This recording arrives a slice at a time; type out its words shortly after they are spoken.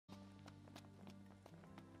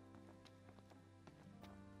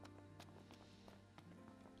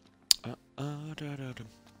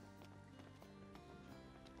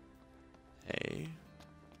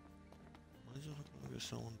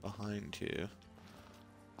someone behind here.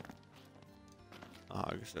 Ah,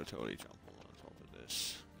 I guess they'll totally jump on top of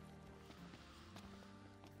this.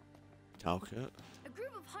 Talcott. A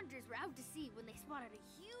group of hunters were out to sea when they spotted a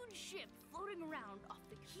huge ship floating around off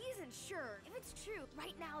the... He isn't sure if it's true.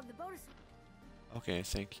 Right now, the boat is... Okay,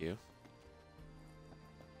 thank you.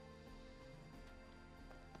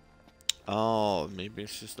 Oh, maybe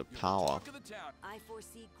it's just the power. I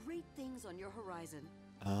foresee great things on your horizon.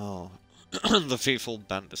 Oh, the faithful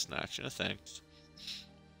Bandersnatch. No thanks.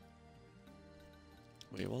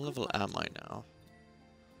 Wait, what level am I now?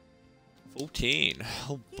 14.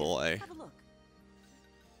 Oh boy. Have a look.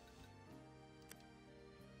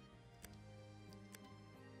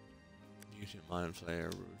 Using Mind Flayer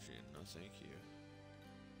Routine. No thank you.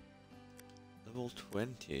 Level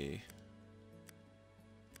 20.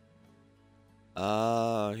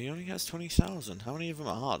 He only has 20,000. How many of them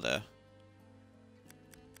are there?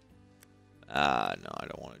 No, I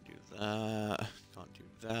don't want to do that. Can't do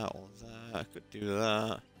that or that. I could do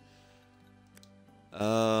that.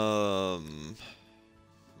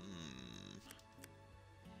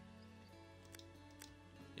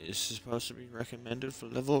 It's supposed to be recommended for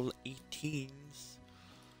level 18s.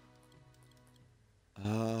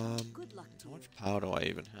 Good luck to how much power do I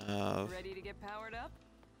even have? Ready to get powered up?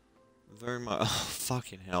 Very much. Oh,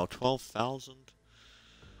 fucking hell. 12,000?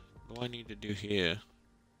 What do I need to do here?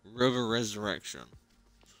 River Resurrection.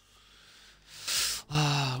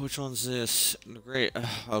 Which one's this? Great.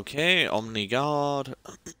 Okay, Omni Guard.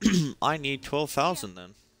 I need 12,000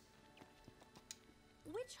 then.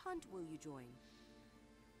 Which hunt will you join?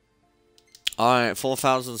 Alright,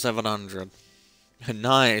 4,700.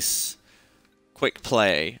 Nice. Quick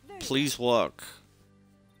play. Please work.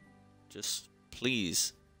 Just,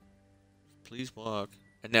 please. Please work.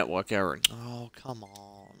 A network error. Oh, come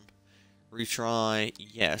on. Retry.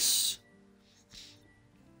 Yes.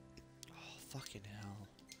 Oh, fucking hell.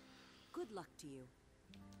 Good luck to you.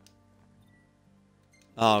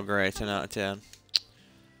 Oh, great. 10 out of 10.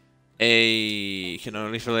 A can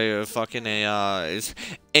only play with fucking AIs.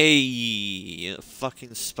 A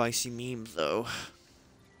fucking spicy meme, though.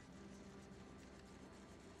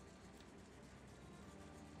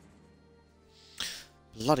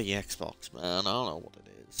 Bloody Xbox, man. I don't know what it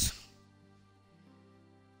is.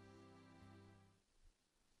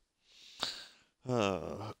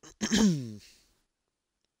 Uh,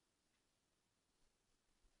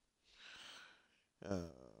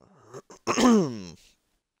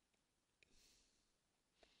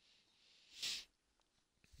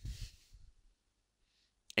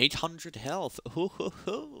 800 health.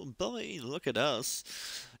 Oh, boy, look at us.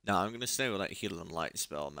 No, I'm gonna stay with that heal and light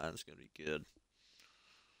spell, man. It's gonna be good.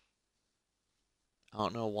 I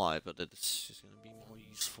don't know why, but it's just gonna be more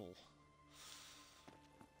useful.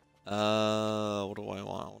 What do I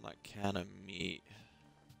want? I want that can of meat.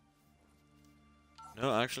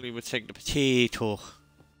 No, actually, we'll take the potato.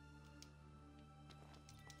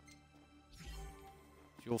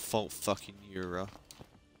 It's your fault, fucking Euro.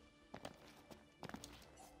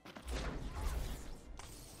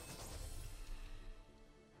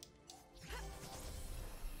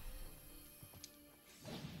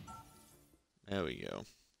 There we go.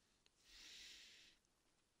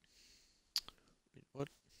 Wait, what?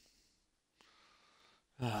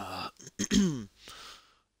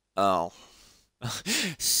 Oh.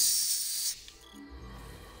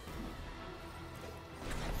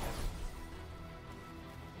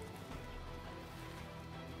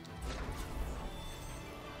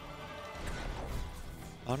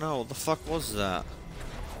 Oh no, what the fuck was that?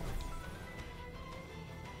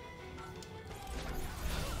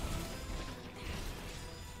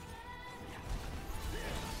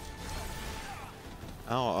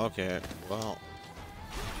 Oh, okay. Well.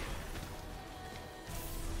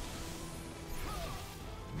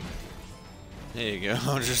 There you go.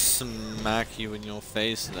 I'll just smack you in your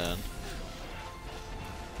face then.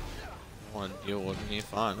 I want to deal with me.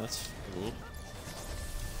 Fine, that's cool.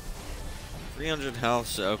 300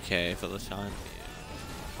 health's okay for the time being.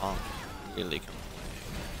 Oh, really complain.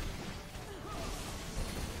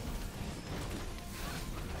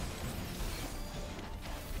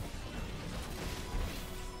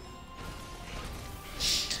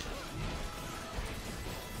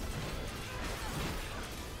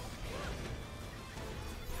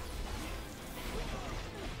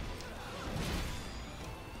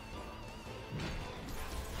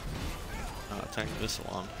 Attack this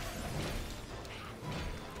one.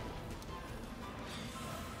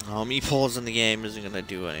 Oh, me pausing the game isn't gonna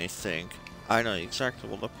do anything. I know exactly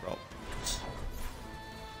what the problem is.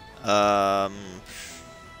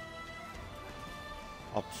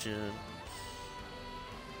 Options.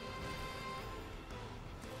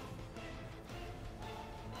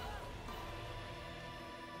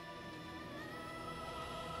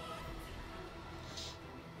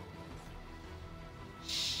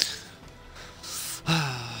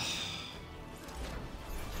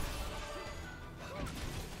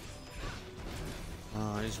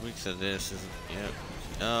 He's weak to this, isn't he? Yeah.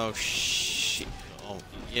 Oh shit. Oh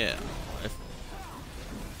yeah. If...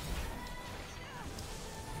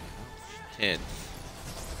 Hit.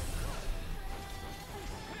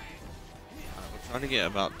 We're trying to get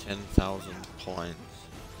about 10,000 points.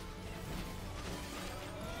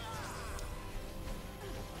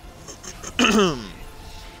 And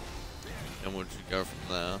we'll just go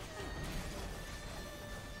from there.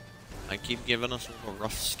 I keep giving us all the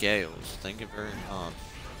rough scales. Thank you very much.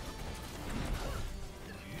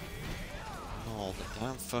 Oh, the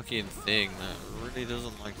damn fucking thing that really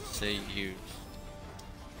doesn't like to say use.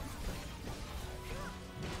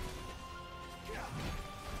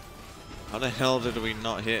 How the hell did we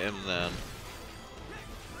not hit him then?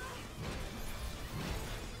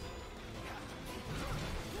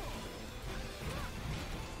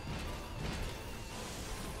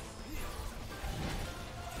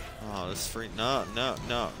 Oh, this free. No, no,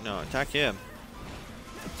 no, no. Attack him.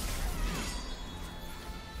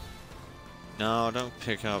 No, don't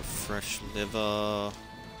pick up fresh liver. Oh,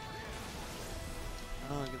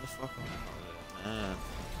 get the fuck out of it, man.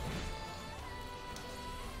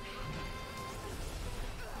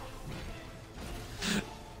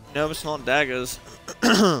 No, it's not daggers.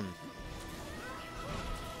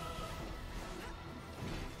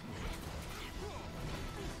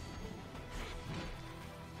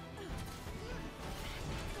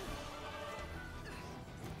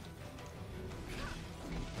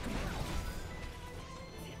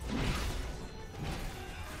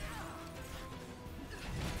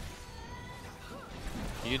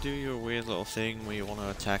 You do your weird little thing where you want to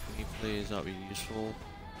attack me, please. That'd be useful.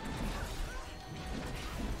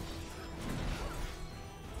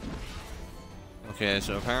 Okay,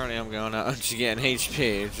 so apparently I'm going out to get an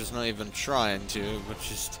HP, just not even trying to, but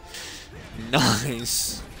just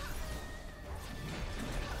nice.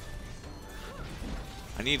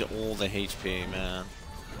 I need all the HP, man.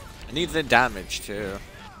 I need the damage too.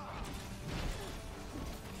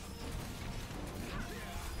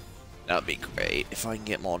 That'd be great if I can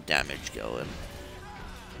get more damage going.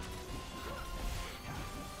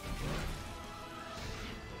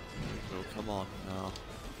 Oh, come on now.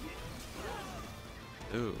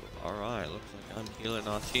 Ooh, alright, looks like I'm healing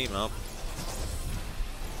our team up.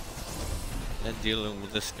 And dealing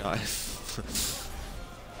with this guy.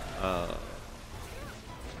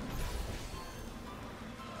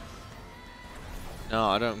 No,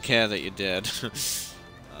 I don't care that you're dead.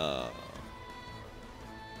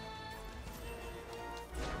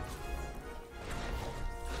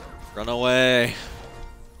 Run away.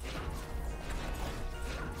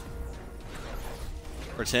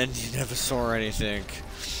 Pretend you never saw anything.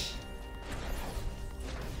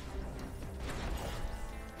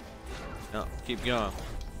 No, keep going.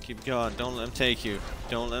 Keep going. Don't let them take you.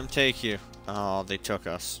 Don't let them take you. Oh, they took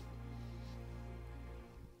us.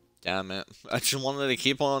 Damn it. I just wanted to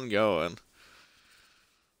keep on going.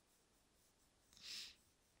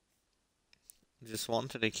 Just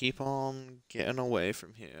wanted to keep on getting away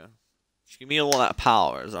from here. Just give me all that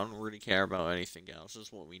powers. I don't really care about anything else.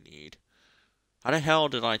 That's what we need. How the hell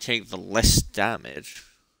did I take the less damage?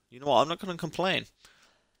 You know what? I'm not going to complain.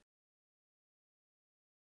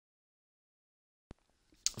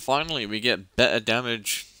 Finally, we get better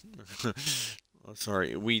damage. Oh,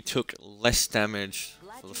 sorry, we took less damage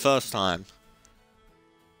for the first time.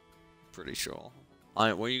 Pretty sure.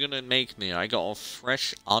 Alright, what are you going to make me? I got a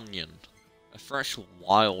fresh onion. A fresh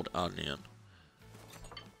wild onion.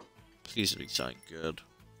 Please be something good.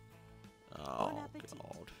 Oh,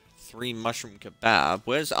 God. 3 mushroom kebab.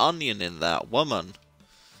 Where's onion in that? Woman.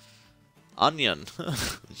 Onion.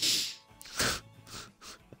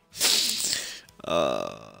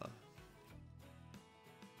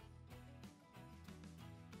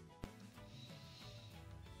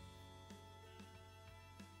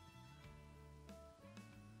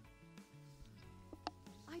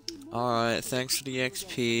 Alright, thanks for the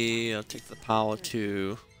XP. I'll take the power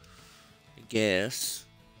too. I guess.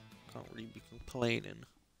 Can't really be complaining.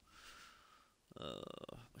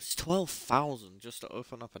 It's 12,000 just to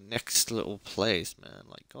open up a next little place, man.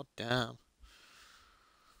 Like, goddamn.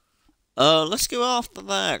 Let's go after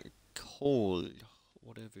that coal,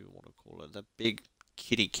 whatever you want to call it. That big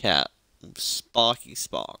kitty cat with sparky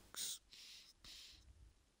sparks.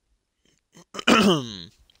 The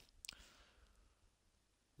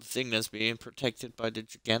thing that's being protected by the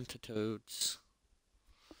Gigantatoads.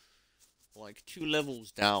 Like 2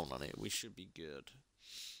 levels down on it, we should be good.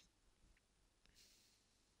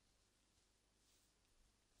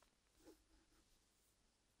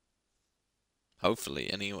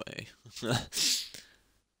 Hopefully, anyway. I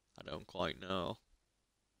don't quite know.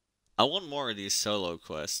 I want more of these solo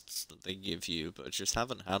quests that they give you, but just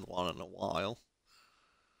haven't had one in a while.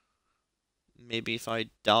 Maybe if I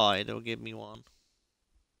die, they'll give me one.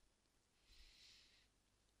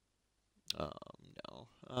 No.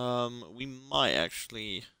 We might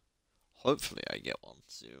actually... Hopefully I get one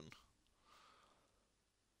soon.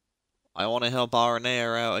 I want to help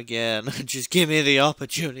Aranea out again. Just give me the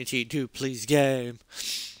opportunity to, please, game.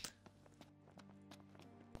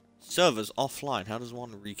 Server's offline. How does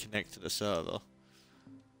one reconnect to the server?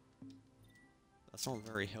 That's not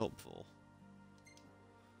very helpful.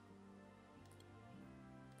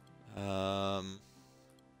 Yeah,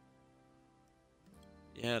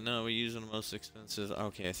 no, we're using the most expensive.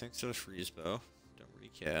 Okay, thanks to the freeze bow. Don't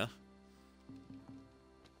really care.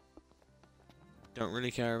 Don't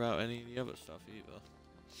really care about any of the other stuff either.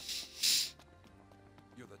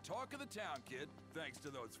 You're the talk of the town, kid, thanks to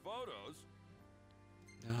those photos.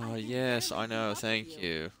 Oh, yes, I know, thank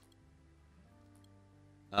you.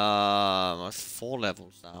 I was 4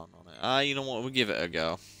 levels down on it. You know what, we'll give it a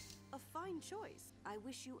go. A fine choice. I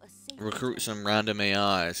wish you a safe Recruit return. some random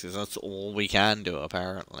AIs, because that's all we can do,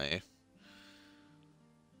 apparently.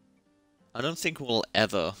 I don't think we'll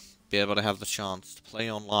ever be able to have the chance to play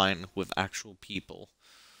online with actual people.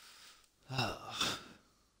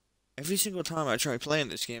 Every single time I try playing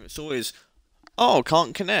this game, it's always, oh,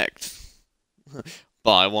 can't connect.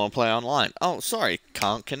 But I want to play online. Oh, sorry,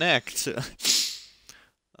 can't connect.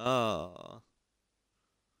 Oh.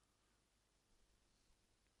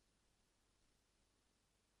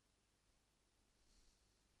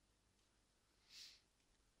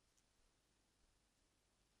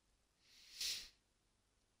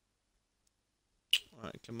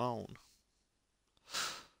 Alright, come on.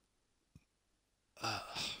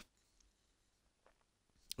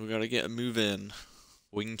 We gotta get a move in.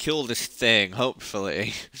 We can kill this thing,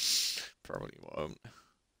 hopefully. Probably won't.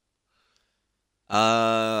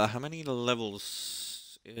 How many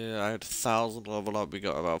levels? Yeah, I had 1,000 level up, we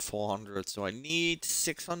got about 400, so I need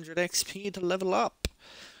 600 XP to level up.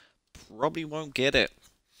 Probably won't get it.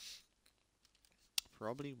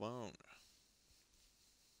 Probably won't.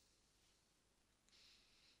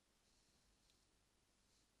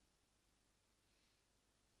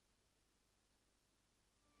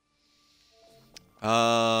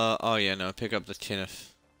 Oh yeah, no, pick up the tin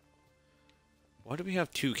of... Why do we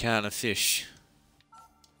have 2 cans of fish?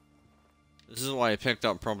 This is why I picked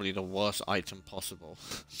up probably the worst item possible.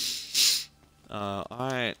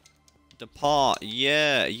 Alright. Depart,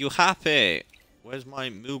 yeah, you happy? Where's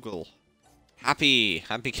my Moogle? Happy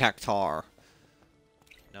Cactar.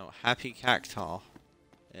 No, happy Cactar.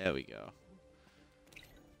 There we go.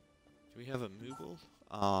 Do we have a Moogle?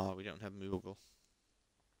 We don't have Moogle.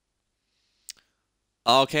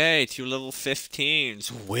 Okay, 2 level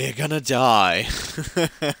 15s. We're gonna die.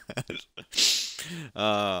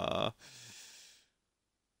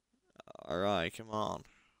 Alright, come on.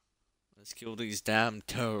 Let's kill these damn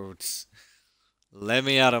toads. Let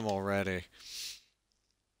me at them already.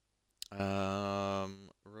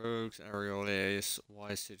 Rogues, Aerial Ace,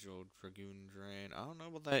 Wise Sigil, Dragoon Drain. I don't know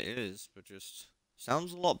what that is, but just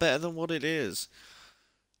sounds a lot better than what it is.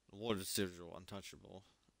 Water Sigil, Untouchable.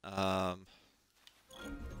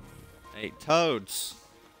 Hey, toads!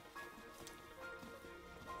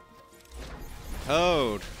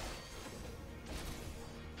 Toad!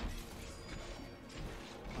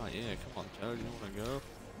 Oh yeah, come on, Toad, you wanna go?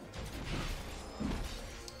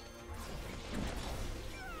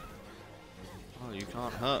 Oh, you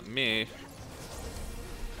can't hurt me.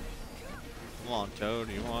 Come on, Toad,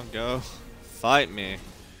 you wanna go? Fight me.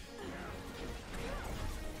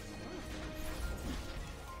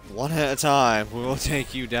 One at a time, we will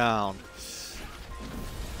take you down.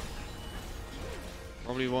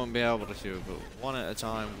 Probably won't be able to, but one at a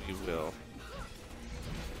time we will.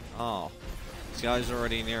 Oh. This guy's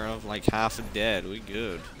already near of like half dead, we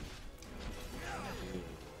good.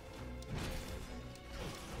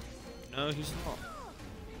 No, he's not.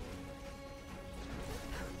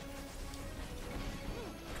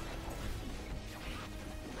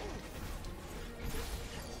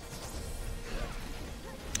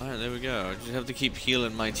 Alright, there we go. I just have to keep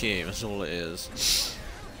healing my team, that's all it is.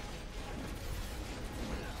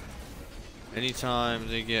 Anytime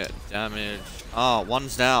they get damaged... Oh,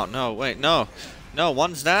 one's down. No, wait, no. No,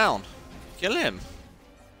 one's down. Kill him.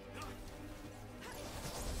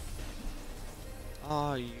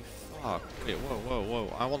 Oh, you fuck. Wait, whoa, whoa,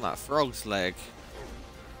 whoa. I want that frog's leg.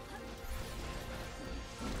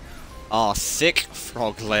 Oh, thick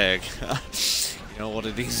frog leg. You know what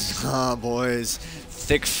it is? Ah, boys.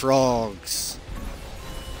 Thick frogs.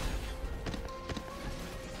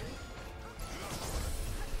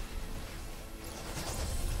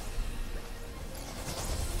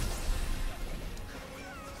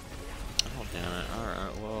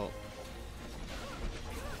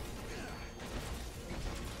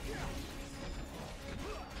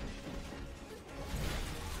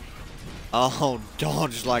 Oh,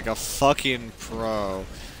 dodged like a fucking pro.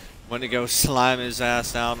 When to go slam his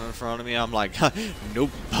ass down in front of me, I'm like,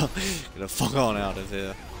 nope. Get the fuck on out of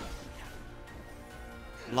here.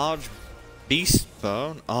 Large beast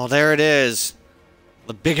bone? Oh, there it is.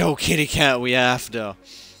 The big old kitty cat we after.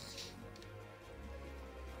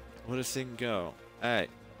 Where'd this thing go? Hey.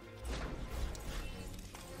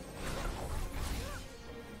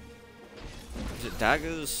 Is it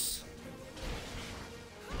daggers?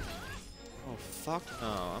 Oh, fuck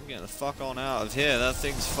no. I'm getting the fuck on out of here. That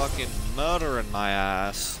thing's fucking murdering my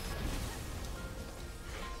ass.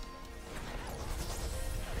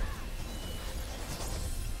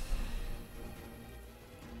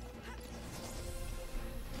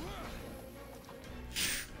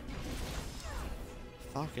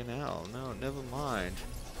 Fucking hell. No, never mind.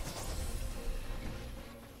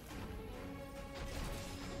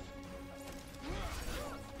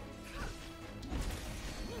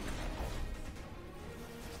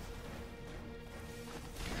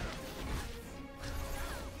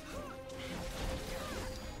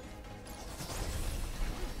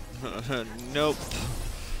 Nope.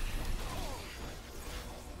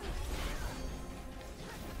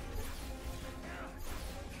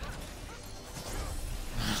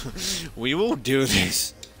 We will do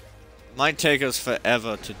this. Might take us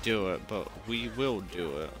forever to do it, but we will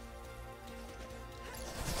do it.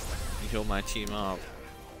 Heal my team up.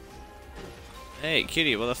 Hey,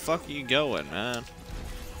 kitty, where the fuck are you going, man?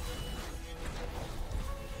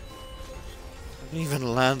 I haven't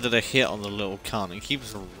even landed a hit on the little cunt. He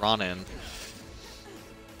keeps running.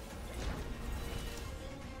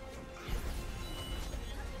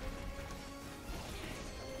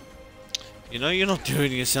 You know you're not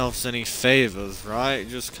doing yourselves any favors, right?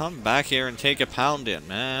 Just come back here and take a pounding,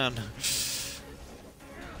 man.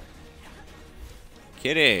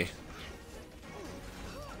 Kitty.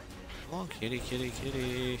 Come on, kitty, kitty,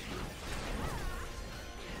 kitty.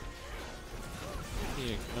 Here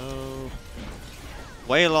you go.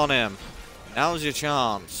 Wail on him. Now's your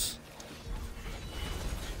chance.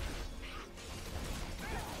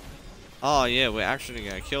 Oh yeah, we're actually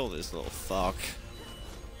gonna kill this little fuck.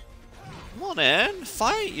 Come on in,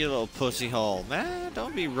 fight you little pussy hole, man.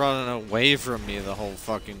 Don't be running away from me the whole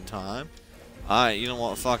fucking time. Alright, you know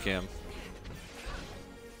what, fuck him.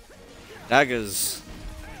 Daggers.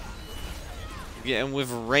 Get him with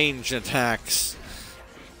range attacks.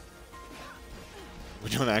 We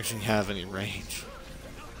don't actually have any range.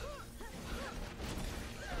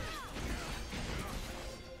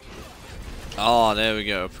 Oh, there we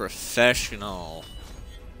go. Professional.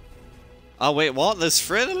 Oh, wait, what? There's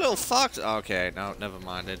three of the little fucks? Okay, no, never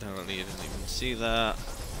mind. I totally didn't even see that.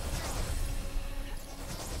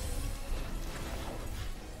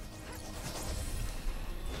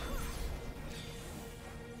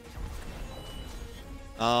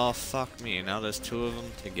 Oh, fuck me. Now there's two of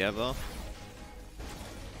them together.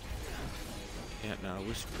 Yeah, no,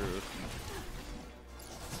 we're screwed.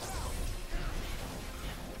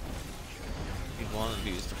 Need one of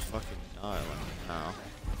these to fucking die like now.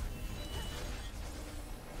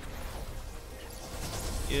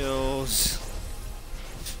 Kills.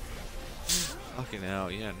 Fucking hell,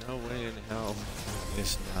 yeah, no way in hell I'm doing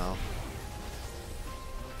this now.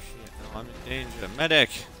 Oh shit, no, I'm in danger. Medic!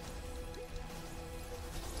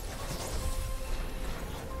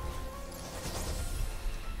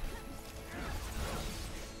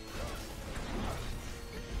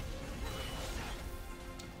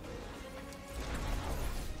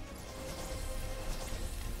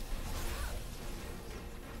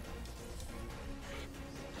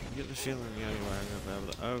 I get the feeling the only way I'm gonna be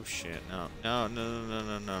able to. Oh shit, no. No, no, no, no,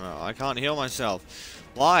 no, no, no. I can't heal myself.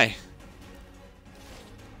 Why?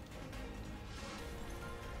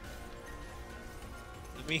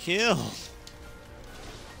 Let me heal.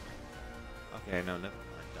 Okay, no, never mind.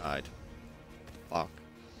 Died. Fuck.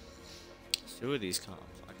 Let's do with these comms.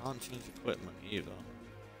 I can't change equipment either.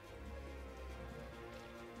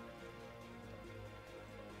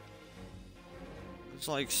 There's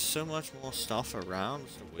like so much more stuff around.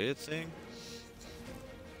 It's a weird thing.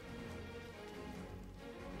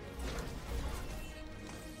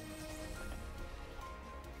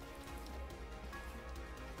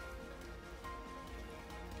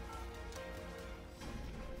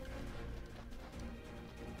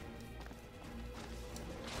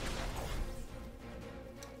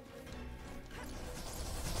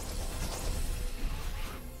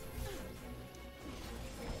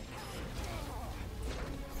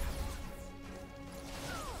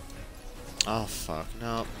 Oh fuck,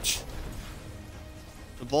 no.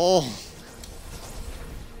 The ball!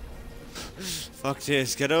 Fuck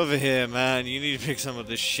this, get over here, man. You need to pick some of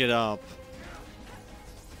this shit up.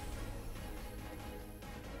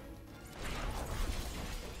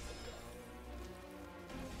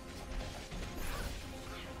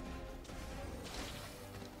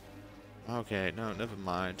 Okay, no, never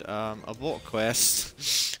mind. Abort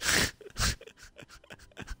quest.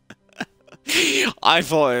 I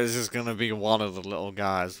thought it was just gonna be one of the little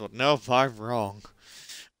guys, but nope, I'm wrong.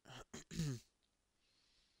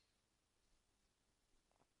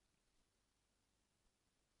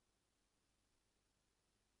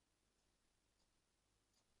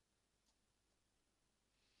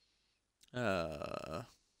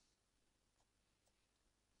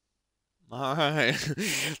 Alright.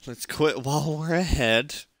 Let's quit while we're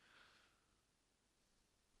ahead.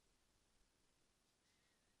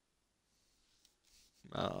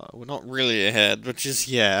 We're not really ahead, but just,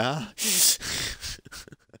 yeah.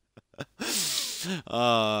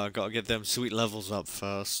 Gotta get them sweet levels up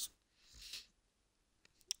first.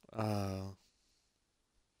 We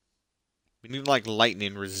need, like,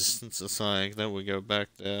 lightning resistance or something, then we go back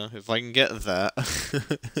there. If I can get that.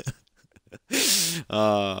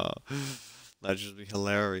 That'd just be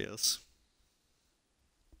hilarious.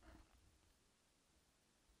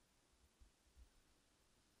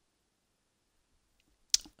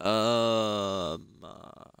 I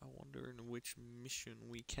wonder in which mission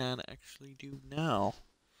we can actually do now.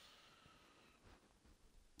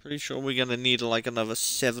 Pretty sure we're gonna need like another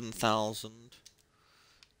 7,000.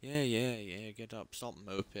 Yeah, get up, stop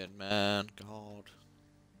moping, man, God.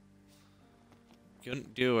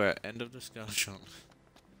 Couldn't do it, end of discussion.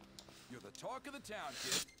 You're the talk of the town,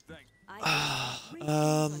 kid. Thanks. I see great things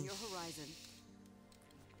on your horizon.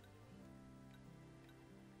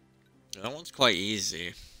 That one's quite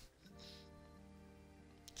easy.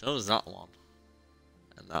 So is that one.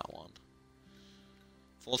 And that one.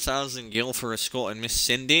 4,000 gil for escorting Miss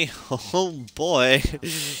Cindy? Oh boy.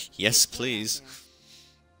 Yes, please.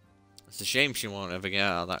 It's a shame she won't ever get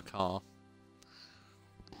out of that car.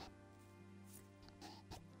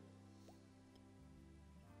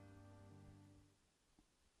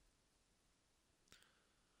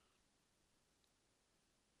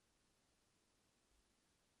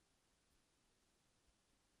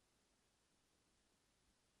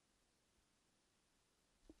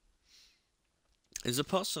 There's a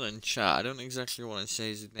person in chat, I don't exactly want to say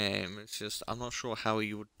his name, it's just, I'm not sure how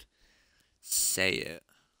you would say it.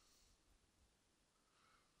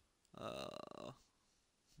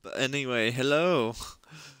 But anyway, hello!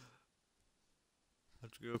 I'm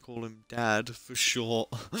gonna call him Dad for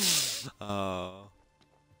short. Probably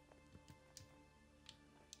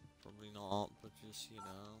not, but just, you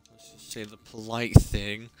know, let's just say the polite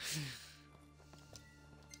thing.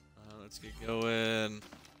 Let's get going.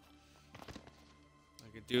 I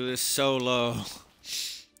can do this solo.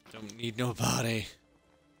 Don't need nobody.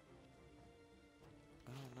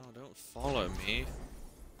 Oh no, don't follow me.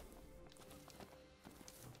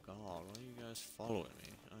 God, why are you guys following me?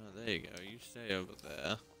 Oh, there you go. You stay over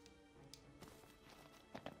there.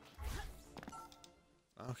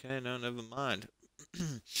 Okay, no, never mind.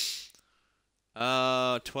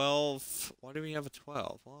 12. Why do we have a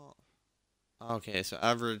 12? What? Okay, so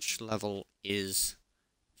average level is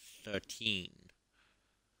 13.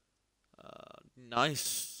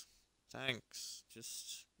 Nice. Thanks.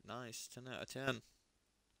 Just nice. 10 out of 10.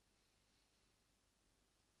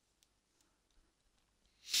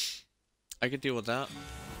 I could deal with that.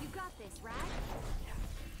 You got this, right?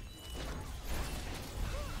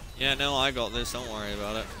 Yeah, no, I got this. Don't worry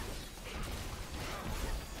about it.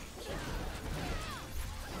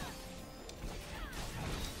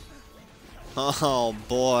 Oh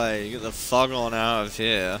boy, get the fuck on out of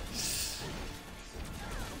here.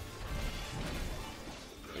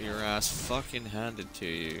 Your ass fucking handed to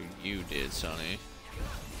you. You did, Sonny.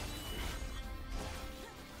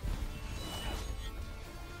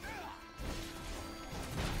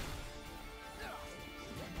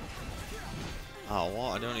 Oh,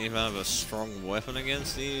 what? I don't even have a strong weapon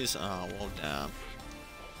against these? Oh, well, damn.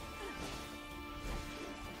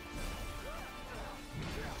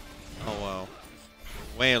 Oh, well.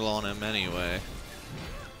 Wail on him anyway.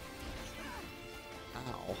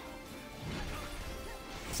 Ow.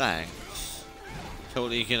 Thanks.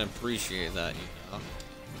 Totally can appreciate that, you know.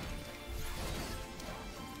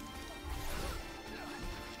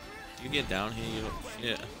 You get down here, you little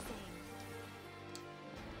shit.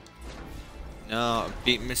 No,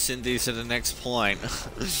 beat Miss Cindy to the next point.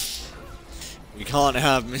 We can't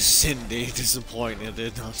have Miss Cindy disappointed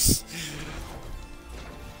in us.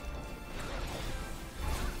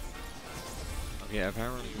 Okay,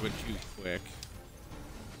 apparently we're too quick.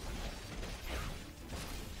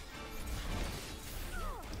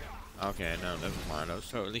 Okay, no, never mind. I was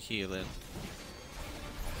totally healing.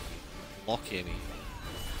 Lock in.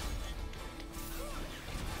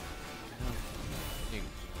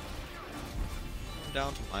 come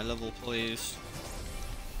down to my level, please?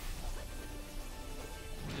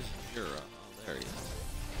 Where's Jura? Oh, there he is.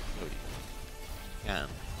 Oh, you can.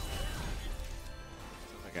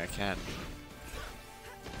 I think I can.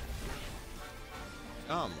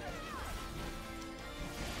 Come.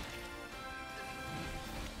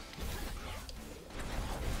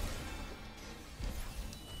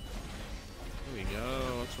 Here we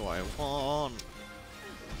go. That's what I want.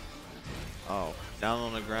 Oh, down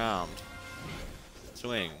on the ground.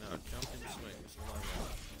 Swing. No, jump and swing. That's what I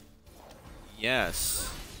want.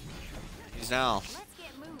 Yes. He's down. Let's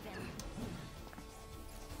get moving.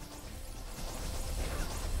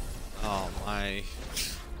 Oh my.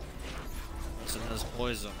 Person has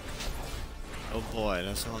poison. Oh boy,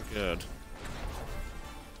 that's not good.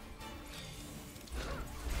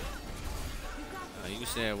 You can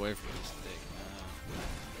stay away from this thing.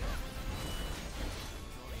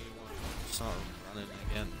 Start running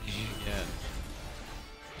again. Again.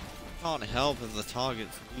 Can't help if the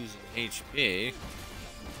target's losing HP.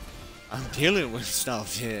 I'm dealing with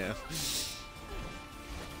stuff here.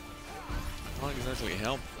 I can't exactly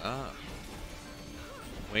help that.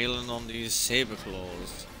 Wailing on these saber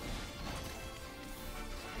claws.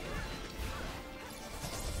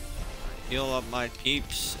 Heal up my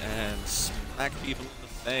peeps and smack people in the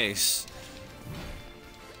face.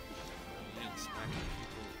 And smack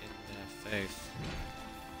people in their face.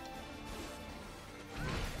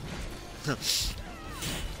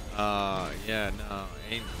 Yeah, no,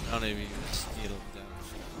 ain't none of you steal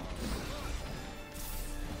damage.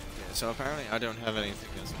 Okay, so apparently I don't have anything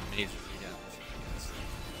that's majorly damaging.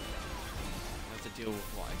 I have to deal with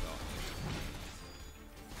what I got.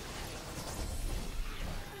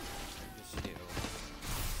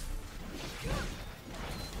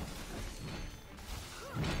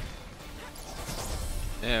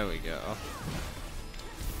 There we go.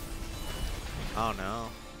 Oh no.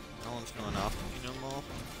 No one's coming after me no more.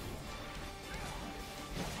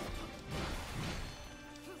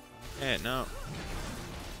 Okay, no.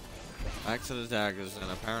 Back to the daggers,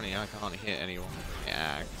 and apparently I can't hit anyone with the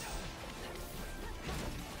axe.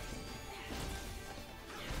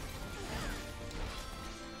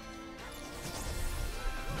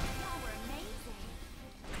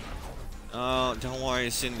 Oh, don't worry,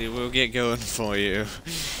 Cindy, we'll get going for you.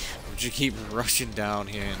 We'll just keep rushing down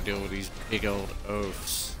here and deal with these big old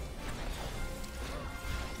oafs.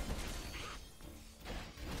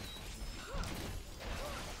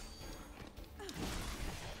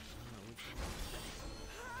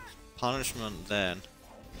 Punishment then.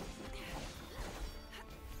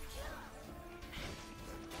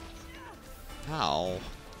 Ow.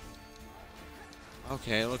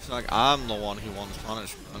 Okay, looks like I'm the one who wants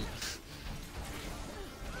punishment.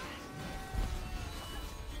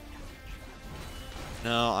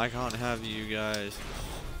 No, I can't have you guys.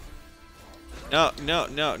 No, no,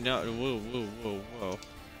 no, no. Whoa, whoa, whoa, whoa.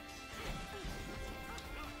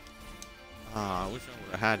 Ah, I wish I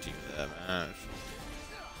would have had you there, man.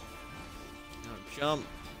 No, jump.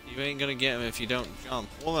 You ain't gonna get him if you don't jump.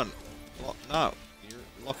 Woman! No! You're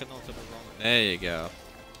locking onto the wrong... There you go.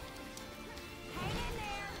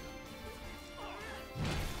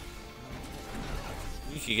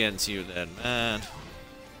 Weak against you then, man.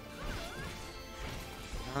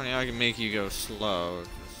 Apparently I can make you go slow. There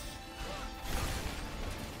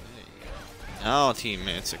you go. Now our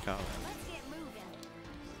teammates are coming.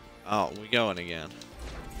 Oh, we going again.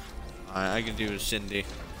 Alright, I can do with Cindy.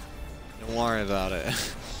 Don't worry about it.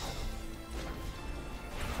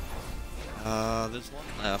 There's one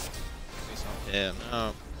left. He's not here.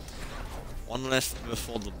 No. One left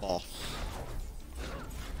before the boss.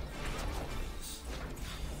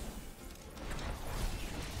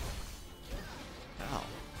 Ow.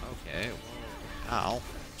 Okay. Whoa. Ow.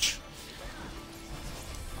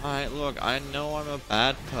 Alright, look, I know I'm a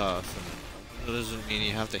bad person. That doesn't mean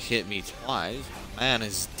you have to hit me twice. My man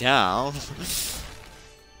is down.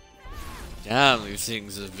 Damn, these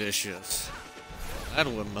things are vicious.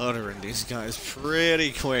 And we're murdering these guys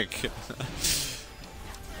pretty quick. That's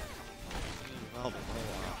cool.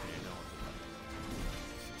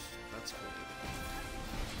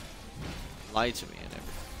 Lie to me and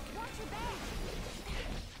everything.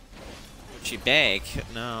 Watch your back?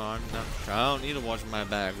 No, I'm not. I don't need to watch my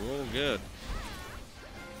back. We're all good.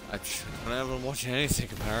 I don't ever watch anything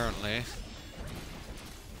apparently.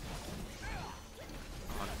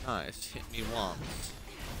 Oh, nice. Hit me once.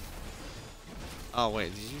 Oh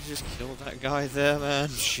wait, did you just kill that guy there, man?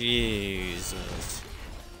 Jesus.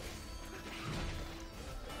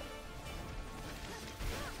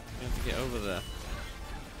 You have to get over there.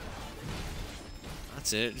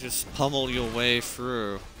 That's it, just pummel your way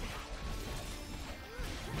through.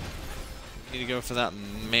 Need to go for that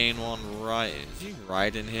main one, right? Is he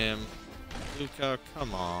riding him? Luca,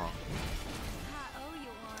 come on. I owe you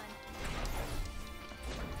one.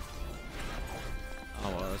 Oh,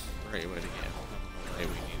 well, that's a great way to get him. The way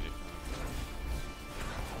we need it.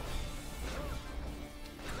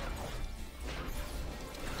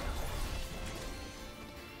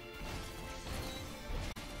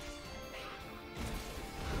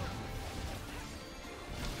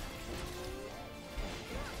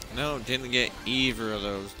 No, didn't get either of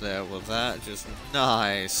those there. Was that just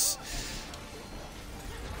nice?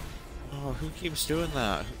 Oh, who keeps doing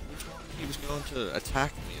that? Which one keeps going to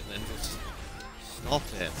attack me and then just stop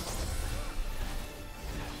it?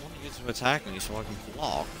 I want you to attack me so I can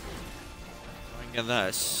block. So I can get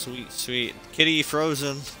that sweet, sweet kitty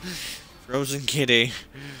frozen. Frozen kitty.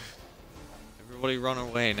 Everybody run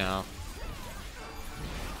away now.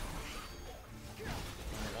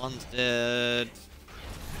 One's dead.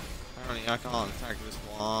 Apparently I can't attack this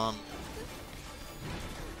one.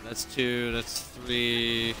 That's 2, that's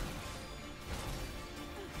 3.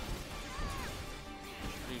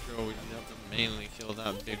 Pretty sure we have to mainly kill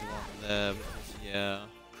that big one there, because, yeah.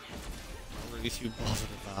 Not really too bothered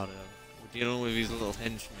about it. We're dealing with these little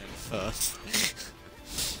henchmen first.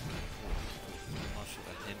 Not much of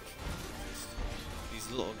a henchman. Just these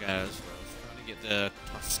little guys first, trying to get their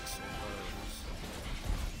tusks and bones.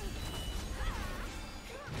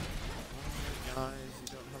 Guys, you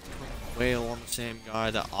don't have to come wail on the same guy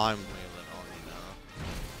that I'm wailing on, you know.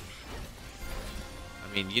 I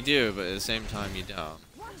mean, you do, but at the same time, you don't.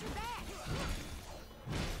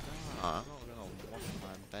 I'm not gonna wash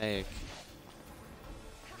my back.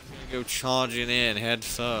 I'm gonna go charging in head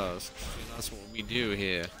first. That's what we do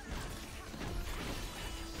here.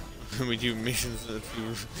 We do missions that are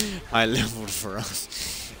too high leveled for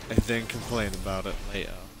us, and then complain about it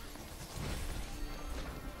later.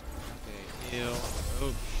 Heal.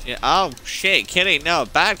 Oh shit. Oh shit, kitty, no,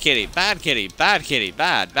 bad kitty, bad kitty, bad kitty,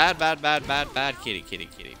 bad, bad, bad, bad, bad, bad kitty, kitty,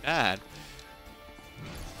 kitty, bad.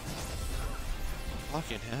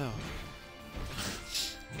 Fucking hell.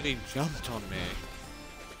 Kitty jumped on me.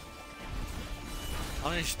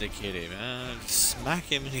 Punish the kitty, man. Smack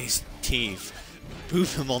him in his teeth.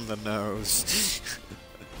 Boop him on the nose.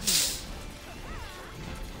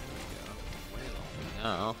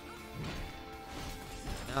 No.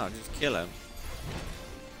 No, just kill him.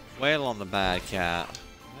 Wail on the bad cat.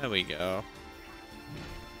 There we go.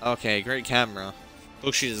 Okay, great camera.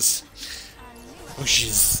 Bushes.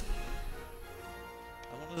 Bushes.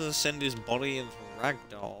 I wanted to send his body into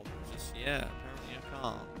ragdoll. Just, yeah, apparently I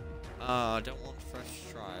can't. I don't want fresh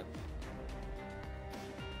stripe.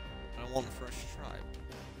 I don't want fresh stripe.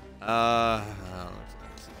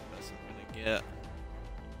 That's the best I'm gonna get.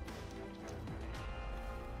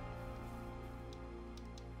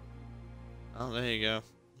 Oh, there you go.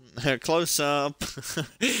 Close up.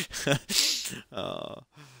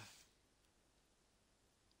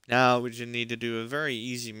 Now we just need to do a very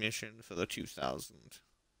easy mission for the 2000.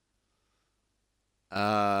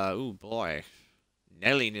 Ooh boy.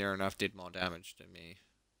 Nelly near enough did more damage to me.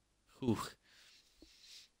 Whew.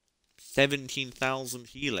 17,000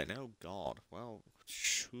 healing. Oh god. Well,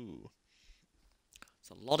 shoo. It's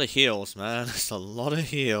a lot of heals, man. It's a lot of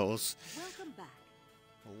heals. Welcome back.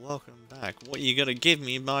 Welcome back. What are you gonna give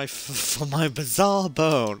me for my bizarre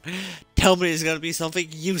bone? Tell me it's gonna be something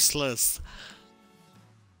useless.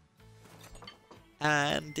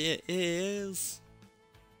 And it is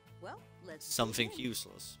Well, let's something begin.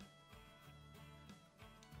 useless.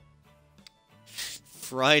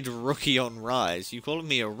 Fried rookie on rise. You calling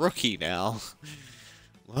me a rookie now?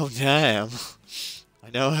 Well, damn. I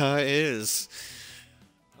know how it is.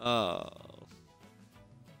 Oh.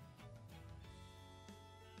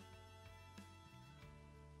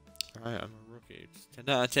 Alright, I'm a rookie. 10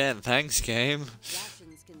 out of 10. Thanks, game.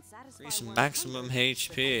 Rations can satisfy Increase one's maximum hunger,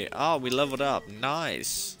 HP. but Oh, we also leveled up. one's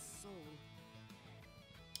Nice.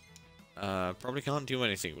 soul. Probably can't do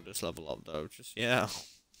anything with this level up, though. Just, yeah.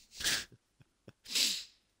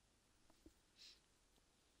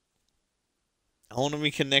 I want to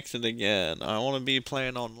be connected again. I want to be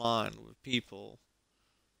playing online with people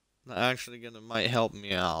that are actually might help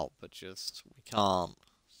me out, but just, we can't.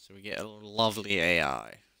 So we get a lovely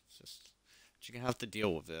AI. It's just, you're gonna have to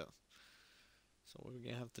deal with it. So what we're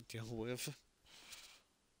gonna have to deal with.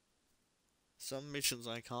 Some missions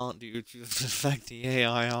I can't do due to the fact the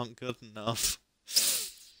AI aren't good enough.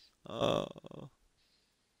 Oh,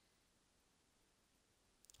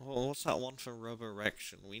 what's that one for rubber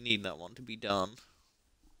erection? We need that one to be done.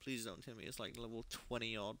 Please don't tell me it's like level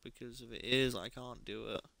 20 odd, because if it is, I can't do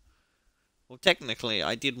it. Well, technically,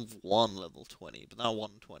 I did one level 20, but that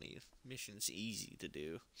 120 mission's easy to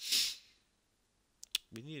do.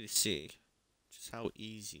 We need to see just how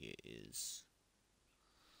easy it is.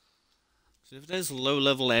 So if there's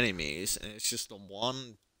low-level enemies, and it's just the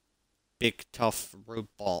one big, tough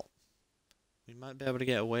robot, we might be able to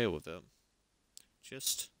get away with it.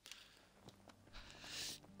 Just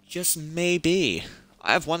maybe.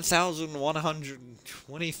 I have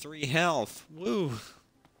 1,123 health. Woo!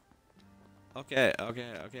 Okay.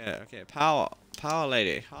 Power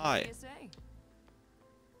lady, hi. What do you say?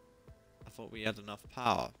 I thought we had enough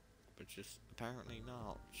power, but just apparently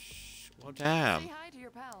not. Well, damn. Say hi to your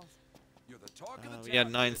pals. You're the talk of the town. We had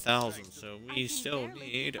kid, 9,000, thanks to so I we can still barely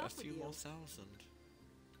need keep a up with few you. more thousand.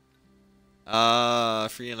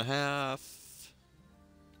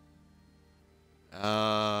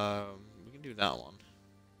 3.5. We can do that one.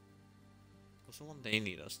 What's the one they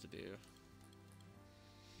need us to do?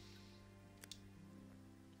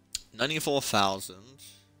 94,000.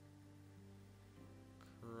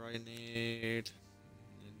 Grenade.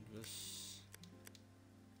 Invis.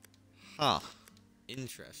 Huh.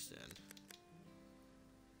 Interesting.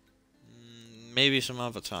 Maybe some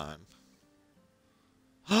other time.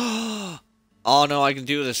 Oh no, I can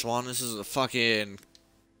do this one. This is the fucking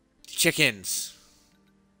chickens.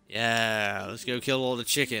 Yeah, let's go kill all the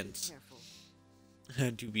chickens. Careful.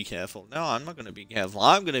 Do be careful. No, I'm not gonna be careful.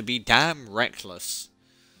 I'm gonna be damn reckless.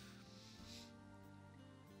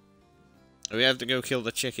 We have to go kill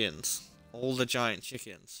the chickens. All the giant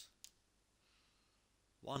chickens.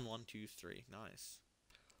 1, 1, 2, 3. Nice.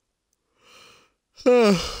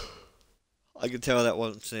 I can tell that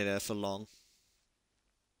won't stay there for long.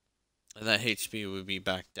 And that HP would be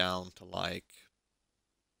back down to like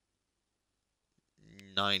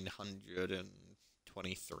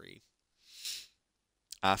 923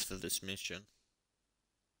 after this mission.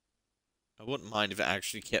 I wouldn't mind if it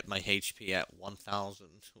actually kept my HP at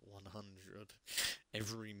 1,100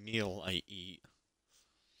 every meal I eat.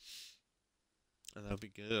 And that'd be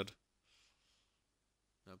good.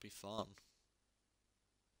 That'd be fun.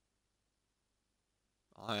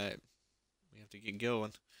 Alright. We have to get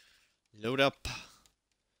going. Load up.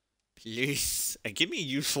 Please. And give me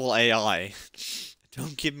useful AI.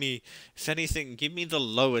 Don't give me... If anything, give me the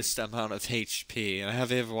lowest amount of HP. And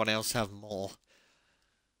have everyone else have more.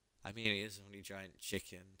 I mean, it is only giant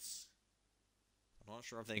chickens. I'm not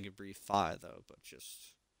sure if they can breathe fire, though. But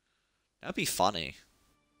just... That'd be funny.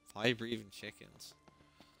 Fire-breathing chickens.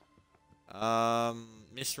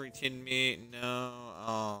 Mystery tin meat, no.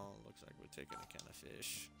 Oh, looks like we're taking a can of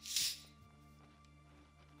fish.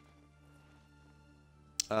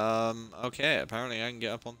 Okay, apparently I can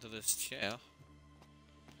get up onto this chair.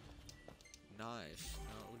 Nice.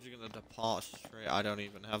 No, we're just gonna depart straight. I don't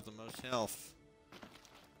even have the most health.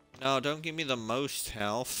 No, don't give me the most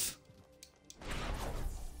health.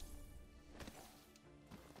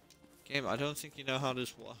 Game, I don't think you know how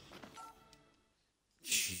this works.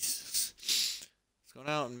 Jesus. It's gone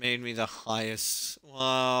out and made me the highest...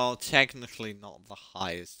 Well, technically not the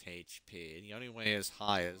highest HP. The only way is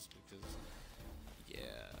high is because...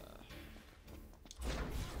 Yeah.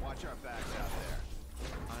 Watch our backs out there.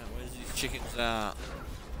 Alright, where's these chickens at?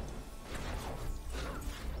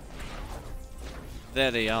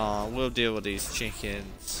 There they are. We'll deal with these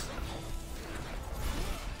chickens.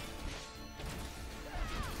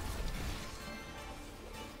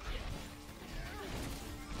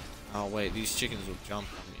 Oh wait, these chickens will jump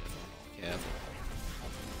on me if I'm not careful.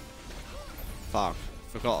 Fuck,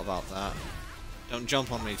 forgot about that. Don't jump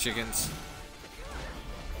on me, chickens.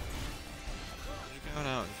 You're going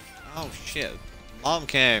out. Oh shit, Mom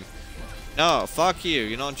came. No, fuck you,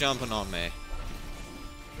 you're not jumping on me.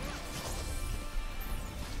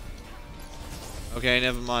 Okay,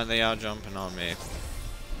 never mind, they are jumping on me.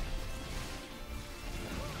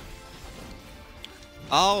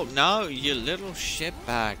 Oh, no, you little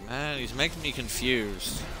shitbag, man. He's making me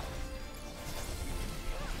confused.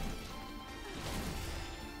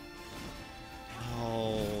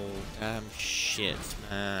 Oh, damn shit,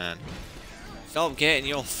 man. Stop getting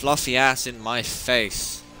your fluffy ass in my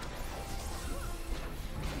face.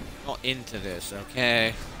 Not into this,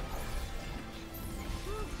 okay?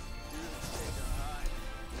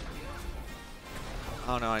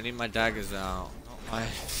 Oh no, I need my daggers out. Not my...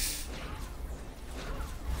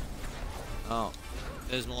 Oh,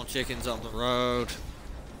 there's more chickens up the road.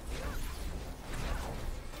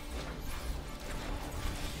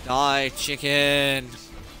 Die, chicken!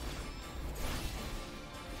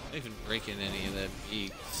 Not even breaking any of their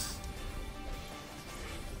beaks.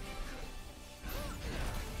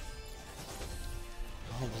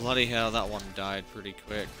 Oh, bloody hell, that one died pretty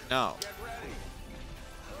quick. No.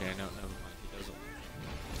 Okay, no, never mind. He doesn't.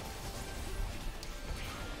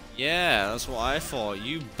 Yeah, that's what I thought.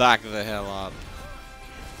 You back the hell up.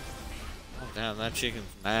 Oh damn, that chicken's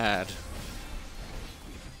mad.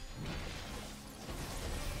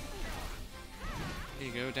 There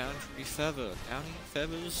you go, down tree feather. Downy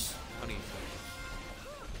feathers? Downy feathers.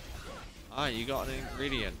 Ah, you got an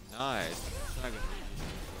ingredient. Nice. What's that gonna be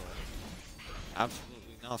useful for?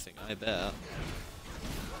 Absolutely nothing, I bet.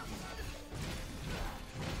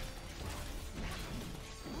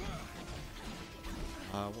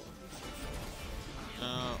 What?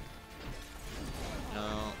 No.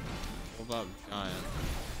 No. What about giant?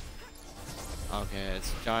 Okay,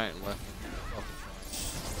 it's a giant weapon.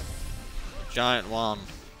 Giant one.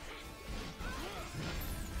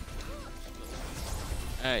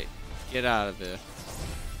 Hey, get out of there.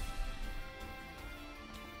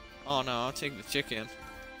 Oh no, I'll take the chicken.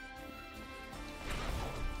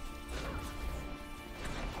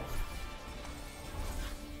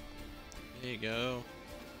 There you go.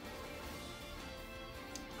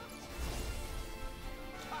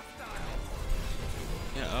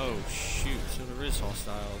 Yeah, oh shoot, so there is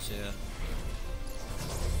hostiles here.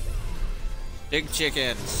 Big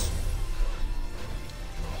chickens.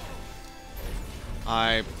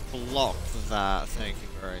 I blocked that, thank you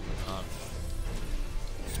very much.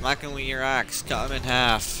 Smack him with your axe, cut him in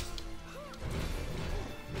half.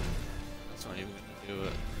 That's not even gonna do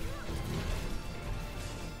it.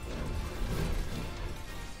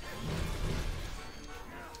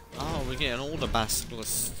 Oh, we're getting all the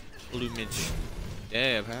basilisk plumage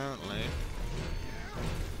today, apparently.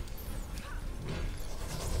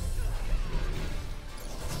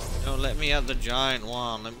 No, let me have the giant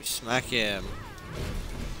one. Let me smack him.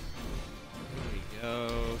 There we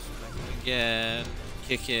go. Smack him again.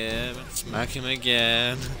 Kick him. Smack him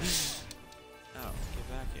again. Oh, get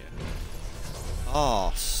back here.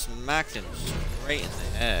 Oh, smacked him straight in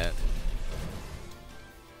the head.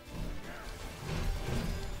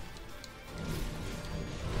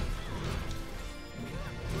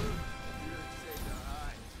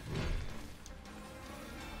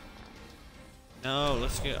 No,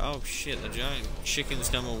 let's get. Oh shit, the giant chicken's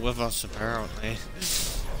coming with us apparently.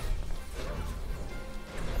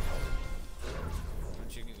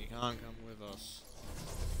 Chicken, you can't come with us.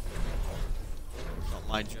 It's not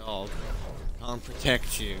my job. I can't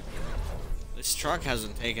protect you. This truck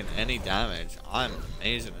hasn't taken any damage. I'm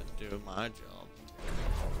amazing at doing my job.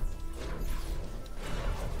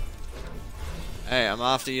 Hey, I'm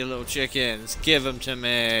after you little chickens. Give them to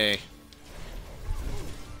me.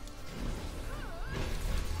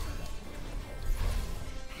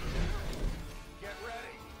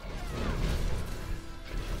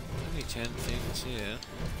 Only 10 things here.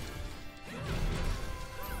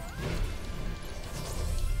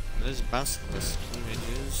 There's basilisk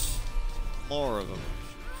images. More of them,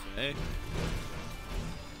 I should say.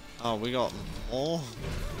 Oh, we got more?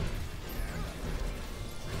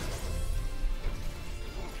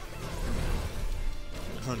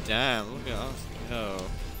 Oh damn, look at us go.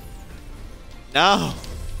 No!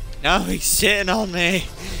 No, he's sitting on me!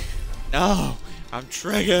 No! I'm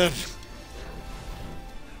triggered!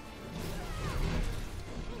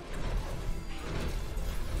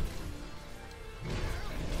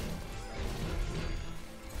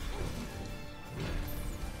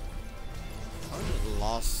 Only the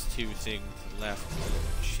last two things left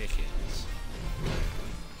with chickens.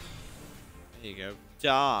 There you go.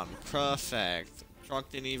 Done. Perfect. Truck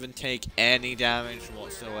didn't even take any damage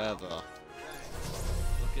whatsoever.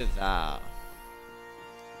 Look at that.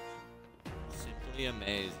 Simply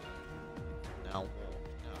amazing. Now walk.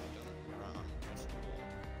 No, don't run. Just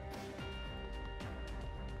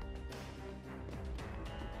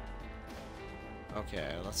walk.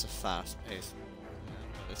 Okay, that's a fast-paced walk,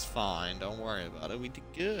 but it's fine. Don't worry about it. We did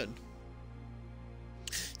good.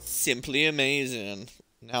 Simply amazing.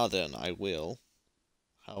 Now then, I will,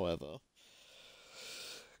 however,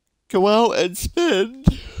 go out and spend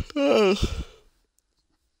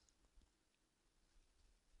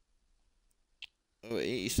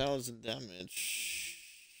 80,000 damage.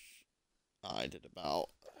 I did about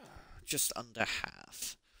just under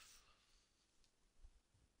half.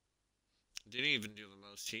 Didn't even do the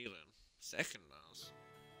most healing. Second most.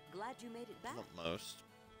 Glad you made it back. Not most.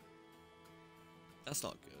 That's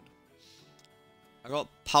not good. I got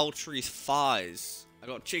poultry thighs. I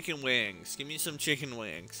got chicken wings. Give me some chicken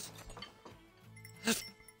wings.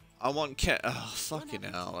 I want oh, fucking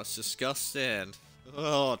hell. That's disgusting.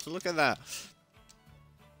 Oh, look at that.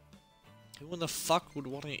 Who in the fuck would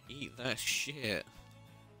want to eat that shit?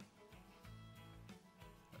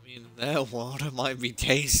 Let mean, their water might be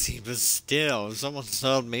tasty, but still, if someone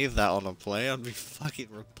served me that on a plate, I'd be fucking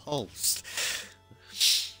repulsed.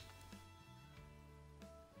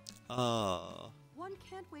 One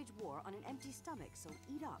can't wage war on an empty stomach, so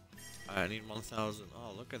eat up. I need 1,000.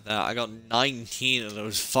 Oh, look at that. I got 19 of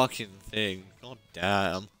those fucking things. God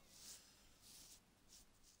damn.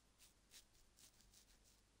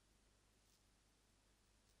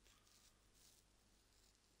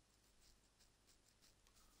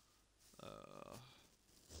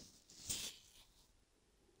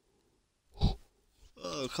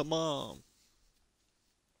 Oh, come on.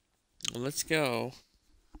 Well, let's go.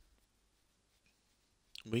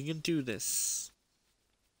 We can do this.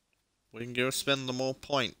 We can go spend the more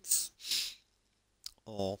points.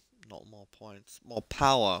 Or, not more points. More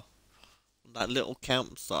power. On that little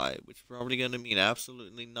campsite, which is probably going to mean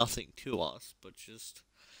absolutely nothing to us, but just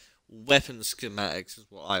weapon schematics is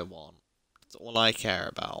what I want. That's all I care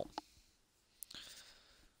about.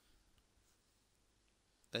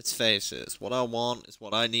 Let's face it, it's what I want, it's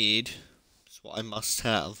what I need, it's what I must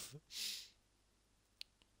have.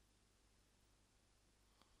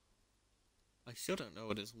 I still don't know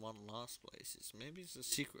what his one last place is. Maybe it's a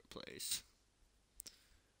secret place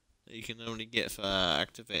that you can only get for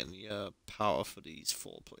activating the power for these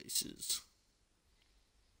 4 places.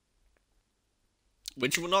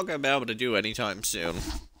 Which we're not going to be able to do anytime soon.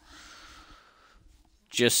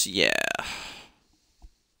 Just, yeah.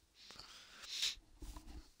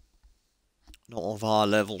 Not of our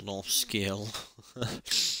level nor skill. I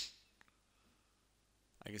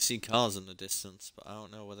can see cars in the distance, but I don't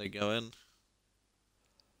know where they go in.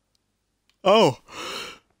 Oh!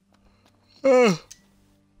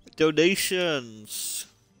 Donations!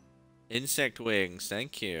 Insect wings,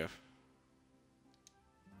 thank you.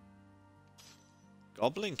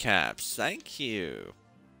 Goblin caps, thank you.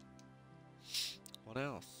 What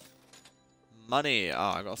else? Money! Oh,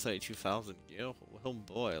 I got 32,000 gil. Oh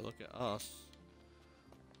boy, look at us.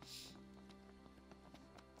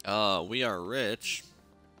 We are rich.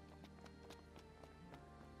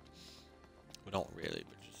 We don't really,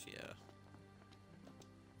 but just, yeah.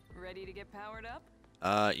 Ready to get powered up?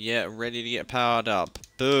 Yeah, ready to get powered up.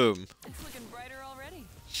 Boom. It's looking brighter already.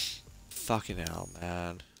 Fucking hell,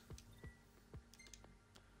 man.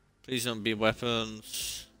 Please don't be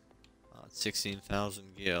weapons.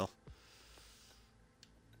 16,000 gil.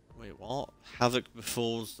 Wait, what? Havoc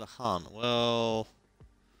befalls the hunt. Well...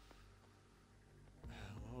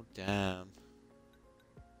 Oh, damn.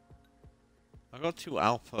 I got 2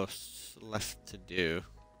 outposts left to do.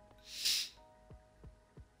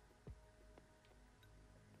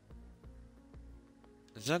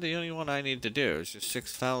 Is that the only one I need to do? It's just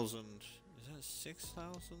 6,000. Is that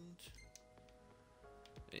 6,000?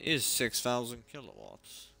 It is 6,000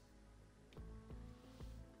 kilowatts.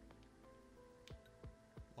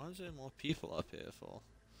 Why is there more people up here for?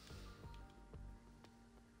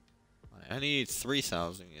 I need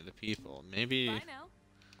 3,000 of the people. Maybe. Bye now.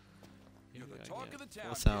 You're the talk of the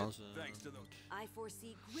town, 4,000. thanks to those. I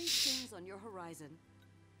foresee great things on your horizon.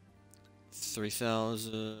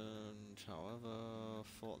 3,000. However,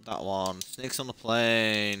 for that one. Snakes on the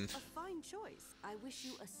plane. A fine choice. I wish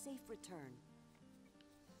you a safe return.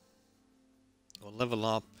 We'll level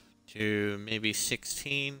up to maybe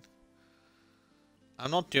 16.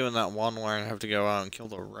 I'm not doing that one where I have to go out and kill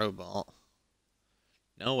the robot.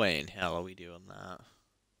 No way in hell are we doing that.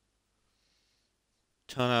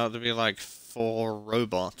 Turn out to be like 4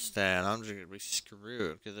 robots there, and I'm just gonna be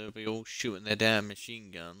screwed because they'll be all shooting their damn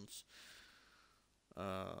machine guns.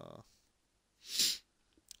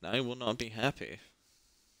 I will not be happy.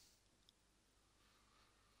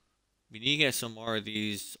 We need to get some more of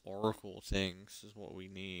these oracle things, is what we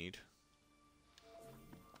need.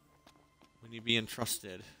 We need to be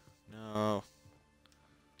entrusted. No.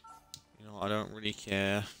 You know, I don't really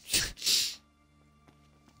care.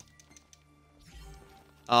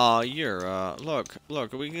 You're,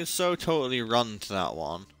 look, we can so totally run to that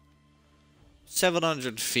one.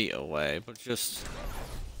 700 feet away, but just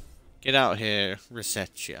get out here,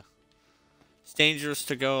 reset you. It's dangerous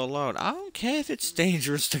to go alone. I don't care if it's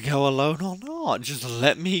dangerous to go alone or not. Just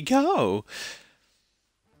let me go.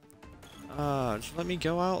 Just let me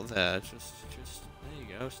go out there. Just, there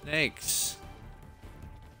you go, snakes.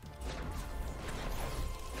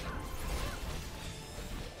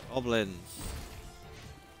 Goblins.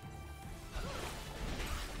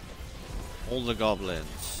 All the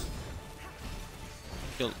goblins.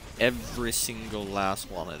 Kill every single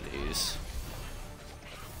last one of these.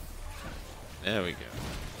 There we go.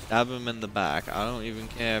 Stab them in the back. I don't even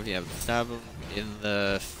care if you have to stab them in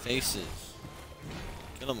the faces.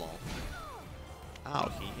 Kill them all.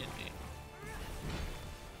 Ow, he hit me.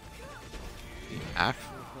 The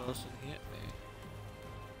actual person hit me.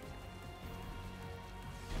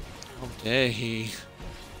 How dare he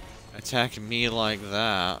attack me like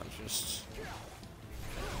that?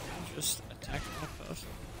 Just attack my person.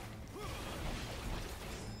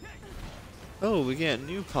 Oh, we get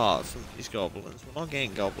new parts from these goblins. We're not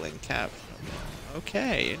getting goblin caps.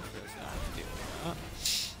 Okay, interesting. I'll deal with that.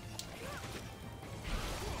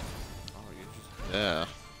 Oh, you're just there.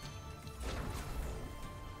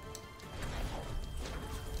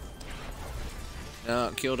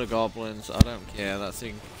 No, kill the goblins. I don't care. That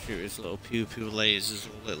thing can shoot its little pew-pew lasers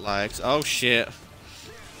all it likes. Oh shit!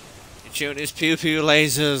 It's shooting its pew-pew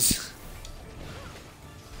lasers.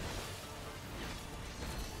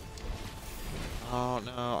 Oh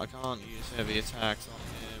no, I can't use heavy attacks on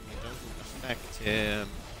him. It doesn't affect him.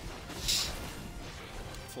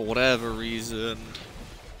 For whatever reason,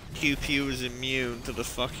 Pew Pew is immune to the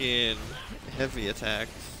fucking heavy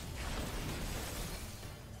attacks.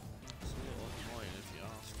 It's a little annoying if you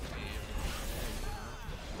ask me.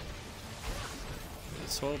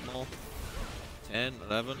 It's 12 more. 10,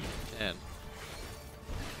 11, 10.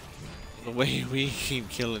 The way we keep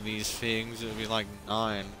killing these things, it'll be like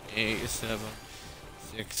 9, 8, 7,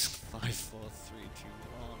 6, 5, 4, 3,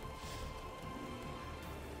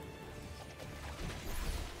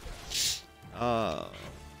 2, 1.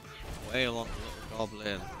 Way along the little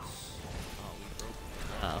goblins. Oh, we broke him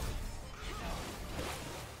in half.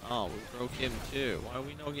 Oh, we broke him too. Why are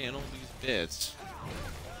we not getting all these bits?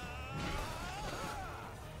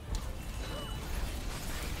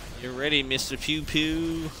 You ready, Mr. Pew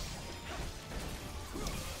Pew?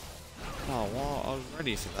 Oh, what? I was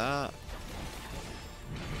ready for that.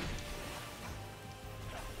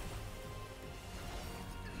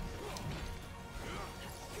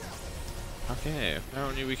 Okay,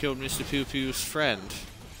 apparently we killed Mr. Pew Pew's friend.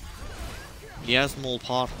 He has more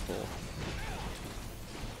particle.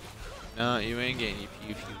 No, you ain't getting your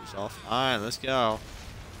Pew Pews off. Alright, let's go.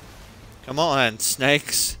 Come on,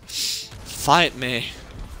 snakes. Fight me.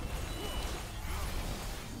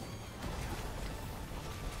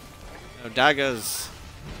 No daggers.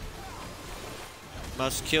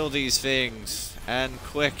 Must kill these things. And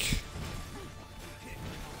quick.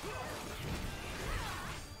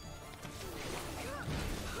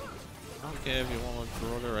 I don't care if you want to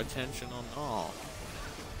draw their attention or not.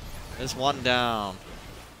 There's one down.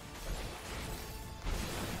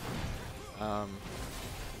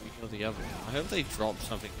 We kill the other one. I hope they drop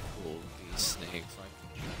something cool with these snakes, like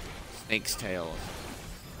snake's tail.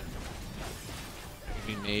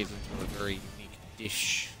 Be made into a very unique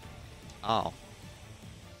dish. Oh.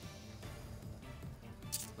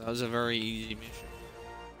 That was a very easy mission.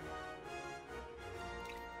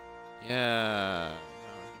 Yeah.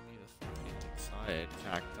 No, give me the fucking excited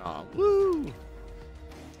cacti. Woo!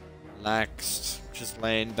 Relaxed. Just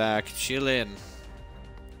laying back, chilling.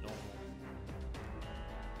 Normal.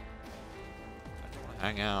 I just want to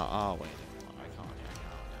hang out. Oh, wait. I can't hang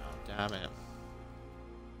out now. Damn it.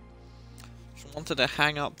 Wanted to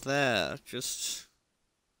hang up there, just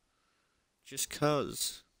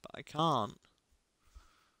cause, but I can't.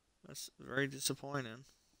 That's very disappointing.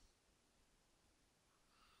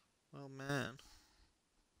 Oh man.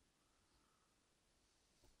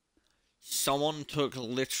 Someone took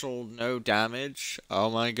literal no damage? Oh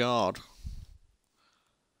my god.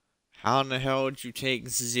 How in the hell did you take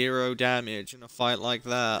 0 damage in a fight like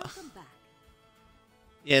that?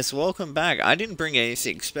 Yes, welcome back. I didn't bring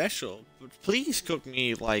anything special, but please cook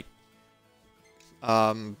me, like,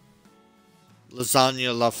 lasagna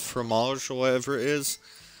la fromage or whatever it is.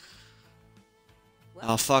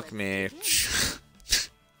 Oh, fuck me.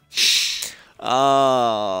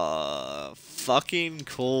 Fucking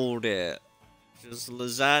called it. Just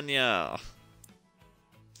lasagna.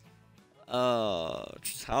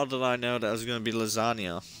 Just how did I know that was gonna be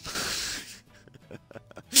lasagna?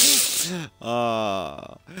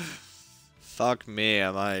 Fuck me,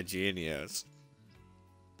 am I a genius?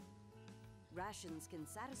 Rations can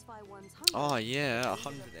satisfy one's hunger. Oh yeah,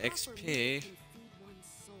 100 XP.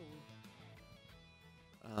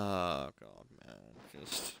 Oh god, man,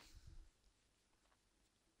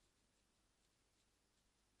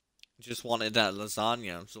 just wanted that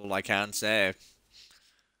lasagna, that's all I can say.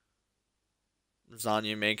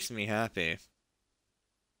 Lasagna makes me happy.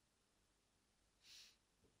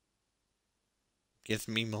 Give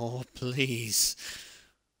me more, please.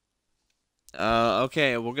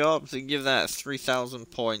 Okay, we'll go up to give that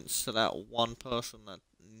 3,000 points to that one person that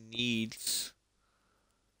needs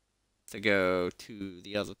to go to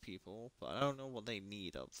the other people, but I don't know what they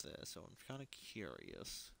need up there, so I'm kind of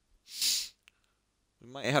curious. We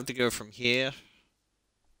might have to go from here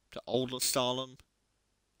to Old Stalin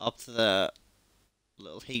up to the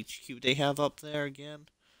little HQ they have up there again,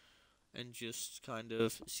 and just kind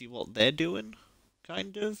of see what they're doing,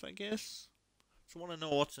 kind of, I guess. Just want to know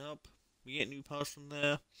what's up. We get a new person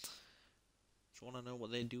there. Just want to know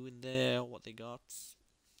what they're doing there, what they got,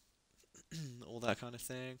 all that kind of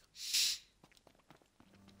thing.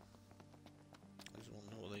 I just want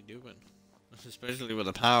to know what they're doing. Especially with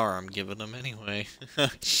the power I'm giving them anyway.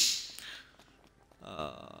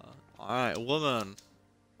 Alright, woman.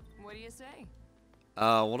 What do you say?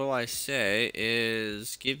 What do I say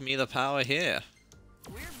is give me the power here.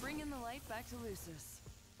 We're bringing the light back to Lucis.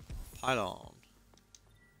 Pylon.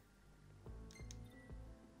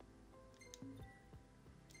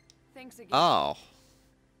 Thanks again. Oh.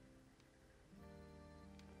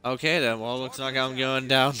 Okay then, well looks like I'm going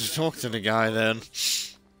down to talk to the guy then.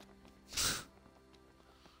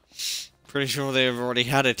 Pretty sure they've already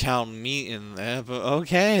had a town meeting there, but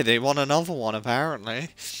okay, they want another one apparently.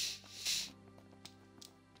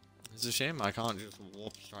 It's a shame I can't just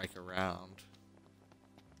warp strike around.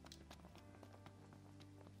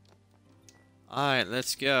 Alright,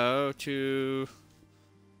 let's go to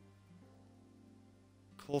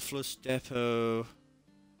Corflus Depot,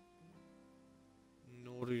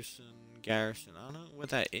 Nordusen Garrison. I don't know where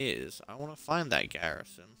that is. I want to find that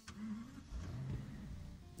garrison.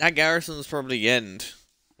 That garrison's probably the end,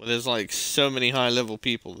 where there's like so many high level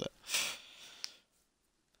people there.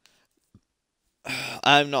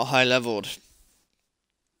 I'm not high leveled,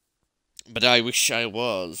 but I wish I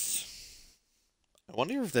was. I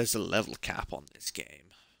wonder if there's a level cap on this game,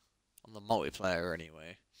 on the multiplayer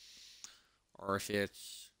anyway, or if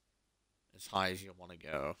it's as high as you want to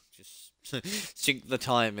go. Just sink the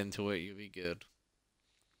time into it, you'll be good.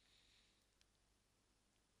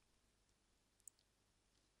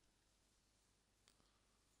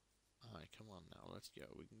 Alright, come on now, let's go.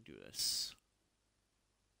 We can do this.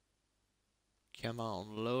 Come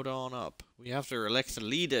on, load on up. We have to elect a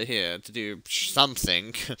leader here to do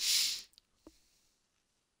something.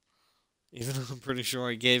 Even though I'm pretty sure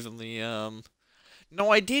I gave him the, No,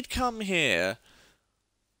 I did come here.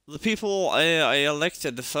 The people I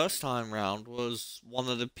elected the first time round was one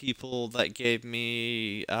of the people that gave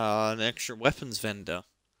me, an extra weapons vendor.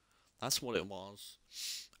 That's what it was.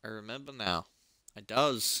 I remember now. It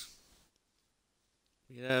does.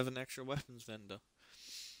 We have an extra weapons vendor.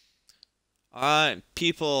 Alright,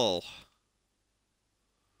 people.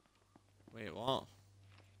 Wait, what?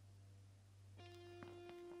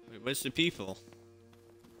 Wait, where's the people?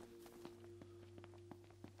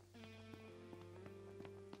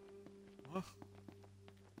 What?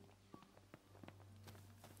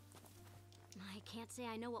 I can't say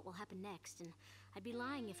I know what will happen next, and I'd be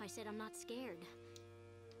lying if I said I'm not scared.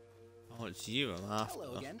 Oh, it's you I'm after.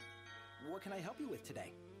 Hello again. What can I help you with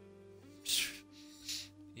today?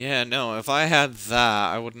 Yeah, no, if I had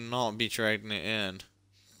that, I would not be trading it in.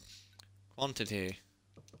 Quantity.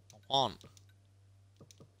 I want.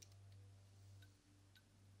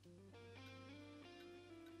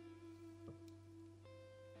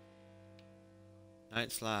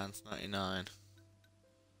 Knight's Lance, 99.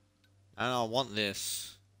 And I want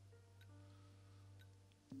this.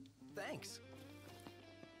 Thanks.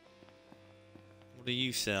 What do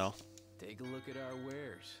you sell? Take a look at our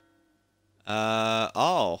wares.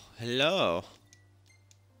 Oh, hello.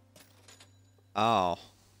 Oh.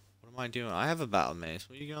 What am I doing? I have a battle mace.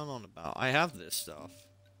 What are you going on about? I have this stuff.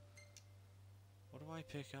 What do I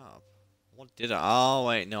pick up? What did I? Oh,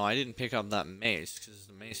 wait, no, I didn't pick up that mace, because it's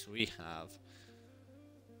the mace we have.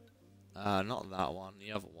 Not that one,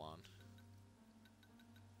 the other one.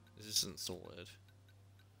 This isn't sorted.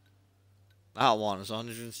 That one is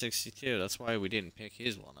 162, that's why we didn't pick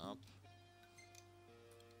his one up.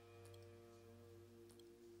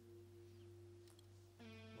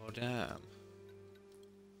 Oh, damn.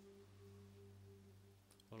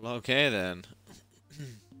 Well, okay then.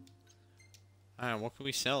 Alright, what can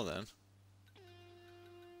we sell then?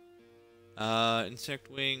 Insect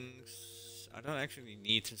wings. I don't actually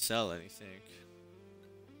need to sell anything.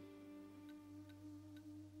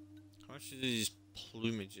 How much do these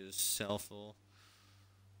plumages sell for?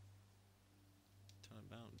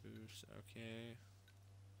 Turnabout boost, okay.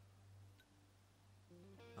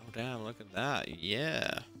 Oh damn, look at that,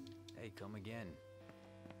 yeah. Hey, come again.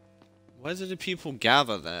 Where did the people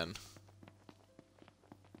gather then?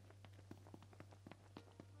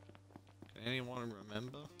 Can anyone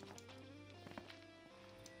remember?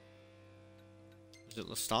 Is it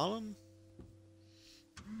Lestalin?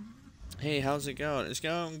 Hey, how's it going? It's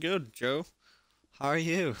going good, Joe. How are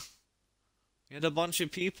you? We had a bunch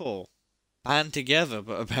of people. band together,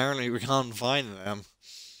 but apparently we can't find them.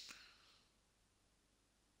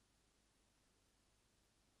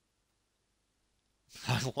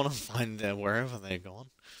 I want to find them wherever they're gone.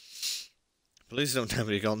 Please don't tell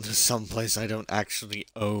me they're gone to some place I don't actually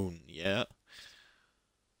own yet.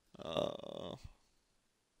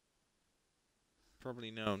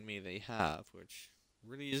 Probably known me they have, which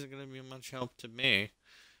really isn't going to be much help to me.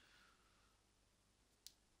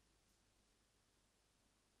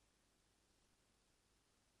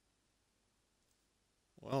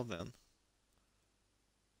 Well then.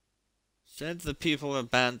 Said the people are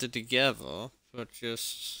banded together, but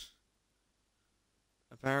just...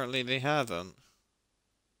 apparently they haven't.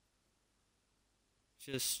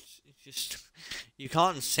 Just... you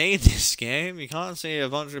can't say this game. You can't say a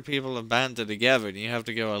bunch of people are banded together and you have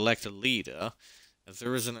to go elect a leader if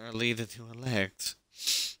there isn't a leader to elect.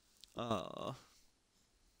 Hello.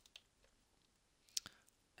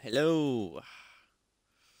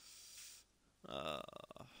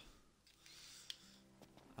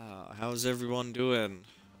 How's everyone doing?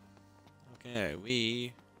 Okay,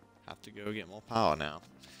 we have to go get more power now.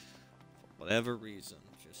 For whatever reason,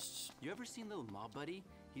 just... You ever seen little Mob Buddy?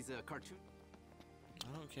 He's a cartoon. I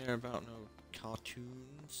don't care about no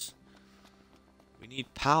cartoons. We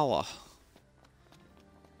need power.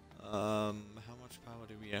 How much power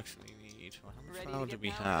do we actually need? Well, how much Ready power to do get we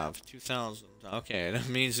power have? up? 2,000. Okay, that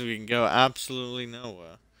means we can go absolutely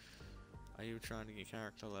nowhere. Are you trying to get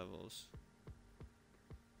character levels?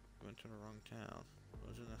 Went to the wrong town. I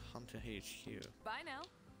was in a Hunter HQ. Bye now.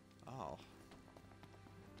 Oh.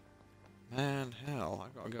 Man, hell, I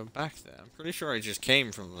gotta go back there. I'm pretty sure I just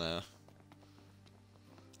came from there.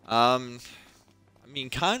 I mean,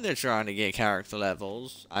 kinda trying to get character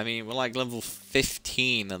levels. I mean, we're like level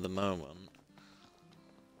 15 at the moment.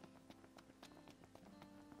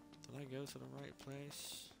 Did I go to the right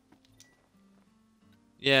place?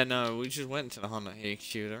 Yeah, no, we just went to the Hunter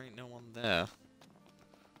HQ. There ain't no one there.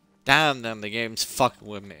 Damn them, the game's fucking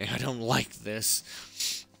with me. I don't like this.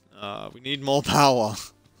 We need more power.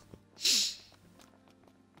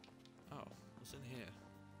 Oh, what's in here?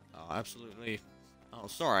 Oh, absolutely. Oh,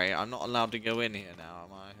 sorry, I'm not allowed to go in here now,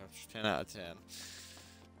 am I? That's 10 out of 10.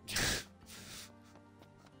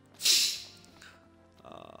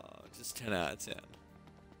 Just 10 out of 10.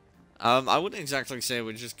 I wouldn't exactly say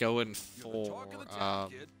we're just going You're the for, talk of the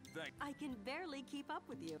town, kid. Thank I can barely keep up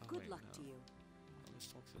with you. Good wait, luck no. to you. Let's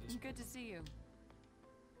talk to this Good to see you.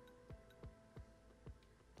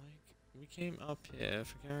 Like, we came up here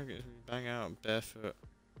for characters, we bang out barefoot.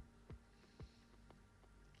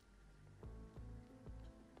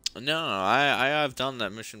 No, I have done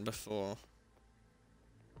that mission before.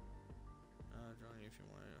 Join you if you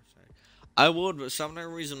want to. Sorry. I would, but some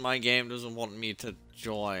reason my game doesn't want me to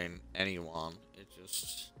join anyone. It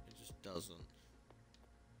just doesn't.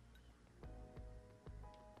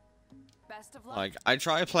 Best of luck. Like, I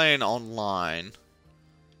try playing online,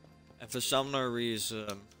 and for some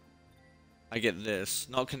reason, I get this.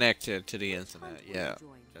 Not connected to the internet. Hunt will Yeah,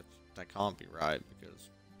 join. that can't be right, because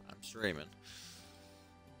I'm streaming.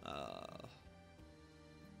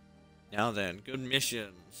 Now then, good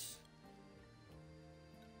missions.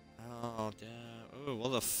 Oh, damn. Oh,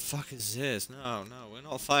 what the fuck is this? No, we're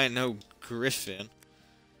not fighting no griffin.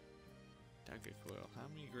 Dagger quill. How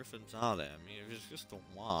many griffins are there? I mean, if it's just the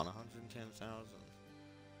one, 110,000.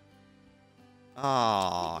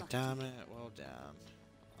 Oh, damn it. Well, damn.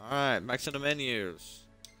 Alright, back to the menus.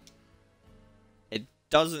 It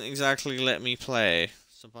doesn't exactly let me play.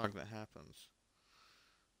 It's a bug that happens.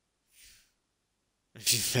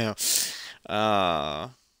 If you fail.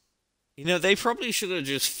 You know, they probably should have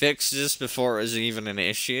just fixed this before it was even an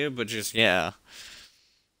issue, but just, yeah.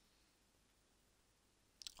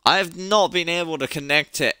 I've not been able to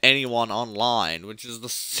connect to anyone online, which is the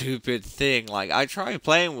stupid thing. Like, I try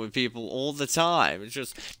playing with people all the time. It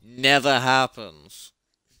just never happens.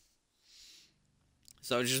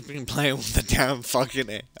 So I've just been playing with the damn fucking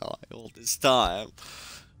AI all this time.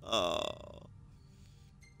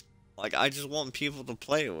 Like, I just want people to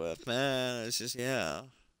play with, man. It's just, yeah.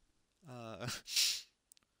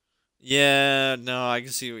 Yeah, no, I can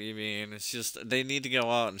see what you mean. It's just, they need to go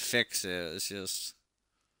out and fix it. It's just...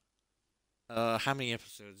 how many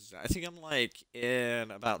episodes is that? I think I'm, like, in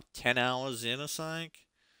about 10 hours in or something.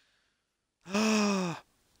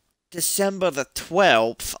 December the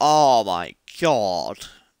 12th? Oh, my God.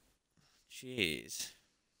 Jeez.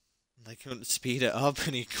 They couldn't speed it up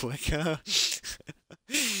any quicker.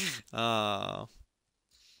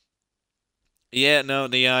 Yeah, no,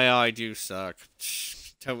 the AI do suck.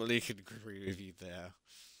 Totally could agree with you there.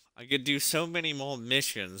 I could do so many more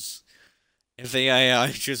missions If the AI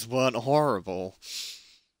just weren't horrible.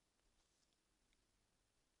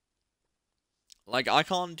 Like, I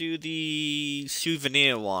can't do the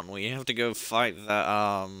souvenir one where you have to go fight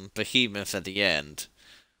that, behemoth at the end.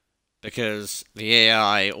 Because the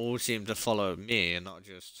AI all seem to follow me and not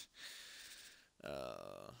just,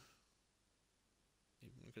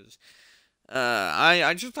 because,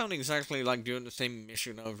 I just don't exactly like doing the same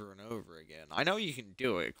mission over and over again. I know you can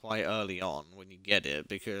do it quite early on when you get it,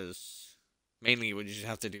 because mainly what you just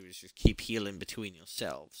have to do is just keep healing between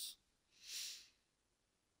yourselves.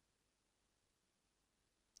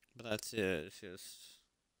 But that's it, it's just...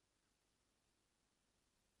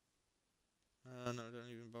 no, don't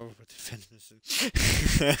even bother with defense missions.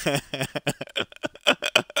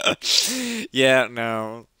 Yeah,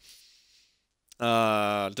 no.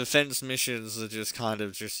 Defense missions are just kind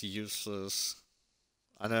of just useless.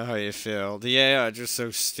 I know how you feel. The AI are just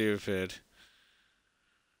so stupid.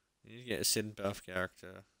 You need to get a Sid buff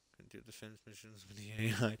character. Can do defense missions with the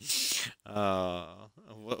AI.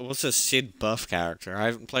 What's a Sid buff character? I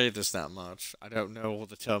haven't played this that much. I don't know all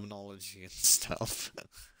the terminology and stuff.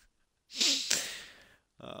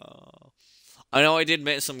 I know I did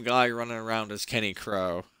meet some guy running around as Kenny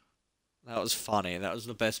Crow. That was funny. That was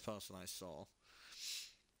the best person I saw.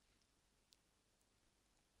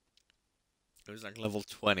 It was like level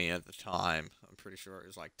 20 at the time. I'm pretty sure it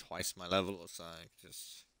was like twice my level or something.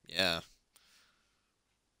 Just, yeah.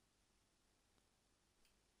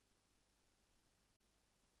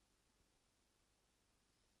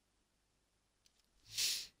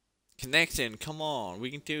 Connecting, come on, we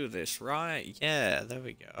can do this, right? Yeah, there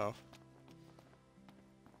we go.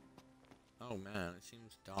 Oh man, it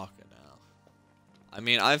seems darker now. I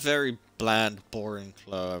mean, I have very bland, boring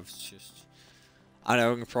clothes, just... I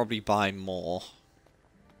know I can probably buy more.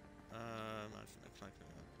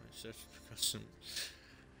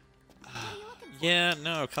 Yeah,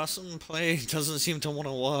 no, custom play doesn't seem to want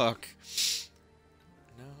to work.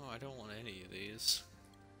 No, I don't want any of these.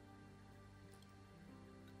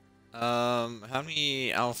 How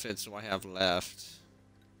many outfits do I have left?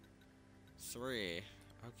 3.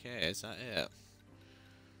 Okay, is that it?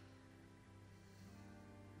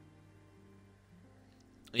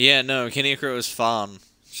 Yeah, no, Kenny Crow is fun.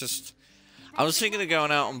 It's just... I was thinking of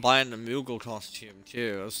going out and buying the Moogle costume,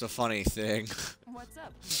 too. That's the funny thing. What's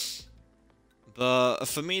up? But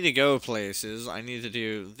for me to go places, I need to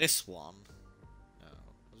do this one. No,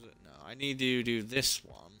 was it? No, I need to do this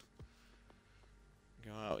one.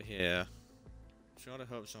 Go out here. Try to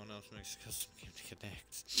hope someone else makes a custom game to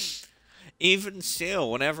connect. Even still,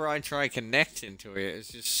 whenever I try connecting to it, it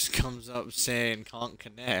just comes up saying can't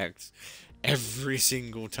connect every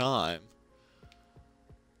single time.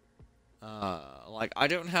 Like, I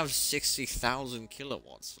don't have 60,000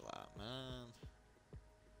 kilowatts for that, man.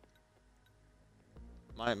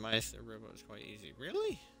 My robot is quite easy.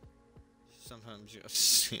 Really? Sometimes you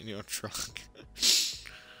just in your truck.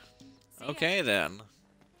 Okay, then.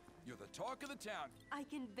 You're the talk of the town. I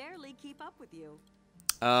can barely keep up with you.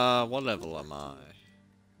 What level am I?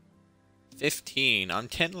 15. I'm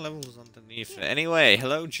 10 levels underneath it. Anyway,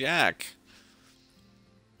 hello, Jack.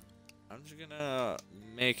 I'm just gonna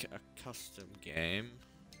make a custom game.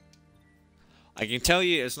 I can tell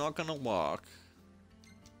you it's not gonna work.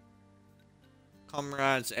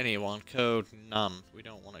 Comrades, anyone. Code, none. We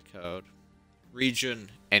don't want a code.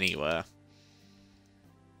 Region, anywhere.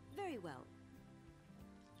 Very well.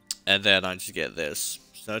 And then I just get this.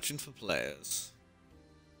 Searching for players.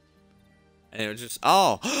 And it was just...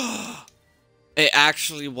 Oh! It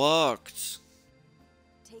actually worked!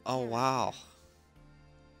 Take Oh, care. wow.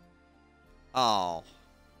 Oh.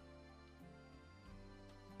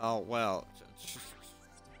 Oh, well.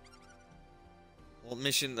 What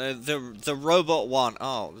mission? The robot one.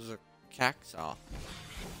 Oh, there's a cactus. I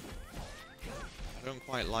don't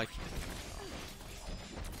quite like it.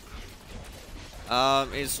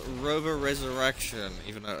 It's Robo Resurrection,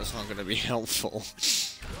 even though it's not going to be helpful.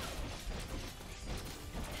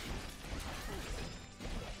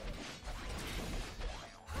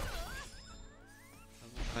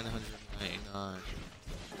 999.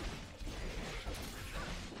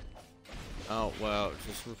 Oh, well,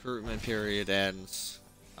 just recruitment period ends.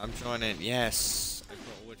 I'm joining. Yes! I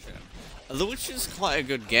got Witcher. The Witcher's quite a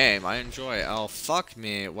good game. I enjoy it. Oh, fuck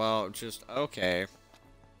me. Well, just, okay.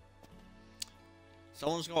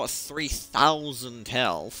 Someone's got 3,000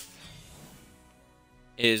 health.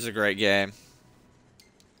 It is a great game.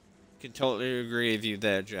 Can totally agree with you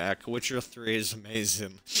there, Jack. Witcher 3 is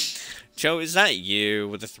amazing. Joe, is that you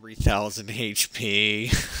with the 3,000 HP?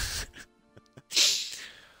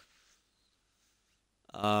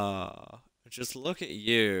 Just look at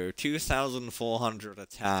you. 2,400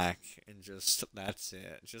 attack, and just, that's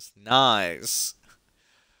it. Just nice.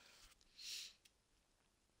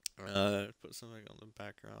 Put something on the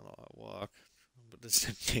background while I walk. But this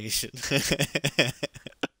temptation.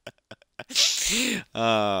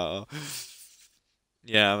 Oh.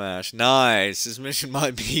 Yeah, Mash. Nice. This mission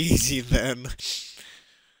might be easy then.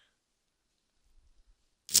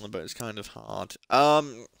 But it's kind of hard.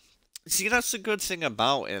 See, that's the good thing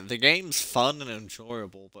about it. The game's fun and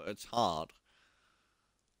enjoyable, but it's hard.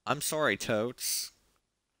 I'm sorry, Totes.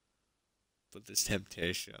 But this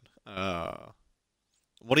temptation.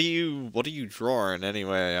 What are you drawing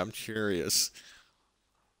anyway? I'm curious.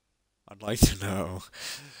 I'd like to know.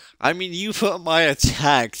 I mean, you put my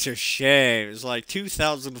attack to shame. It's like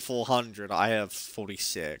 2,400. I have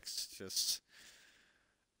 46. Just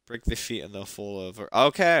break the feet and they'll fall over.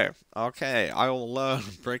 Okay, okay. I will learn.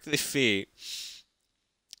 Break the feet.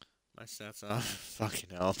 My stats are fucking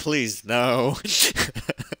hell. Please no.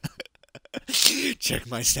 Check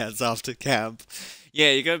my stats after camp.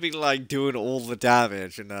 Yeah, you're gonna be like doing all the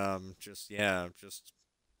damage and just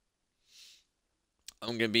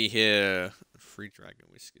I'm gonna be here. Free dragon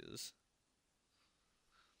whiskers.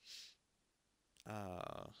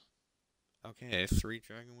 Okay, 3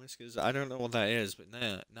 dragon whiskers. I don't know what that is, but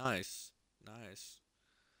nah, nice. Nice.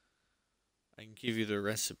 I can give you the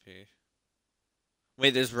recipe.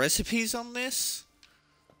 Wait, there's recipes on this?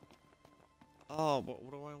 Oh, what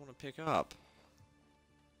do I want to pick up?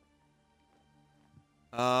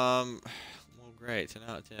 Well, great, 10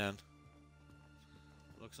 out of 10.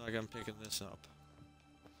 Looks like I'm picking this up.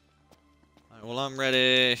 Alright, well, I'm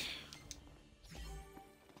ready.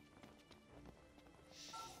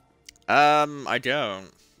 I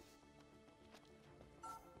don't.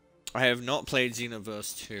 I have not played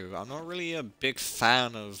Xenoverse 2. I'm not really a big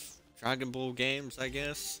fan of Dragon Ball games, I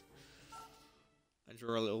guess. I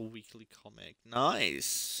draw a little weekly comic.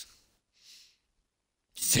 Nice!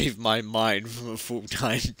 Save my mind from a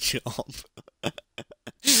full-time job.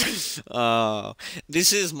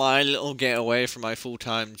 This is my little getaway from my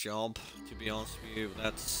full-time job, to be honest with you.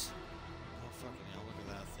 That's... Oh, fucking hell, look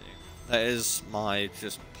at that thing. That is my,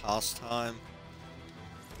 just, pastime.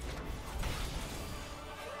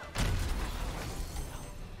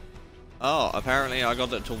 Oh, apparently I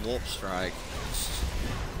got it to Warp Strike.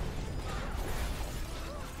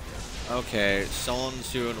 Okay,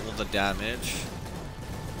 someone's doing all the damage.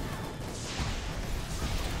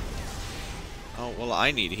 Oh, well,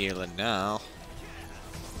 I need healing now.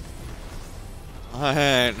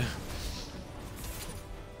 Alright.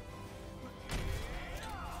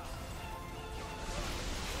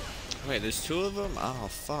 Wait, there's 2 of them? Oh,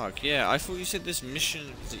 fuck. Yeah, I thought you said this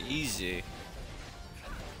mission was easy.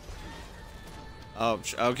 Oh,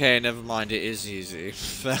 okay, never mind. It is easy.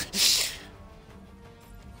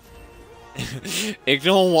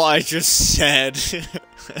 Ignore what I just said.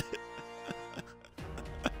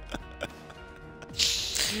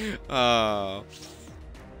 Oh,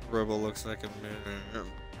 Rebel looks like a man.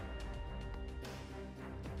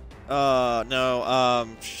 No, oh.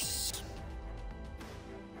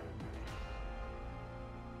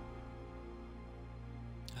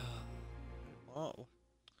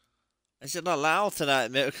 I said not loud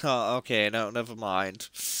tonight, oh, okay, no, never mind.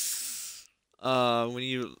 When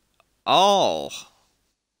you... Oh!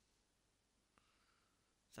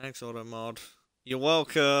 Thanks, Automod. You're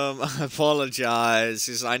welcome. I apologize.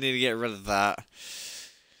 Just, I need to get rid of that.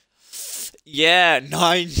 Yeah,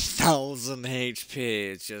 9,000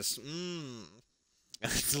 HP. It's just,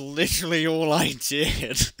 that's literally all I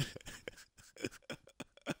did.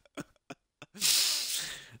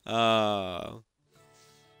 Welcome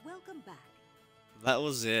back. That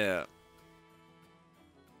was it.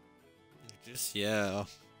 Just, yeah.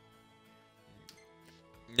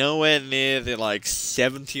 Nowhere near the, like,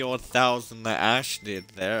 70-odd thousand that Ash did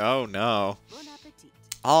there. Oh, no. Bon appetit.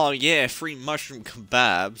 Oh, yeah, free mushroom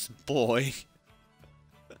kebabs. Boy.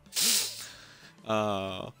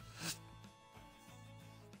 I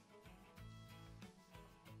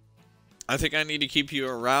think I need to keep you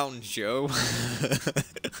around, Joe.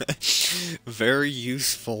 Very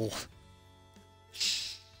useful.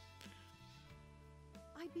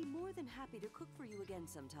 I'd be more than happy to cook for you again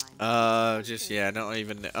sometime. Just, yeah, not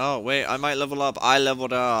even... Oh, wait, I might level up. I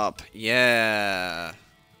leveled up. Yeah.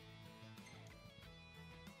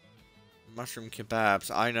 Mushroom kebabs.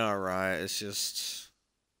 I know, right? It's just...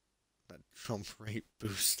 that jump rate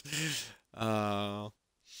boost. I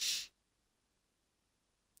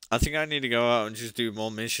think I need to go out and just do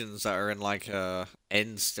more missions that are in, like,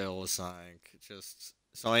 end still or something. Just...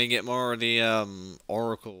 so I can get more of the,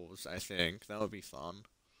 oracles, I think. That would be fun.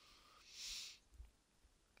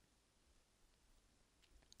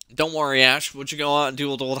 Don't worry, Ash. Would you go out and do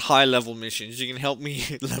all the high level missions? You can help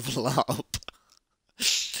me level up.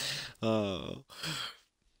 Oh.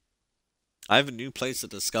 I have a new place to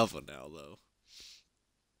discover now, though.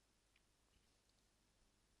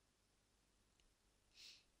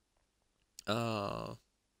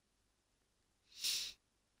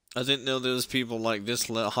 I didn't know there was people like this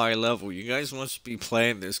high level. You guys must be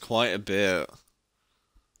playing this quite a bit.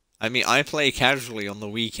 I mean, I play casually on the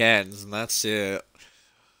weekends, and that's it.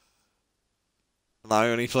 And I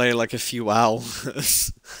only play like a few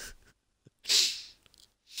hours.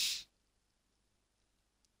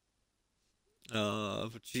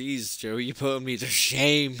 But jeez, Joe, you put me to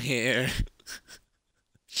shame here.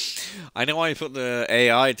 I know I put the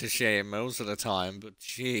AI to shame most of the time, but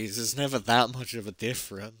jeez, there's never that much of a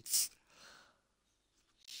difference.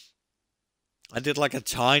 I did like a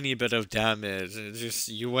tiny bit of damage, and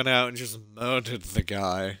you went out and just murdered the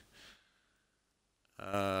guy.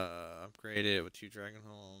 Upgrade it with 2 dragon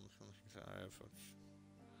horns.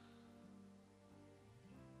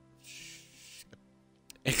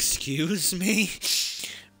 Excuse me?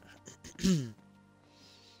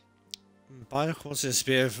 Buy a horse's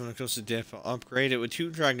spear from the coastal depot. Upgrade it with 2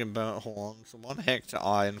 dragon horns, 1 hector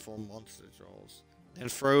eye, and 4 monster jaws. Then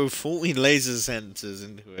throw 40 laser sensors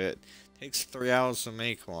into it. Takes 3 hours to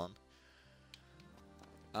make one.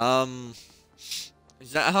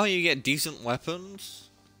 Is that how you get decent weapons?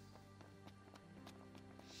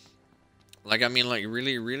 Like, I mean, like,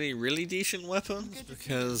 really decent weapons?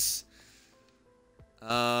 Because,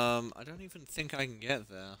 I don't even think I can get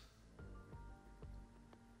there.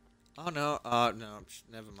 Oh, no, no,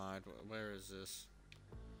 never mind. Where is this?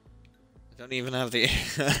 I don't even have the,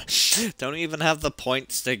 don't even have the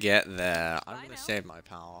points to get there. I'm gonna save my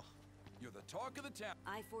power. You're the talk of the town.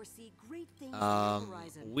 I foresee great things on the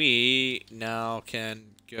horizon. We now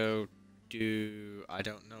can go do, I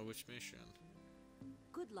don't know which mission.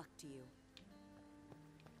 Good luck to you.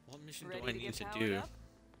 What mission Ready do I to need get to powered do? up?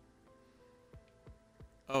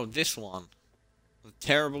 Oh, this one. The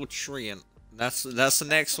terrible treant. That's the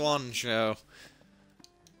next one, Joe.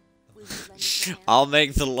 Will you lend a hand? I'll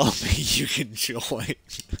make the lobby you can join.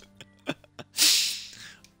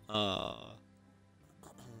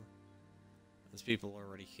 There's people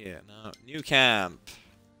already here. No, new camp.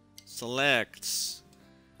 Select.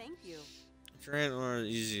 Thank you. Train or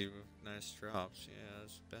easy with nice drops. Yeah,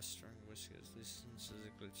 it's best strong whiskers. Distances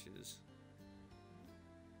and glitches.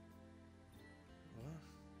 What?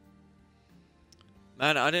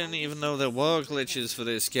 Man, I didn't even know there were glitches for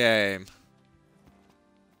this game.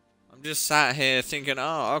 I'm just sat here thinking,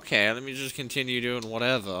 oh, okay, let me just continue doing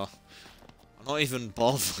whatever. I'm not even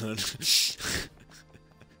bothered.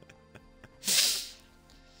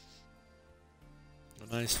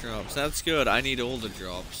 Nice drops. That's good. I need all the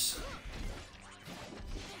drops.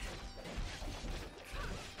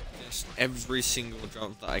 Just every single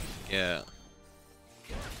drop that I can get.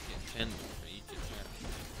 Get 10 for each attack.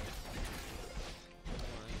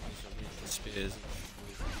 Spears.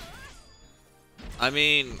 I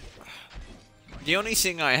mean, the only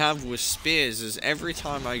thing I have with spears is every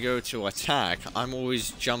time I go to attack, I'm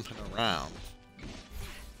always jumping around.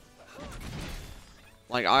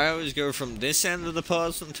 Like, I always go from this end of the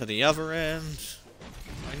person to the other end.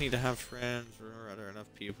 I need to have friends or other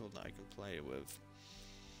enough people that I can play with.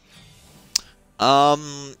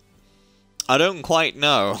 I don't quite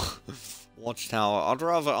know. Watchtower. I'd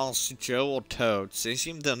rather ask Joe or Toads. They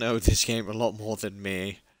seem to know this game a lot more than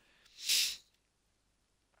me.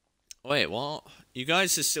 Wait, what? You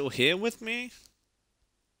guys are still here with me?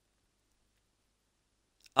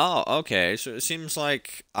 Oh, okay. So it seems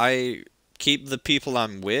like I keep the people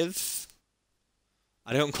I'm with?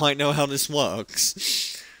 I don't quite know how this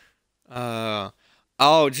works. Oh,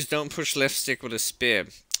 just don't push left stick with a spear.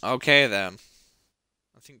 Okay, then.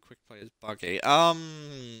 I think quick play is buggy.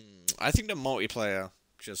 I think the multiplayer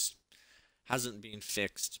just hasn't been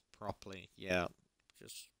fixed properly yet.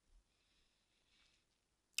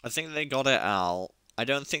 I think they got it out. I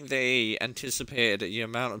don't think they anticipated the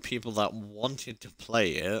amount of people that wanted to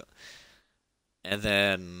play it. And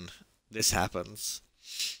then this happens.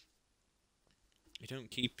 You don't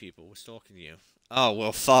keep people, we're stalking you. Oh,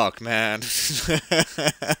 well, fuck, man.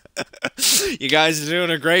 You guys are doing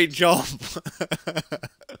a great job.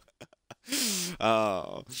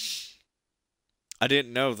 Oh. I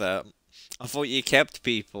didn't know that. I thought you kept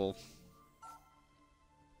people.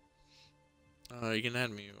 Oh, you can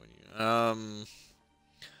add me when you...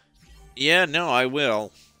 Yeah, no, I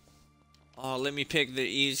will. Oh, let me pick the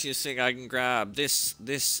easiest thing I can grab. This.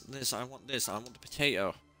 I want this. I want the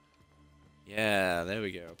potato. Yeah, there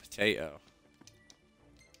we go. Potato.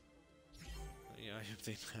 I hope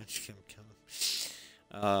they match him come.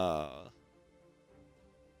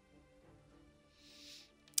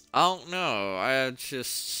 I don't know. I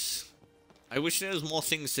wish there was more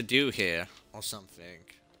things to do here or something,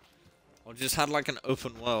 or just had like an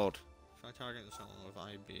open world. Try targeting someone with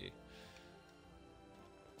IB.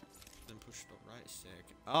 Then push the right stick.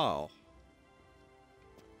 Oh.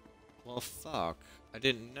 Well, fuck. I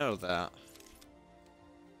didn't know that.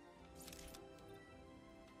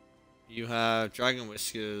 You have dragon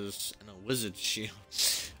whiskers and a wizard shield.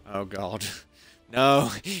 Oh god.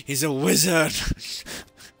 No, he's a wizard!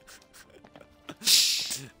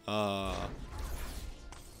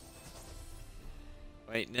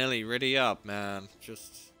 Wait, Nelly, ready up, man.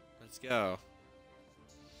 Just, let's go.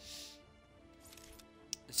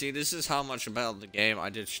 See, this is how much about the game I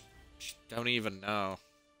just don't even know.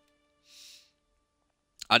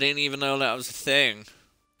 I didn't even know that was a thing.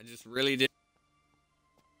 I just really didn't.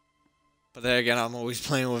 But then again, I'm always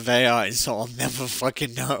playing with AI, so I'll never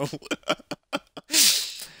fucking know.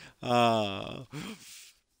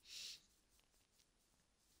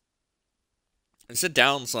 It's a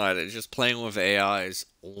downside, it's just playing with AIs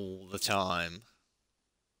all the time.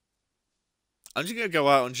 I'm just gonna go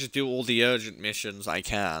out and just do all the urgent missions I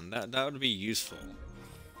can. That would be useful.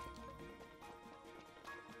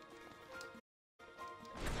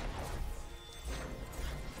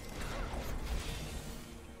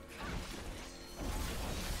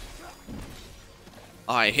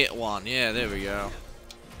 I hit one. Yeah, there we go.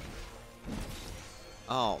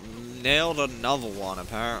 Oh, nailed another one,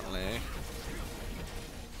 apparently.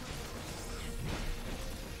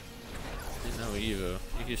 Didn't know either.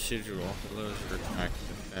 You can sigil lowers your attack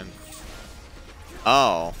defense.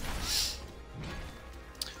 Oh.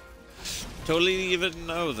 Totally didn't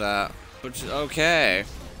know that. But, okay.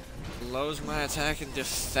 Lowers my attack and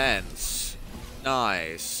defense.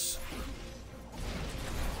 Nice.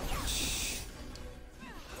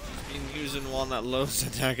 Been using one that lowers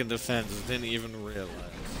attack and defense, didn't even realize.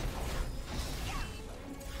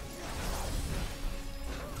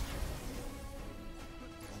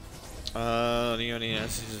 The only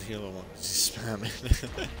answer is healer one. He's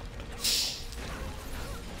spamming.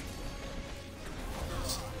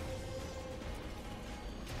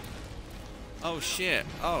 Oh shit!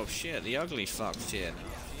 Oh shit! The ugly fuck's here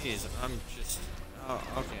now. Jeez, I'm just. Oh,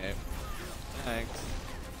 okay. Thanks.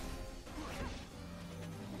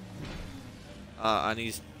 And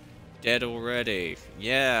he's dead already.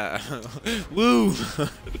 Yeah. Woo! I'm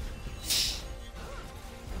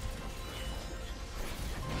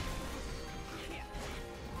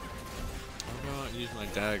gonna use my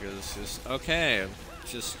daggers. Just okay.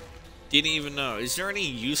 Just didn't even know. Is there any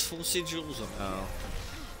useful sigils or no?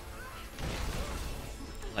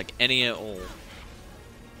 Like any at all?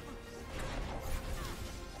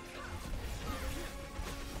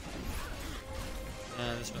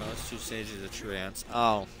 It's 2 stages of trance.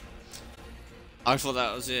 Oh. I thought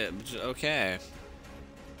that was it. Okay.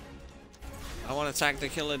 I want to attack the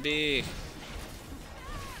killer bee.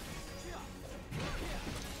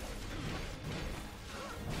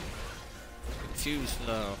 Confused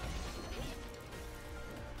though.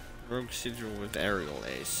 Rogue sigil with aerial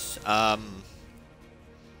ace. Oh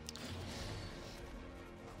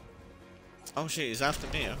shit, he's after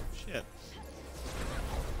me.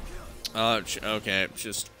 Oh shit. Okay,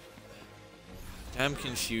 just damn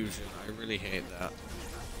confusion. I really hate that.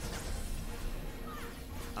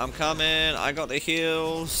 I'm coming. I got the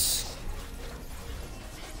heals.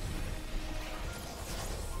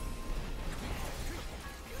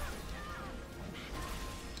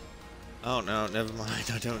 Oh no, never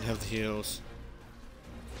mind. I don't have the heals.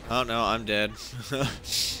 Oh no, I'm dead.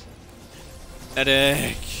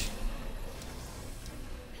 Headache.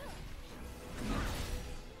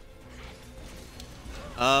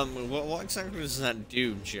 What exactly does that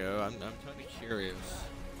do, Joe? I'm kind of curious.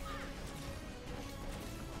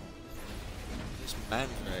 This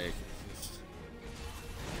mandrake is just...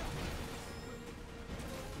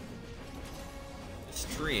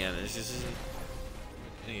 This tree and it just isn't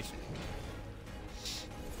anything.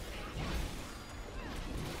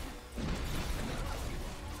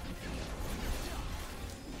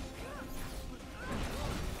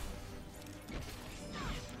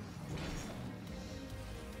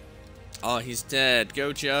 Oh, he's dead.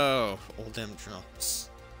 Go, Joe. All them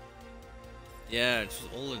drops. Yeah, just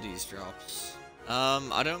all of these drops.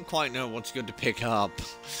 I don't quite know what's good to pick up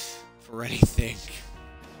for anything.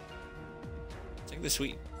 Take the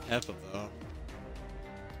sweet pepper, though.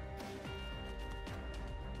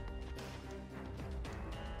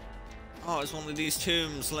 Oh, it's one of these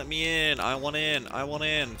tombs. Let me in. I want in. I want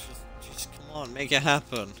in. Just come on, make it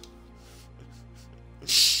happen.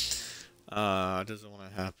 Doesn't want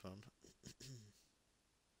to happen.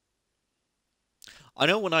 I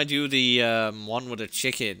know when I do the one with the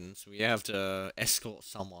chickens, we have to escort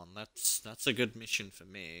someone. That's a good mission for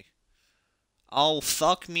me. Oh,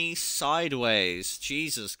 fuck me sideways.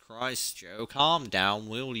 Jesus Christ, Joe. Calm down,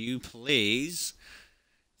 will you please?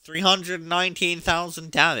 319,000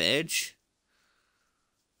 damage.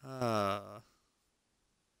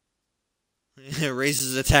 It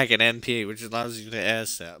raises attack and MP, which allows you to air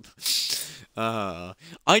step. I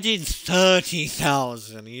did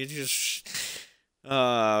 30,000. You're just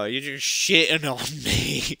shitting on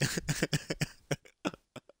me.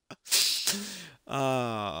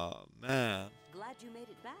 Oh, man. Glad you made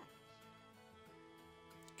it back.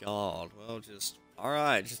 God, well, just...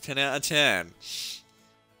 Alright, just 10 out of 10.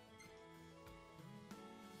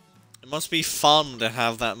 It must be fun to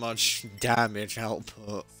have that much damage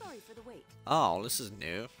output. Sorry for the wait. Oh, this is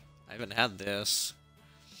new. I haven't had this.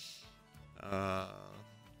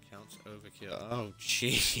 Counts overkill. Oh,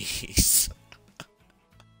 jeez.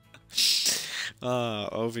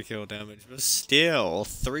 Overkill damage, but still,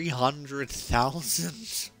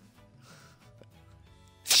 300,000?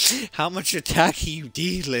 How much attack are you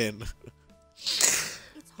dealing? It's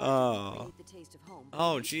hard to recreate the taste of home, but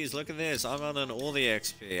Oh, jeez, look at this. I'm on all the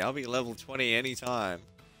XP. I'll be level 20 anytime.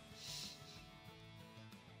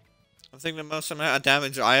 I think the most amount of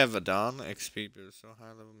damage I ever done. XP boost, so high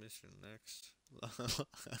level mission next.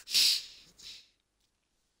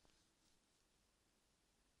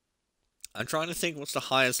 I'm trying to think what's the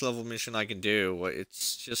highest level mission I can do.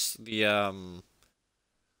 It's just the,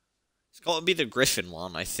 it's got to be the Griffin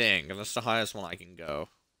one, I think. And that's the highest one I can go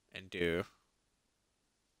and do.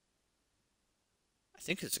 I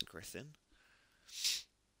think it's a Griffin.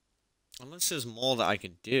 Unless there's more that I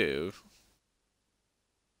can do.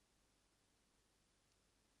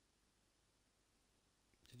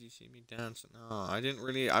 Did you see me dancing? No, I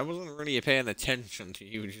wasn't really paying attention to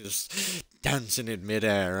you just dancing in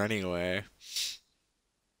midair anyway.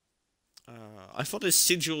 I thought the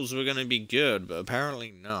sigils were gonna be good, but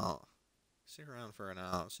apparently not. Stick around for an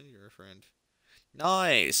hour, see you're a friend.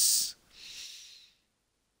 Nice!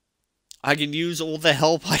 I can use all the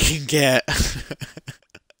help I can get.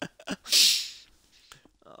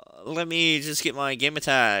 Let me just get my game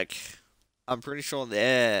attack. I'm pretty sure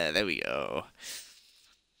there we go.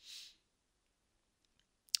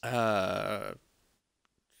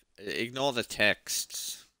 Ignore the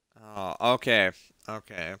texts. Oh, okay.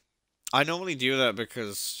 Okay. I normally do that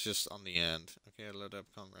because just on the end. Okay, load up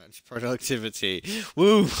comrades. Productivity.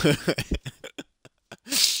 Woo!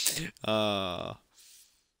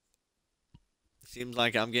 Seems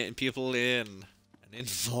like I'm getting people in and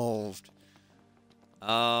involved.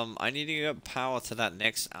 I need to get power to that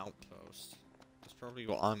next outpost. That's probably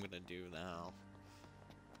what I'm gonna do now.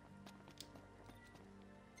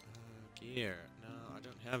 Gear. No, I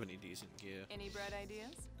don't have any decent gear. Any bright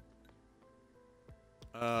ideas?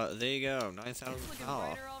 There you go. 9,000 It's looking power.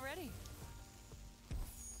 brighter already.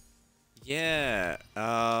 Yeah,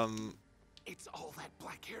 It's all that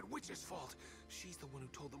black-haired witch's fault. She's the one who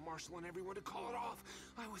told the marshal and everyone to call it off.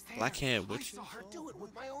 I was there. Black-haired I witch's saw her fault? do it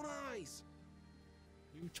with my own eyes.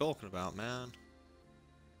 what are you talking about, man?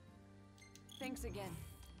 Thanks again.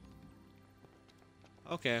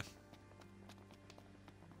 Okay.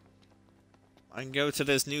 I can go to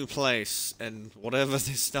this new place, and whatever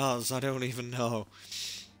this does, I don't even know.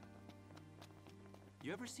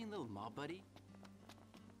 You ever seen little mob buddy?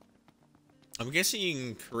 I'm guessing you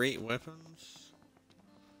can create weapons?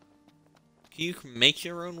 Can you make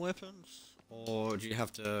your own weapons? Or do you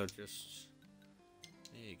have to just...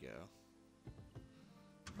 There you go.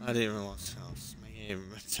 I didn't realize how to make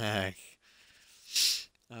him attack.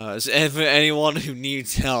 Is ever anyone who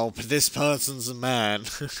needs help, this person's a man.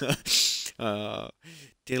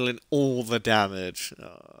 Dealing all the damage.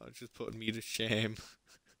 Just putting me to shame.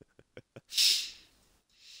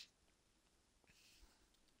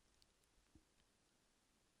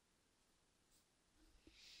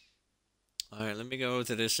 Alright, let me go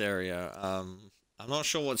to this area. I'm not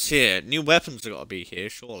sure what's here. New weapons have got to be here,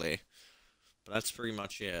 surely. But that's pretty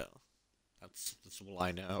much it. That's all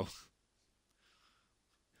I know.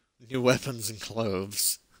 New weapons and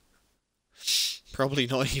clothes. Probably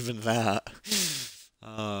not even that.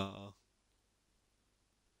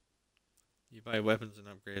 You buy weapons and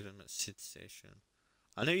upgrade them at Sid Station.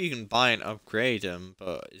 I know you can buy and upgrade them,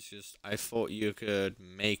 but it's just, I thought you could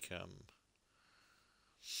make them.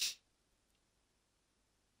 It's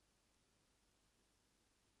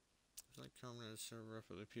like comrades so rough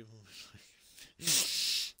with the people.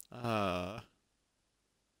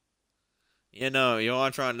 You know, you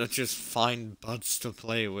are trying to just find buds to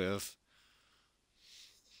play with.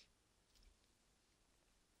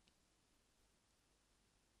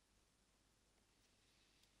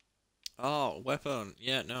 Oh, weapon.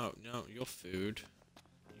 Yeah, no, your food.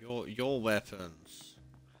 Your weapons.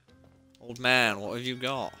 Old man, what have you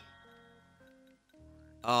got?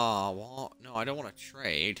 Oh, what? No, I don't want to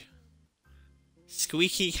trade.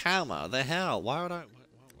 Squeaky hammer, the hell? Why would I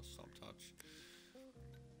stop touch?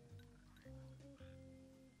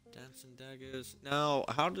 Dancing daggers. No,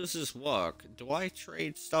 how does this work? Do I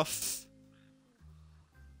trade stuff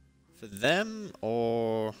for them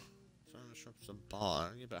or disrupts a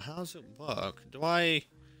bar? Yeah, but how does it work? Do I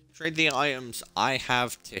trade the items I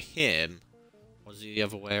have to him, or is it the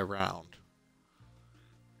other way around?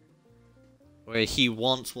 Where he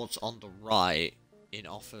wants what's on the right in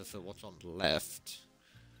offer for what's on the left.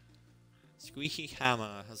 Squeaky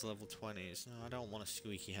hammer has level 20s. No, I don't want a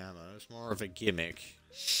squeaky hammer. It's more of a gimmick.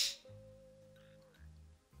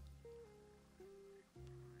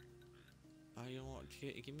 Oh, you know what?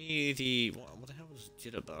 Give me the... What the hell is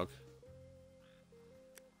Jitterbug?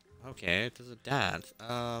 Okay, it does a dance.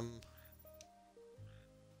 I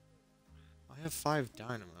have 5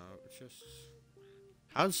 dynamo. It's just...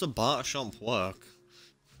 How does the bar jump work?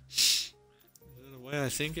 Is it the way I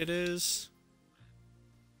think it is?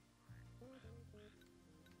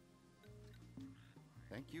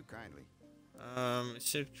 Thank you kindly. It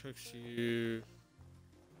said tricks you...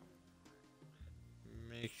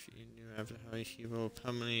 Make sure you knew after how you will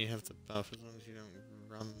permanently have the buff as long as you don't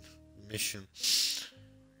run the mission.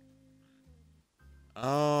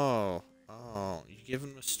 Oh, you give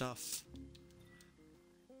him the stuff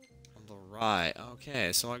on the right.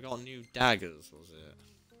 Okay, so I got new daggers, was it?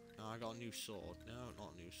 No, I got a new sword. No,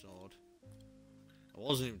 not new sword. It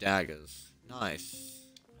was new daggers. Nice.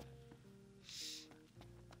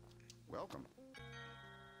 Welcome.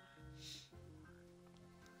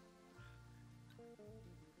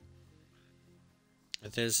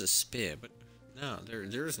 There's a spear, but no, there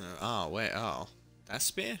is no. Oh wait, oh, that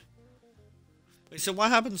spear. Wait, so what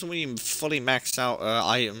happens when you fully max out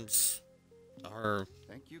items? Or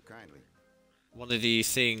Thank you kindly. one of the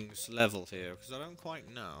things leveled here? Because I don't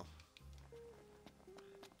quite know.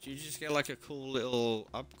 Do you just get like a cool little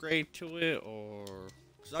upgrade to it, or?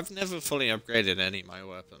 Because I've never fully upgraded any of my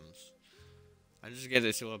weapons. I just get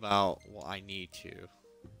it to about what I need to,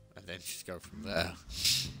 and then just go from there.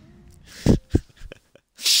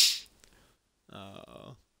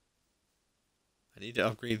 I need to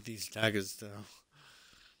upgrade these daggers though.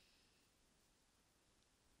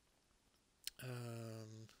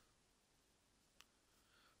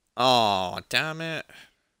 Oh, damn it.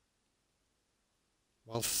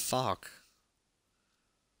 Well, fuck.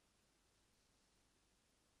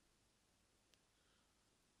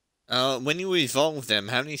 When you evolve them,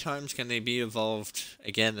 how many times can they be evolved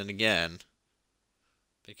again and again?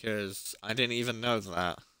 Because I didn't even know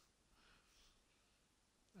that.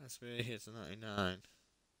 That's where it hits 99.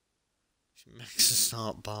 Max the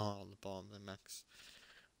start bar on the bottom, then max.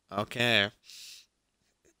 Okay.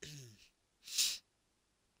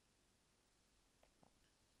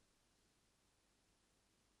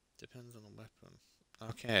 Depends on the weapon.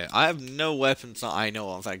 Okay, I have no weapons that I know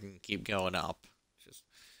of that can keep going up. Just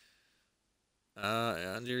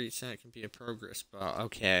under each set can be a progress bar.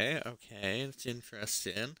 Okay, it's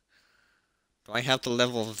interesting. Do I have to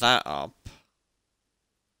level that up?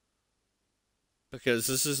 Because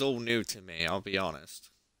this is all new to me, I'll be honest.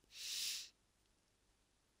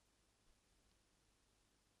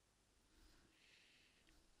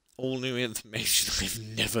 All new information I've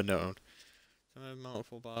never known. So I have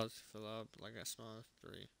multiple bars to fill up, like I smart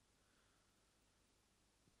 3.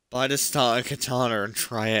 Buy the starter katana and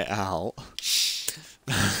try it out.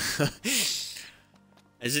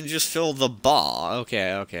 As in just fill the bar.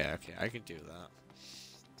 Okay, I can do that.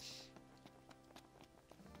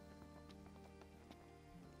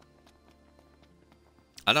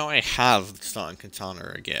 I know I have the starting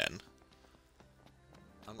katana again.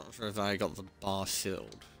 I'm not sure if I got the bar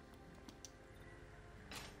filled.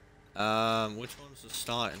 Which one's the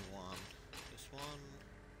starting one? This one?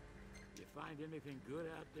 You find anything good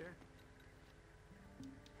out there?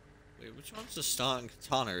 Wait, which one's the starting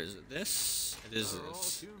katana? Is it this? It is They're all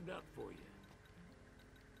this. tuned up for you.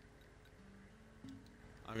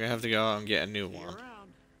 I'm gonna have to go out and get a new See you one.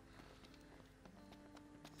 around.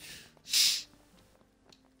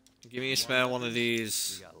 Give me a spare one of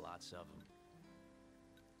these. We got lots of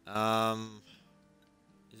them.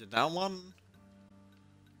 Is it that one?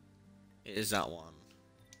 It is that one.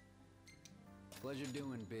 Pleasure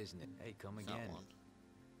doing business. Hey, come It's again. that one.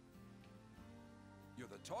 You're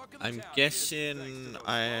the talk of the I'm town, kid, thanks to guessing those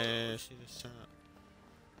I photos. see this time.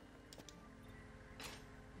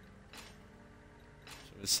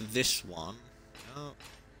 So it's this one. No.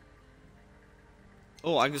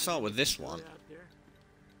 Oh, I can start with this Good one. out there?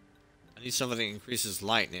 I need something that increases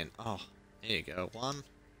lightning. Oh, there you go. One.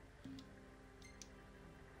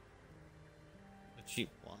 A cheap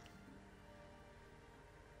one.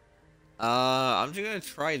 I'm just gonna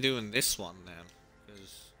try doing this one then.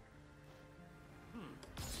 Because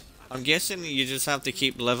I'm guessing you just have to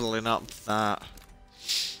keep leveling up that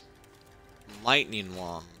lightning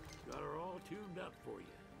one. Got her all tuned up for you.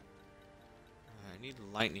 I need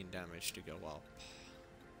lightning damage to go up.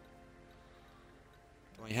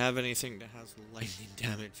 Do I have anything that has lightning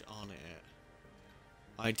damage on it?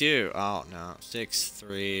 I do. Oh, no. 6,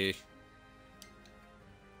 3... 23%.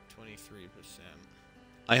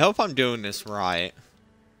 I hope I'm doing this right.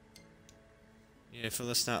 Yeah, for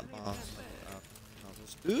the snap bar.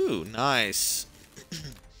 Ooh, nice.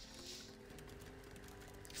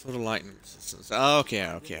 For the lightning resistance. Okay.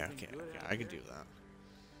 I can do that.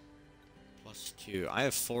 +2. I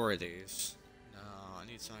have 4 of these. No, I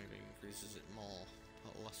need something that increases it more.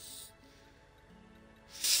 But less.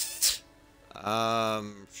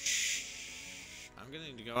 I'm gonna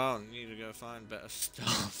need to go out and need to go find better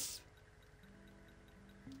stuff.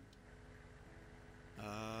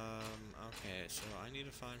 Okay, so I need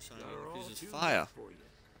to find something Got her that all increases tuned fire. up for you.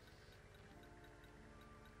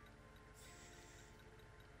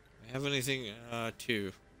 I have anything,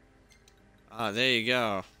 2. Ah, there you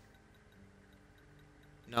go.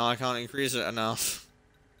 No, I can't increase it enough.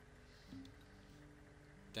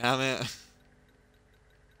 Damn it.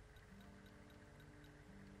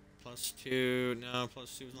 +2, no, +2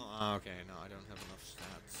 is not, ah, okay, no, I don't have enough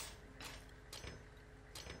stats.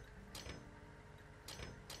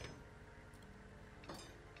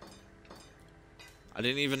 I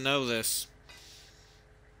didn't even know this.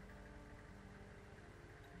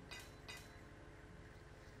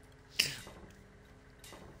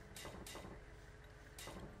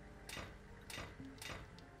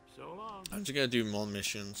 So long. I'm just gonna do more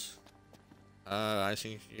missions. I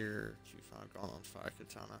think you're too far gone on Fire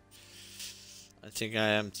Katana. I think I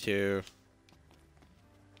am too.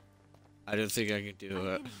 I don't think I can do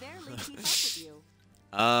I it. can barely keep up with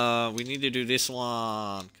you. We need to do this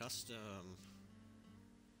one. Custom.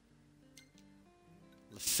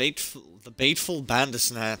 The Bateful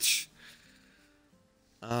Bandersnatch.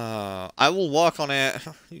 I will work on it.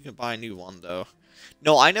 You can buy a new one, though.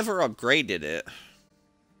 No, I never upgraded it.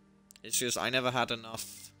 It's just I never had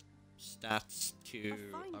enough stats to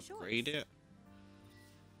A fine upgrade choice. it.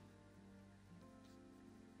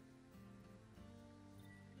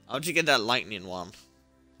 I'll just get that lightning one.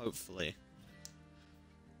 Hopefully.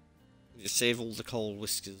 Just save all the cold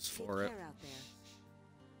whiskers Take for it. care out there.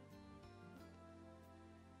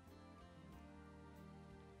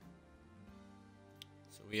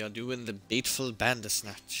 So we are doing the Bateful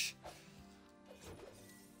Bandersnatch.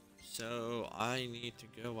 So I need to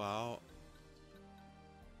go out.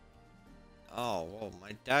 Oh, whoa,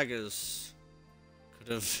 my daggers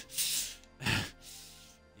could have...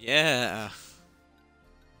 yeah.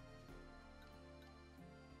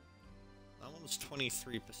 That one's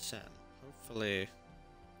 23%. Hopefully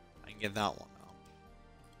I can get that one up.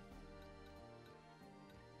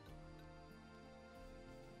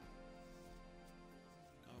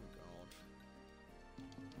 Oh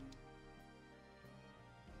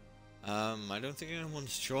god. I don't think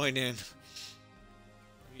anyone's joining.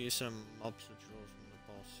 Use some mobs to draw from the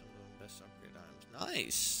boss, some of the best upgrade items.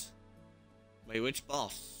 Nice! Wait, which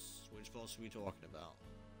boss? Which boss are we talking about?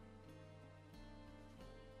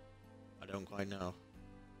 I don't quite know.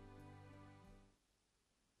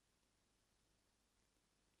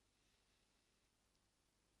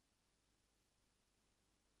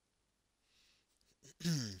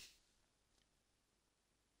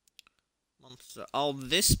 Monster. Oh,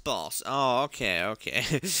 this boss. Oh, okay.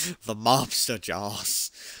 The mobster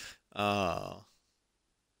Jaws.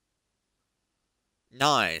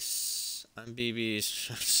 Nice. I'm BB's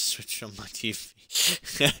switch on my TV.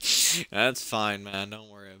 That's fine, man. Don't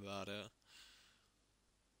worry about it.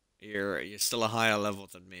 You're still a higher level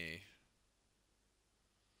than me.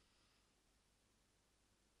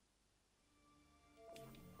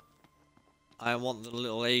 I want the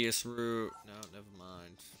little Aegis route. No, never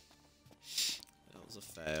mind. That was a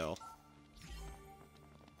fail.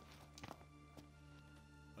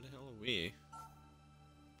 What the hell are we?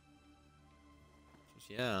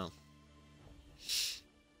 Yeah.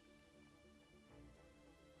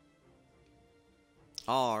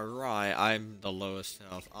 Alright, I'm the lowest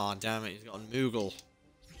health. Aw, damn it, he's got a Moogle.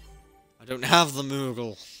 I don't have the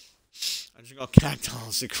Moogle. I just got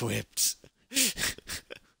Cactiles equipped.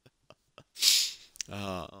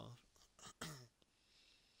 Oh.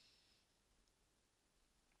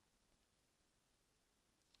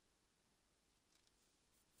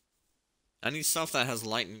 I need stuff that has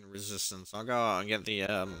lightning resistance. I'll go out and get the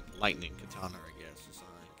lightning katana, I guess, or something.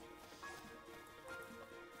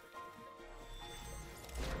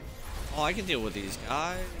 Oh, I can deal with these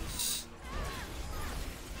guys.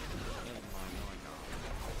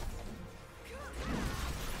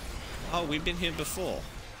 Oh, we've been here before.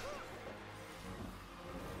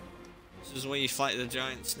 This is where you fight the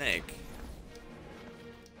giant snake.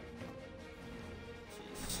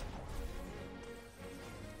 Jeez.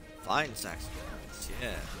 Fine, saxophones,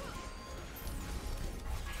 yeah.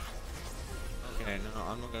 Okay, no,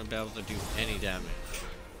 I'm not gonna be able to do any damage.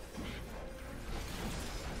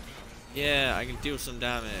 Yeah, I can deal some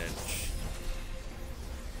damage.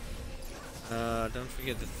 Don't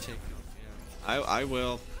forget to take off, yeah. I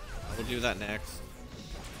will. I will do that next.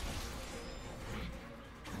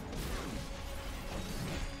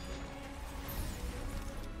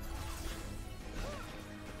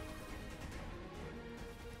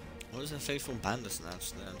 What is a faithful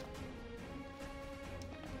bandersnatch then?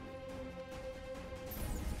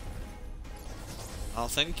 Oh,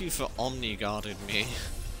 thank you for omni-guarded me.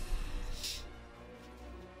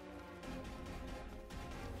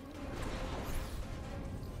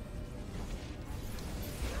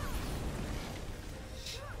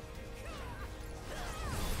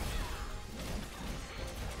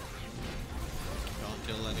 Can't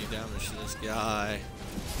deal any damage to this guy.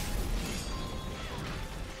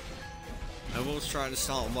 I will try to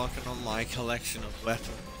start working on my collection of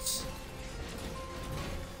weapons.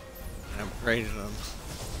 And upgrade them.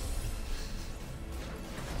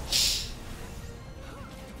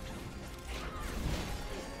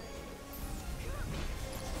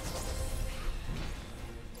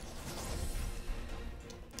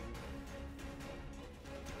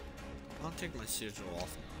 I'll take my sigil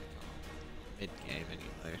off now. Mid-game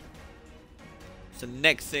anyway. So the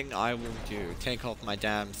next thing I will do, take off my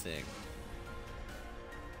damn thing.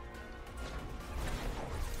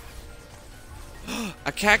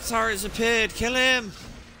 A cactuar has appeared! Kill him!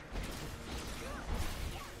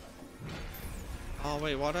 Oh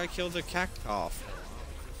wait, why did I kill the cactuar?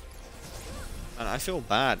 Man, I feel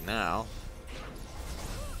bad now.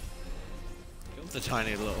 Killed the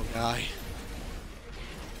tiny little guy.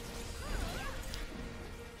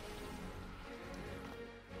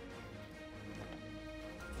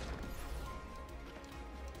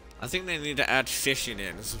 I think they need to add fishing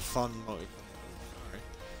in as a fun mode.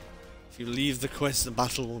 If you leave the quest, the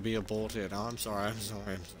battle will be aborted. Oh, I'm sorry, I'm sorry,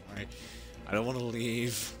 I'm sorry. I don't want to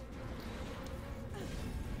leave.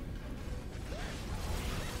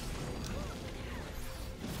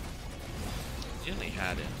 Nearly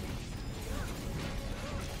had it.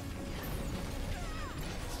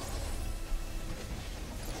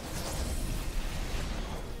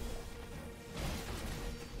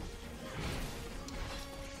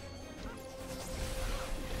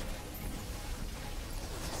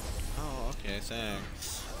 Okay,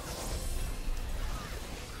 thanks.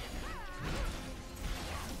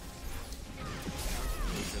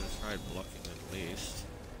 Should have tried blocking at least.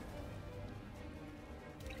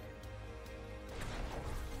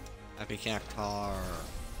 Happy cactuar.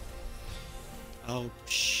 Oh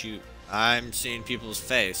shoot. I'm seeing people's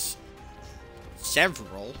face.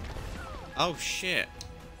 Several? Oh shit.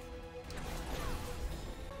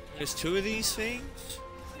 There's two of these things?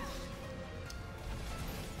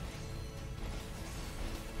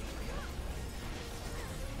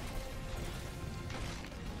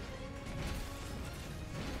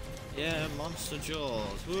 Yeah, monster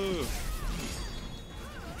jaws. Woo!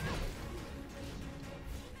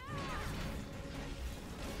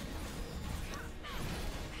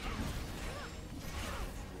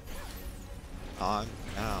 Oh, I'm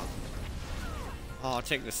down. Oh, I'll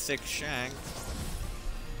take the thick shank.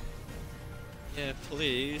 Yeah,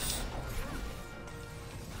 please.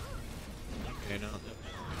 Okay, no.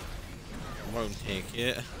 I won't take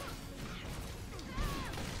it.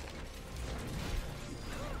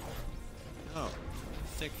 Oh,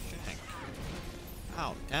 thick shank.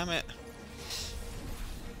 Ow, damn it.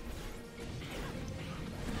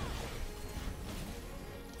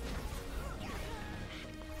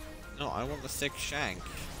 No, I want the thick shank.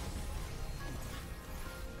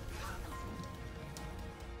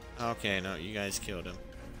 Okay, no, you guys killed him.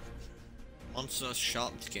 Monster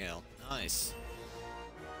sharp scale. Nice.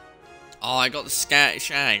 Oh, I got the scat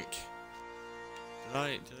shank. Did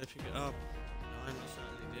I pick it up? No, I most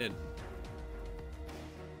certainly did.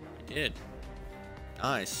 I did.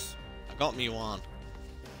 Nice. I got me one.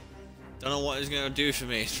 Don't know what it's gonna do for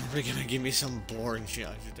me. It's probably gonna give me some boring shit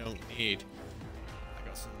I just don't need. I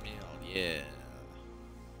got some meal. Yeah.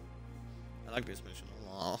 I like this mission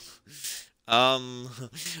a lot.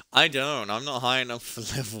 I don't. I'm not high enough for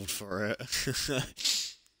leveled for it.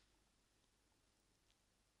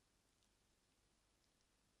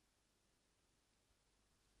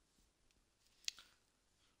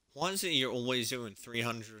 Why is it you're always doing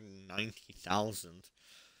 390,000?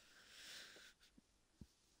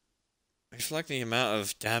 It's like the amount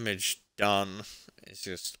of damage done is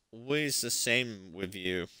just always the same with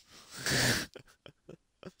you.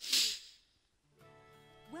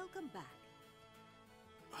 Welcome back.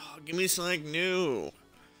 Oh, give me something new.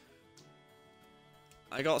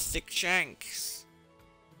 I got thick shanks.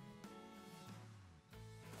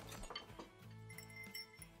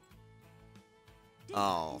 Dinner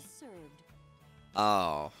Oh. is served.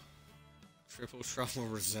 Oh. Triple truffle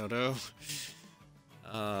risotto.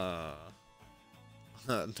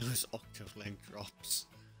 Those octo leg drops.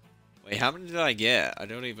 Wait, how many did I get? I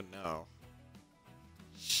don't even know.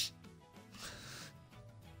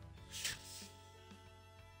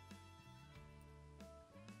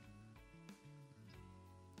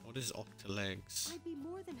 What is octolegs? I'd be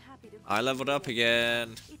more than happy to. I leveled up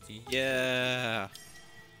again. It's Yeah.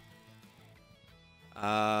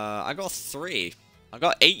 I got 3. I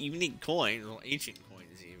got 8 unique coins, or ancient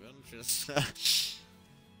coins even. Just I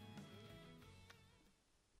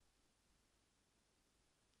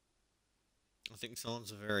think someone's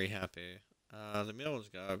very happy. The meal was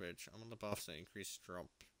garbage. I'm on the buff that increased drop.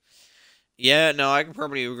 Yeah, no, I can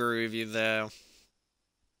probably agree with you there.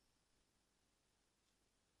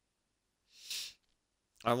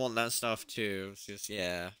 I want that stuff too. It's just,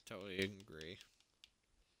 yeah, totally agree.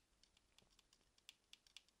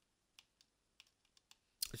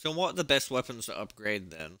 So what are the best weapons to upgrade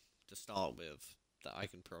then, to start with, that I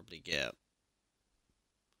can probably get?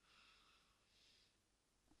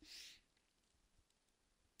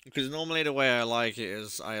 Because normally the way I like it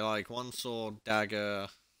is, I like one sword, dagger,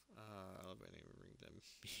 I don't even read them.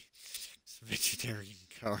 It's vegetarian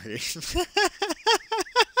curry.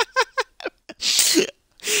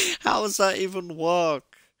 How does that even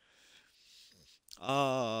work?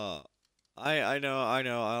 I know,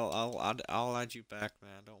 I'll add you back,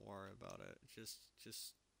 man. Don't worry about it.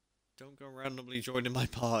 Just don't go randomly joining my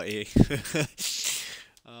party. That's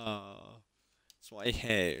what I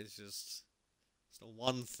hate. It's the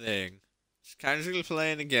one thing. Just casually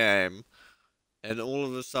playing a game, and all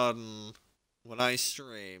of a sudden, when I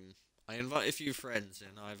stream, I invite a few friends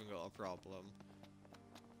in. I haven't got a problem.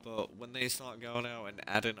 But when they start going out and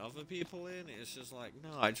adding other people in, it's just like, no,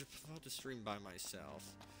 I just prefer to stream by myself.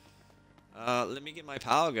 Let me get my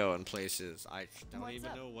power going places. I don't What's even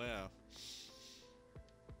up? know where.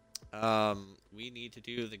 We need to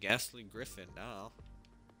do the Ghastly Griffin now.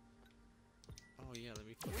 Oh yeah, let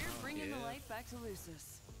me put We're it on bringing here. the light back to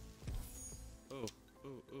Lucis. Ooh,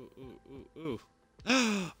 ooh, ooh, ooh, ooh,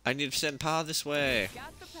 ooh. I need to send power this way.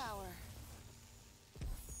 Got the power.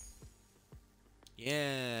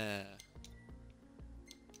 Yeah.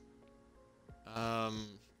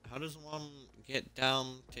 How does one get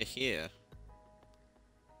down to here?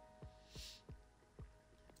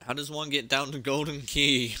 How does one get down to Golden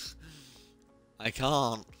Key? I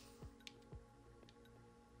can't.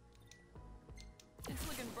 It's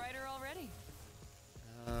looking brighter already.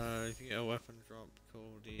 If you get a weapon drop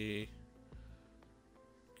called the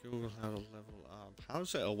Google how to level up.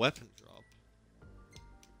 How's it a weapon drop?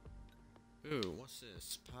 Ooh, what's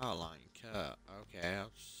this? Power line cut. Okay, I'll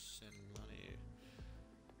send money.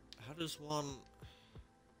 How does one...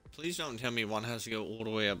 Please don't tell me one has to go all the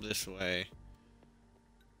way up this way.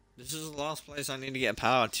 This is the last place I need to get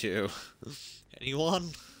power to.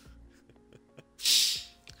 Anyone?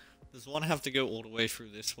 Does one have to go all the way through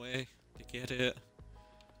this way to get it?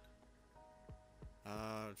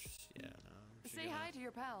 Yeah, no. Say hi to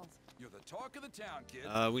your pals. You're the talk of the town, kid.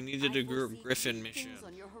 We needed a I foresee Griffin big mission. things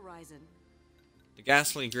on your horizon. The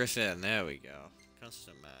Ghastly Griffin, there we go.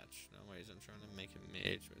 Custom match. No ways, I'm trying to make a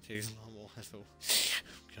mage, but it takes a lot more effort.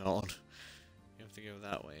 God. You have to go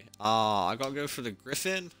that way. Ah, I gotta go for the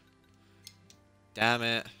Griffin? Damn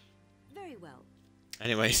it. Very well.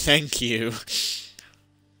 Anyway, thank you.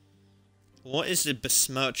 What is the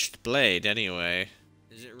besmirched blade, anyway?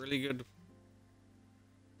 Is it really good?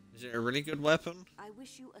 Is it a really good weapon? I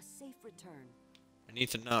wish you a safe return. I need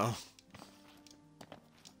to know.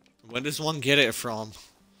 Where does one get it from?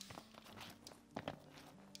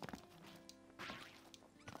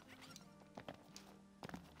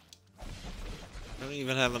 I don't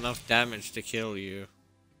even have enough damage to kill you.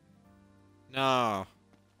 No.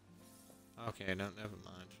 Okay, no, never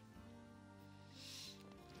mind.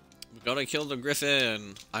 We gotta kill the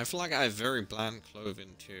Griffin. I feel like I have very bland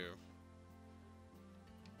clothing too.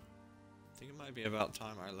 think it might be about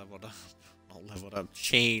time I leveled up. Not leveled up,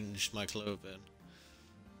 changed my clothing.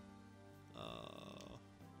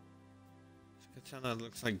 This katana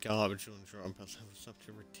looks like garbage on drop, but levels up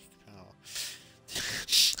to ridiculous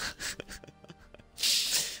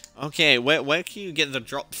power. Okay, where can you get the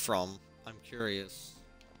drop from? I'm curious.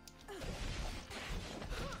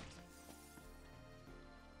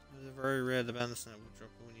 It's a very rare the bandit snap will drop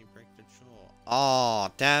when you break the jaw. Oh,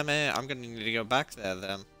 damn it! I'm gonna need to go back there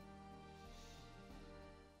then.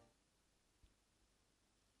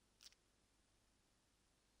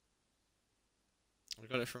 I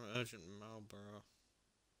got it from Urgent Marlborough.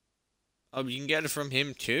 Oh, you can get it from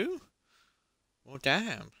him too? Well,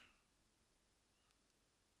 damn.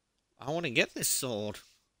 I want to get this sword.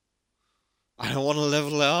 I don't want to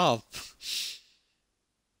level it up.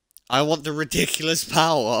 I want the ridiculous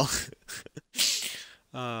power.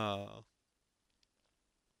 I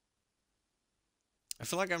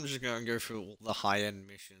feel like I'm just going to go through all the high-end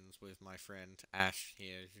missions with my friend Ash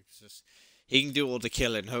here. He can do all the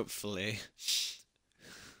killing, hopefully.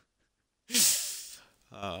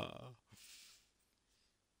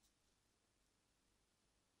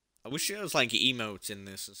 I wish there was like emotes in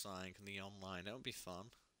this or something in the online. That would be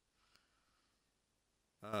fun.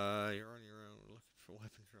 You're on your own looking for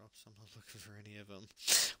weapon drops. I'm not looking for any of them.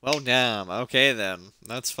 Well, damn. Okay then.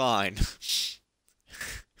 That's fine.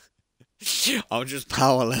 I'll just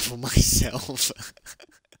power level myself.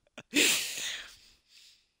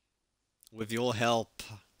 With your help,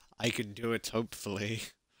 I can do it, hopefully.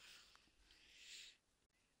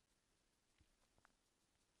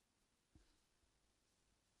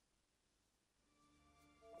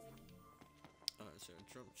 Alright, so it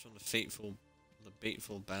drops on the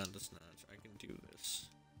fateful bandersnatch. I can do this.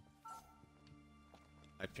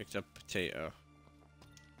 I picked up potato.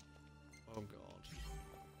 Oh god.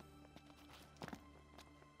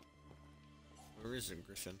 Where is it,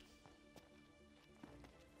 Griffin?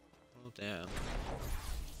 Oh damn.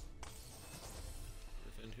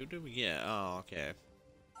 Griffin, who did we get? Oh, okay.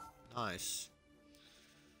 Nice.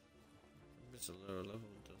 If it's a lower level,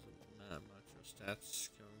 it doesn't matter much. Your stats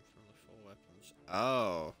coming from the full weapons.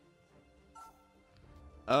 Oh.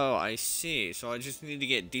 Oh, I see. So I just need to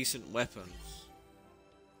get decent weapons.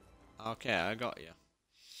 Okay, I got you.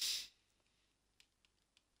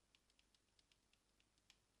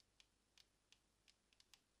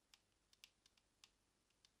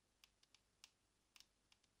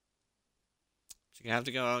 So you have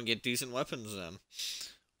to go out and get decent weapons then.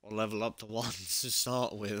 Or level up the ones to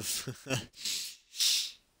start with.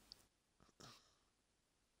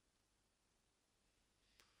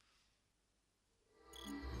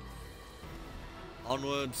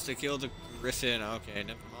 Onwards to kill the Griffin. Okay,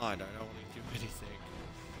 never mind. I don't want to do anything.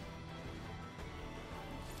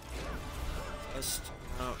 First,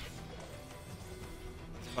 no. I was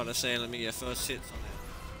about to say, let me get first hits on it.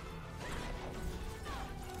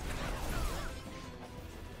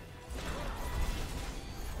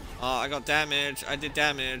 Oh, I got damage. I did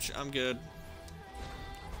damage. I'm good.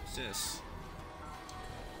 What's this?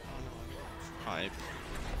 Oh no, tribe.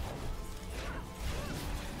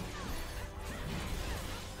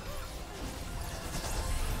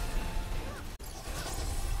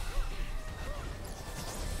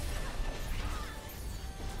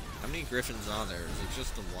 How many griffins are there? Is it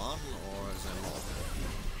just the one, or is there more?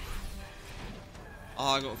 Oh,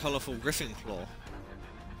 I got a colourful griffin claw.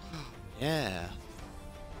 Yeah.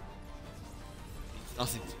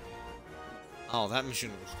 Nothing. Oh, that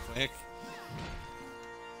mission was quick.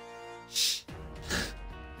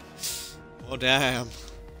 Oh, damn.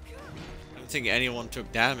 I don't think anyone took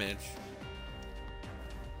damage.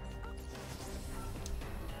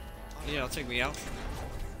 Oh, yeah, I'll take the outro.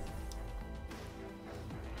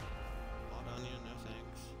 Mod onion, no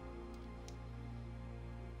thanks.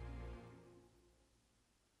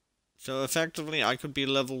 So, effectively, I could be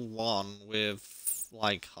level 1 with,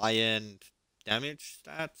 like, high-end damage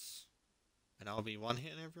stats, and I'll be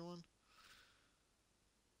one-hitting everyone.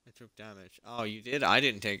 I took damage. Oh, you did? I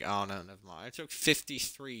didn't take... Oh, no, never mind. I took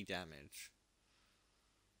 53 damage.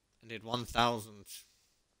 And did 1,000.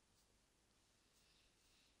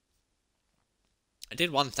 I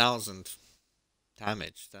did 1,000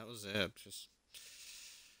 damage. That was it. Just...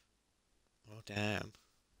 Oh, damn.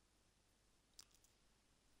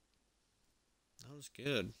 That was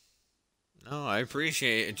good. No, I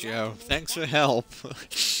appreciate it, Joe. Thanks for help. I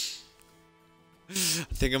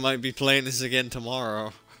think I might be playing this again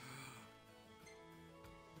tomorrow.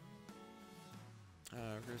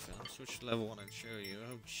 Griffin, I'll switch to level 1 and show you.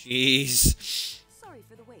 Oh, jeez. Sorry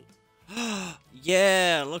for the wait.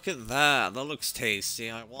 Yeah, look at that. That looks tasty.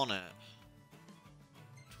 I want it.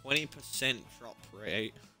 20% drop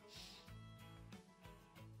rate.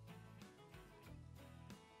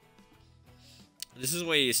 This is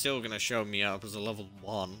where you're still gonna show me up as a level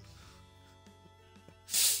 1.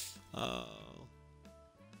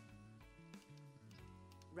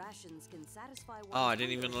 Rations can satisfy one's Oh, I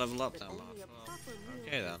didn't hunger, even level up but that only much. a Well, proper meal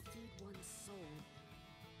okay will then. feed one's soul.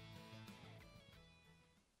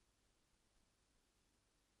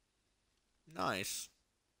 Nice.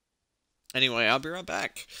 Anyway, I'll be right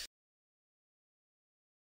back.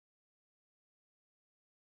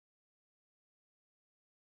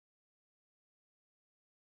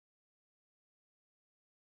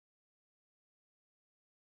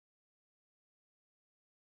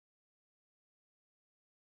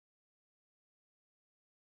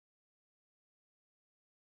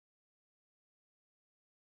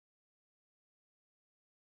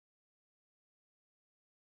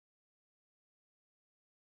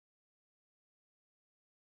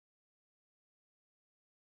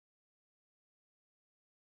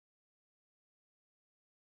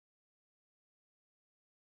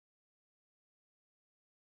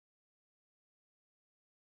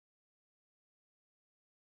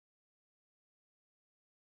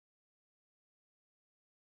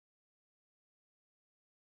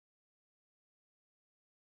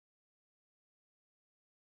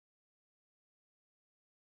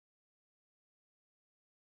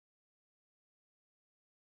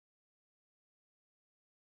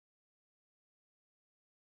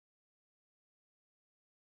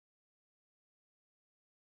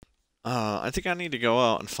 I think I need to go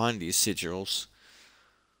out and find these sigils.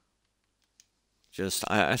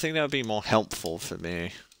 I think that would be more helpful for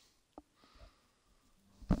me.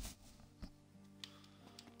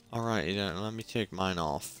 Alright, then, let me take mine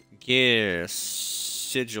off. Gear,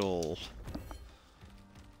 sigil.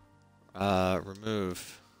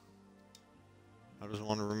 Remove. How does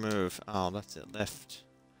one remove? Oh, that's it, left.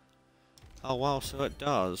 Oh, wow, so it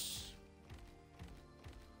does.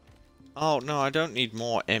 Oh, no, I don't need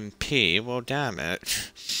more MP. Well, damn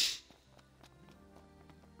it.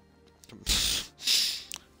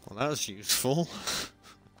 Well, that was useful.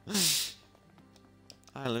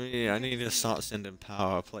 I need to start sending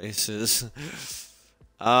power places.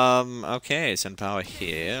 Okay, send power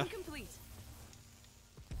here. Complete.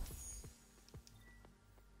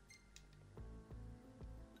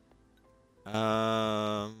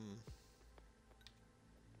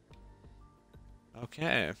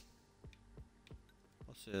 Okay.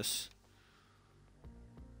 What's this?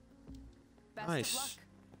 Best Nice.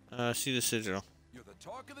 of luck. See the sigil. You're the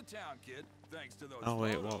talk of the town, kid. Thanks to those Oh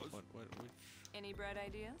wait, photos. what? Any bright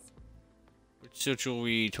ideas? Which sigil are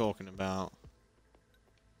we talking about?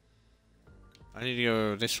 I need to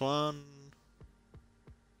go this one.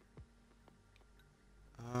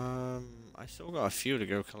 I still got a few to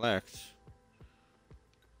go collect.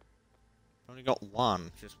 Only got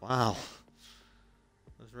one. Just wow.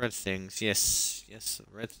 Those red things. Yes, yes,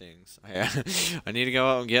 red things. I need to go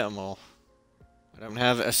out and get them all. I don't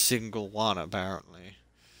have a single one apparently.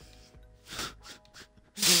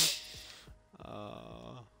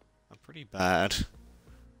 I'm pretty bad.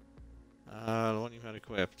 The one you had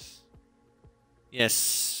equipped.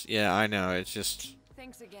 Yes, yeah, I know. It's just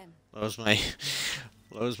Thanks again. lowers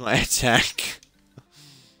my attack.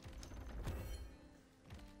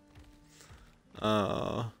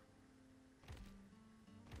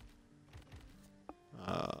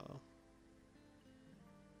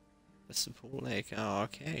 That's the pool lake. Oh,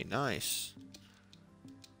 okay, nice.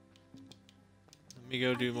 Let me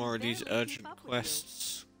go do more of these urgent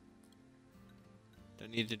quests.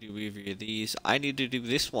 Don't need to do either of these. I need to do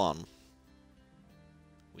this one.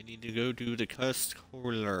 We need to go do the cursed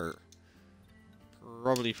cooler.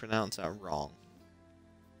 Probably pronounced that wrong.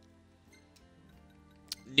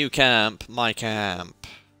 New camp, my camp.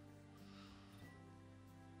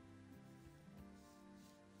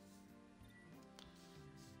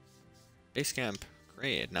 Base camp,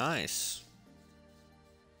 great, nice.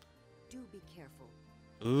 Do be careful.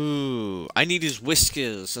 Ooh, I need his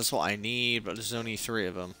whiskers. That's what I need, but there's only 3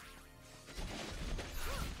 of them.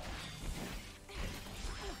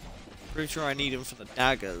 Pretty sure I need him for the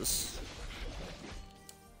daggers.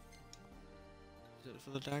 Is it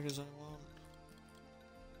for the daggers I want?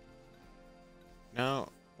 No,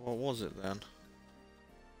 what was it then?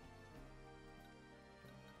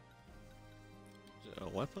 Is it a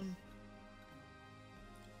weapon?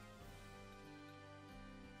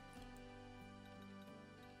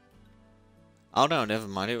 Oh no, never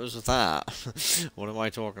mind, it was that. What am I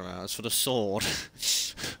talking about? It's for the sword.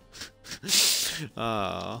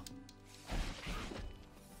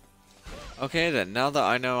 Okay then, now that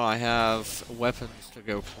I know I have weapons to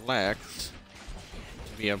go collect,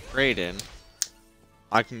 to be upgrading,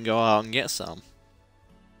 I can go out and get some.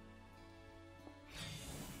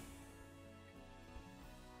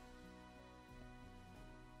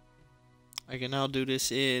 I can now do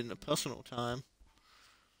this in personal time.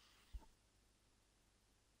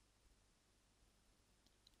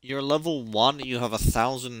 You're level 1, you have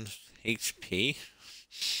 1,000 HP?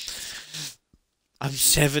 I'm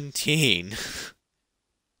 17.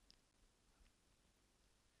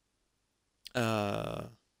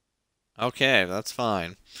 Okay, that's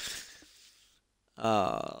fine.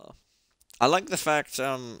 I like the fact,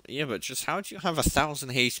 yeah, but just how do you have 1,000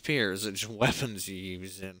 HP, or is it just weapons you're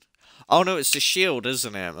using? Oh no, it's the shield,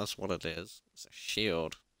 isn't it? That's what it is. It's a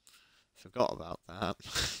shield. Forgot about that.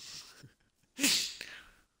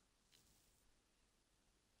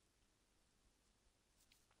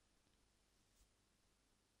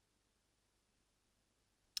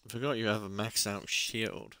 I forgot you have a maxed out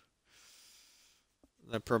shield.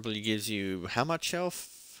 That probably gives you how much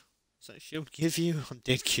health? Does that shield give you? I'm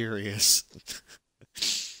dead curious.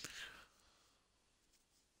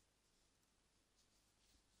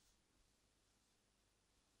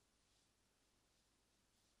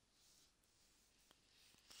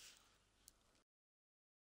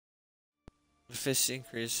 If this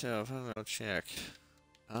increase health, I'll check.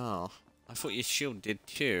 Oh, I thought your shield did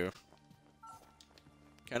too.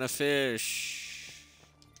 Can a fish?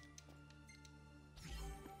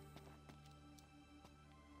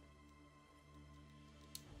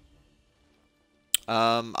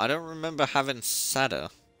 I don't remember having Sada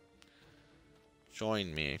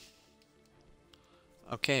join me.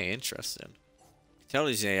 Okay, interesting. Tell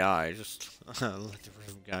these AI, just let the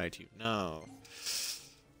rhythm guide you. No.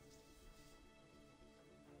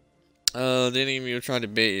 The enemy were trying to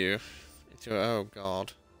bait you into oh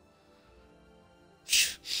god.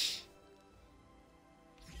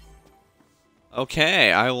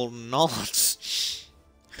 Okay, I will not.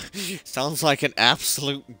 Sounds like an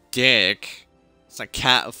absolute dick. It's a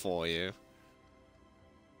cat for you.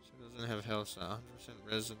 She doesn't have health, so 100%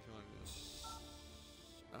 resin.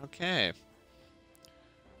 Okay.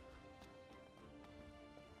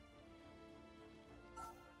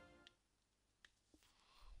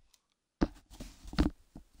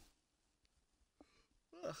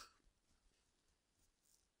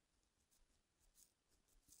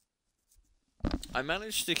 I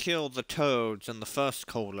managed to kill the toads in the first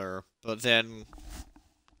caller, but then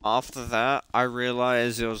after that, I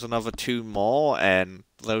realized there was another 2 more, and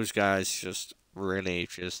those guys just really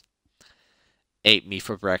just ate me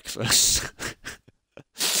for breakfast.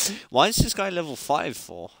 Why is this guy level 5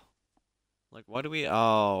 for? Like, why do we...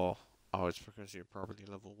 Oh, it's because you're probably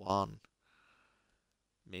level 1.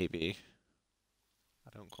 Maybe. I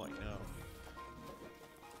don't quite know.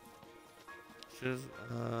 Just,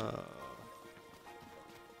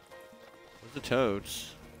 where's the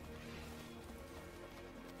toads?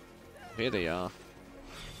 Here they are.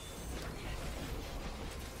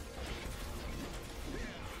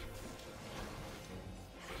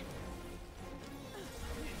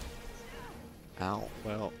 Ow,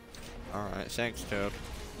 well, alright, thanks, Toad.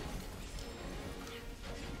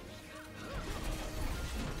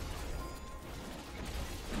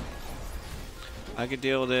 I can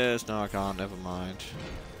deal with this. No, I can't, never mind.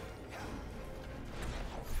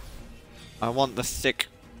 I want the thick.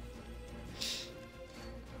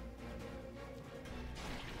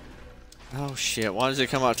 Oh shit, why does it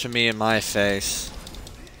come up to me in my face?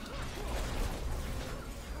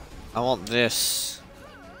 I want this.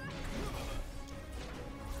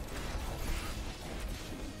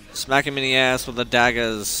 Smack him in the ass with the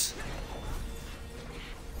daggers.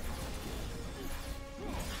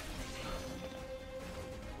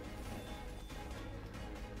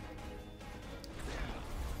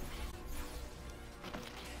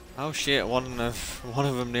 Oh shit, one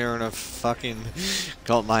of them near enough fucking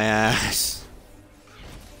got my ass.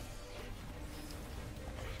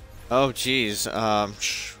 Oh jeez,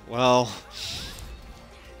 well,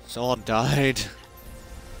 someone died.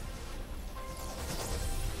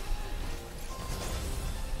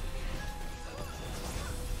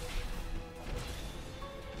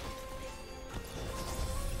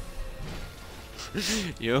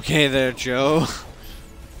 You okay there, Joe?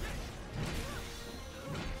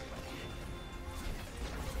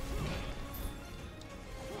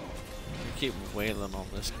 Keep wailing on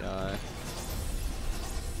this guy.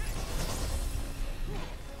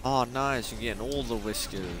 Oh, nice, you're getting all the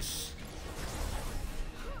whiskers.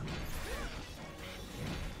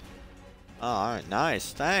 Oh, alright,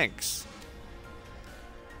 nice, thanks.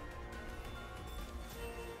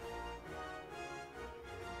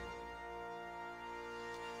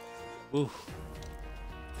 Ooh.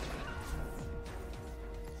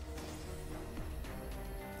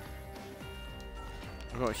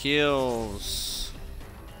 I got heals.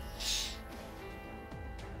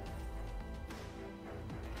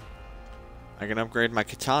 I can upgrade my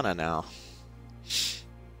katana now.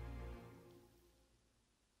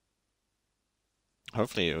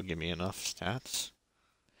 Hopefully it'll give me enough stats.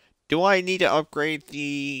 Do I need to upgrade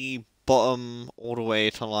the bottom all the way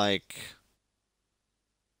to like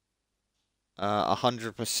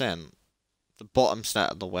 100%? The bottom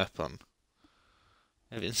stat of the weapon.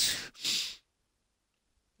 If it's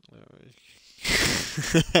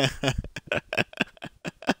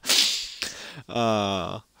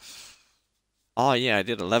oh yeah, I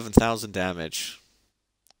did 11,000 damage.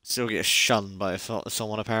 Still get shunned by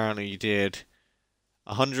someone. Apparently you did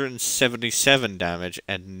 177 damage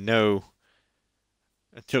and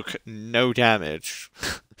it took no damage.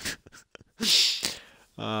 Is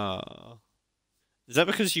that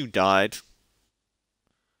because you died?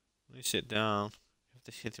 Let me sit down. You have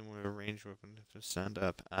to hit him with a ranged weapon to stand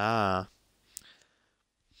up. Ah.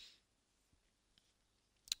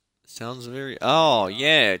 Sounds very... Oh,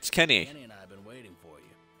 yeah, it's Kenny. Kenny and I have been waiting for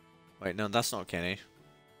you. Wait, no, that's not Kenny.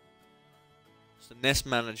 It's the nest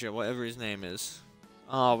manager, whatever his name is.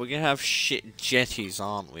 Oh, we're gonna have shit jetties,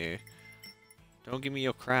 aren't we? Don't give me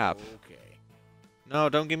your crap. Okay. No,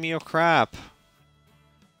 don't give me your crap.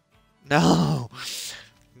 No!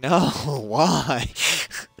 No, why?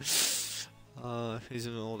 He's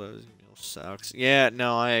in all those sucks. Yeah,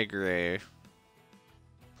 no, I agree.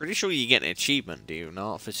 Pretty sure you get an achievement, do you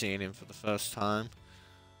not, for seeing him for the first time?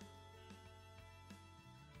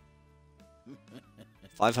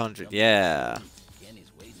 500, yeah.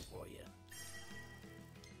 Kenny's waiting for you.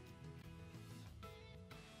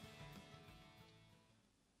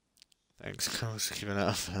 Thanks, I was giving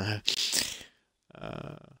up for that.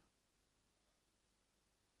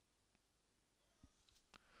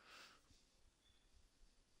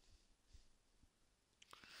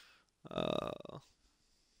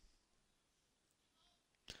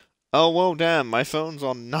 Oh, well, damn, my phone's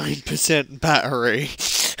on 9% battery.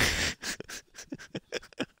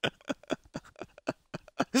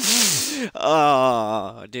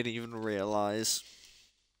 I didn't even realize.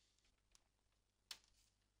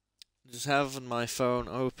 Just having my phone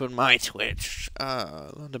open, my Twitch.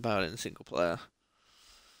 Learned about it in single player.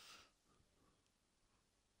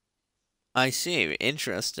 I see,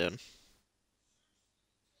 interesting.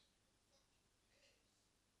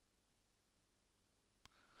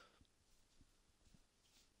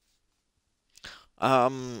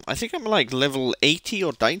 I think I'm like level 80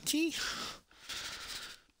 or 90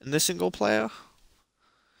 in the single player.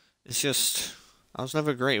 It's just, I was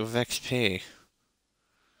never great with XP.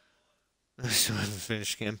 I still haven't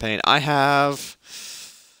finished campaign. I have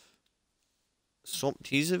Swamp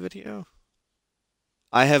teaser video?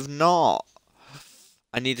 I have not.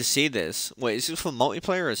 I need to see this. Wait, is this for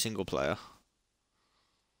multiplayer or single player?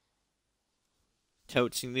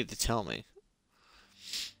 Totes, you need to tell me.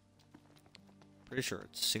 Pretty sure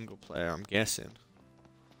it's single player, I'm guessing.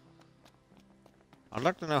 I'd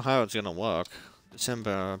like to know how it's gonna work.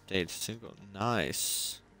 December update single.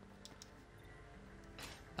 Nice.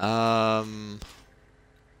 Fire.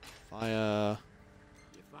 You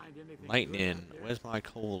find anything good Lightning. out there? Where's my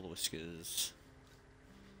cold whiskers?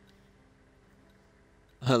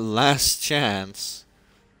 Last chance.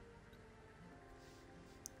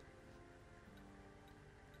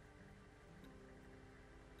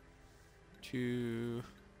 Two.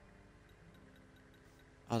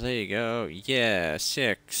 Oh, there you go. Yeah,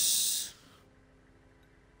 6.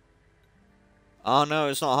 Oh no,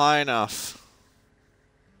 it's not high enough.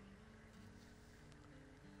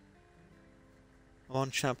 I'm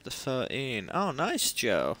on chapter 13. Oh, nice,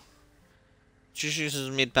 Joe. Just uses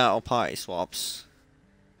mid-battle party swaps.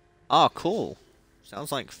 Oh, cool.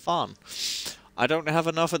 Sounds like fun. I don't have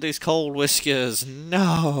enough of these cold whiskers.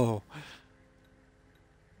 No.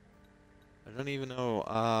 I don't even know,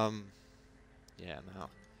 yeah, no.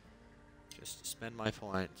 Just to spend my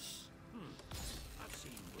points. I've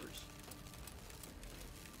seen worse.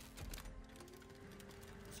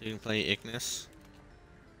 So you can play Ignis?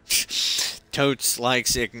 Totes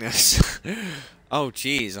likes Ignis. Oh,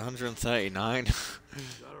 jeez, 139? Got her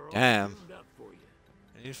all Damn. tuned up for you.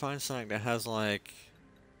 I need to find something that has, like,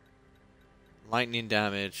 lightning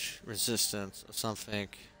damage, resistance, or something.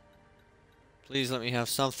 Please let me have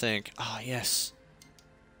something. Ah, yes.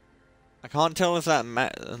 I can't tell if that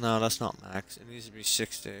no, that's not max. It needs to be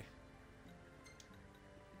 60.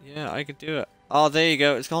 Yeah, I could do it. Oh, there you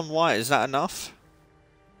go. It's gone white. Is that enough?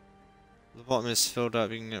 The bottom is filled up.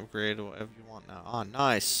 You can upgrade or whatever you want now. Ah,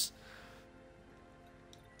 nice.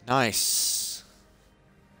 Nice.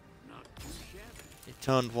 Not too shabby. It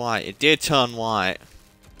turned white. It did turn white.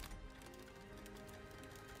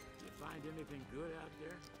 You find anything good out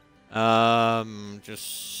there?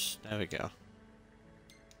 Just there we go.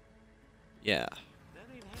 Yeah. That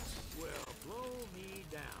ain't happening. Well, blow me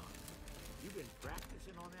down. You been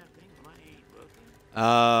practicing on that thing when I ain't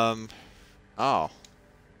looking? Oh.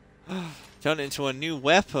 Turn it into a new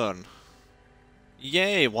weapon.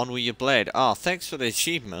 Yay, one with your blade. Oh, thanks for the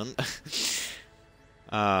achievement.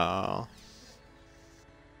 Oh.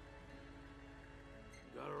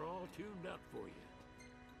 Got her all tuned up for you.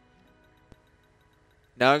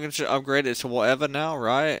 Now I can just upgrade it to whatever now,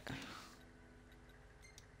 right?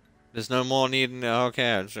 There's no more needing.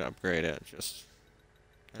 Okay, I'll just upgrade it. Just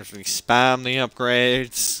actually spam the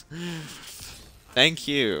upgrades. Thank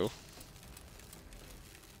you.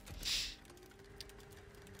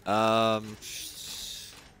 You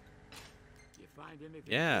find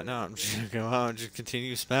anything Yeah, good no, out I'm there? just gonna go out and just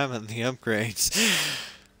continue spamming the upgrades.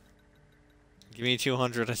 Give me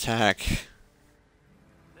 200 attack.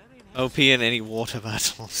 That ain't OP in any water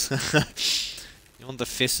battles. You want the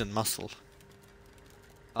fist and muscle.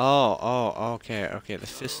 Oh, okay, the Got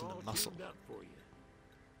fist her and all the muscle. tuned up for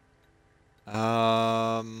you.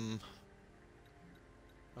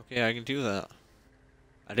 Okay, I can do that.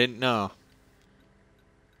 I didn't know.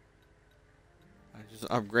 I just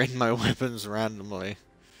upgrade my weapons randomly.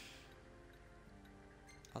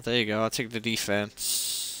 Oh, there you go, I'll take the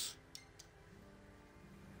defense.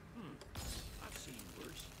 I've seen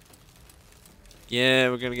worse. Yeah,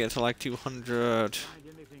 we're gonna get to like 200. Find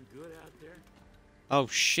anything good out there? Oh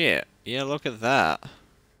shit, yeah, look at that.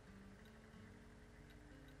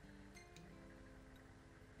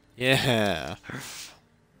 Yeah.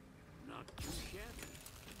 Not too shabby.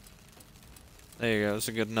 There you go, it's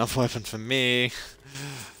a good enough weapon for me.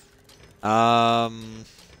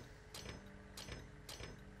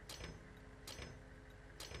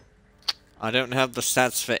 I don't have the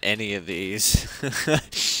stats for any of these.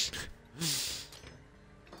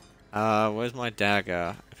 Where's my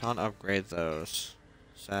dagger? I can't upgrade those.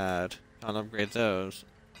 Sad. Can't upgrade those.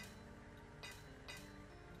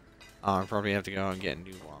 Oh, I probably have to go and get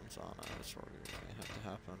new ones on it. That's probably what's gonna have to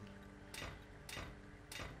happen.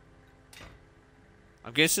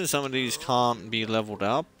 I'm guessing some of these can't be leveled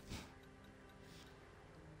up.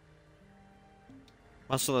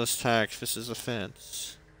 Muscleless attack, this is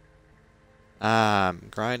offense.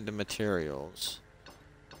 Grind the materials.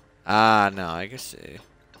 No, I can see.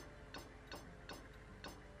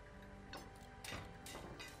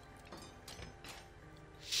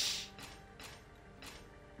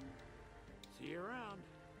 See you around.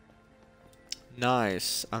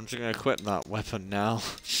 Nice. I'm just gonna equip that weapon now.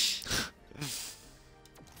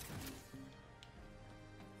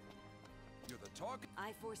 You're the talk.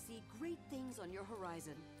 I foresee great things on your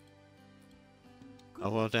horizon. Oh,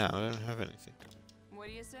 well, damn, I don't have anything. What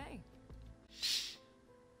do you say?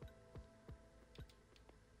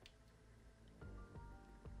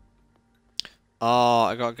 Oh,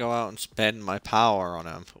 I gotta go out and spend my power on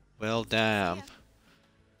him. Well, damn.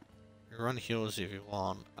 You run heals if you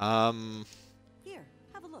want. Here,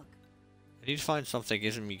 have a look. I need to find something that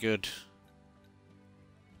gives me good.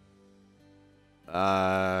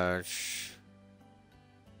 What's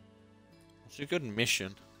a good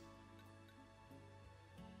mission?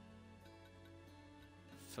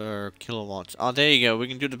 For kilowatts. Oh, there you go. We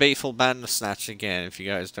can do the Bateful Bandersnatch again, if you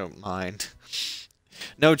guys don't mind.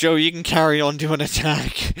 No, Joe, you can carry on doing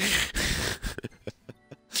attack.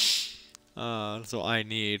 That's what I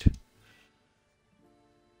need.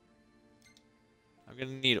 I'm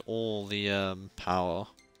gonna need all the, power.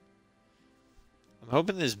 I'm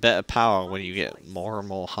hoping there's better power when you get more and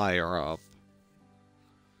more higher up.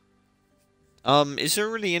 Is there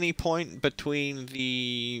really any point between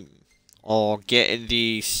the... or getting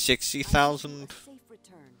the 60,000 A safe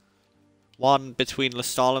return. one between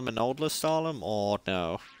Lestalem and Old Lestalem, or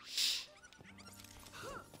no?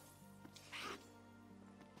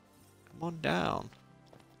 Come on down.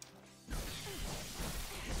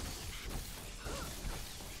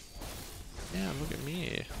 Yeah, look at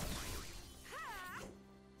me.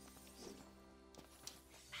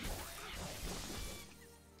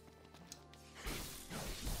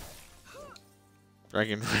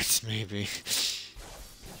 Dragon Rights, maybe.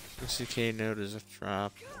 60k note is a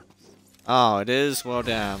trap. Oh, it is? Well,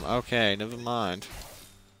 damn. Okay, never mind.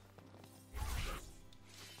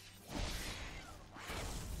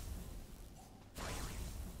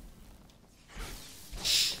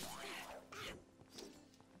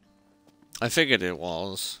 I figured it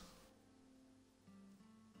was.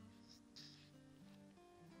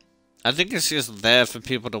 I think it's just there for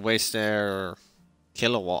people to waste their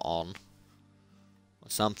kilowatt on. Or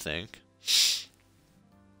something.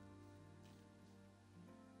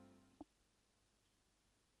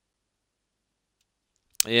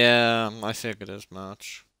 Yeah, I figured as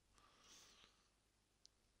much.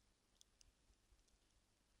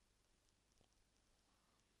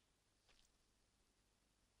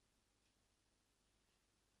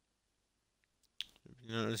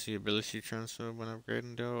 You notice the ability transfer when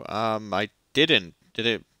upgrading though? I didn't.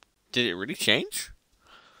 Did it really change?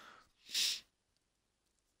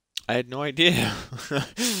 I had no idea.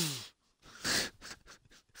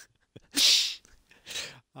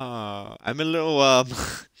 I'm a little,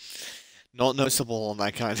 not noticeable on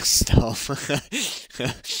that kind of stuff.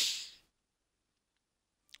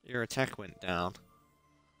 Your attack went down.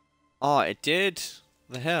 Oh, it did?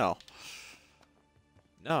 The hell?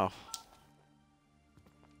 No.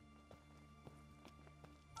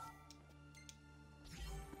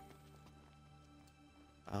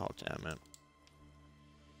 Oh, damn it.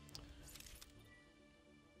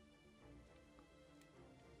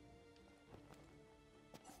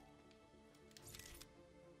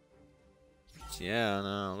 Yeah,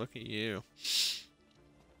 no, look at you.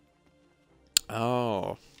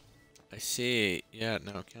 Oh, I see. Yeah,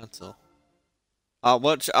 no, cancel.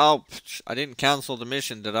 What? Oh, I didn't cancel the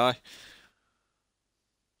mission, did I?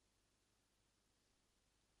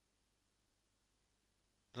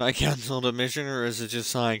 Did I cancel the mission, or is it just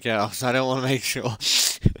sign out? I don't want to make sure.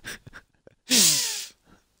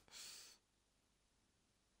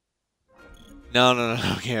 No, no,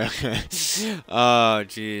 no, okay, okay. Oh,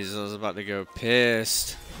 jeez, I was about to go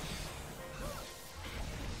pissed.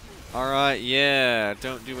 Alright, yeah,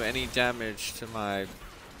 don't do any damage to my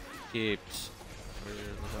peeps.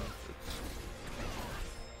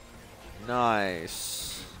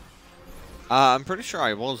 Nice. I'm pretty sure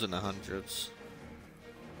I was in the hundreds.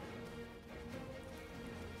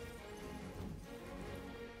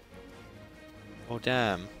 Oh,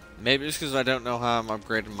 damn. Maybe it's because I don't know how I'm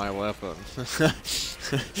upgrading my weapon.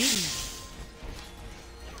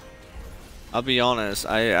 I'll be honest,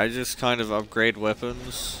 I just kind of upgrade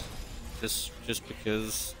weapons just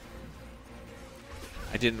because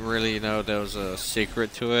I didn't really know there was a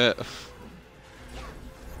secret to it.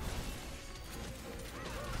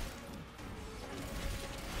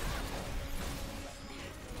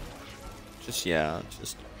 Yeah,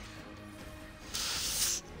 just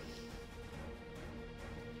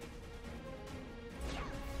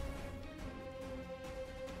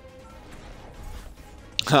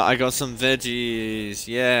I got some veggies,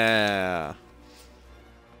 yeah.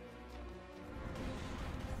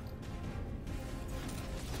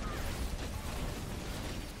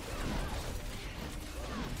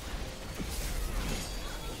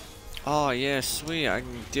 Oh yeah, sweet, I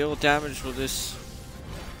can deal damage with this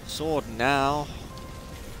sword now.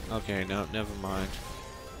 Okay, no, never mind.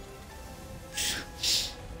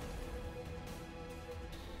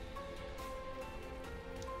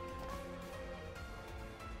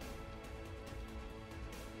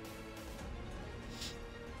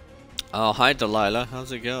 Oh, hi Delilah,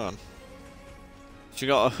 how's it going? She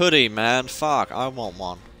got a hoodie, man. Fuck, I want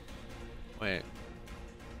one. Wait.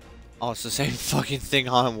 Oh, it's the same fucking thing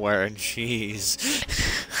I'm wearing, jeez.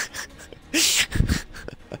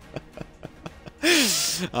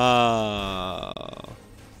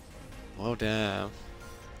 Well, damn.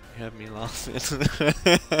 You have me laughing.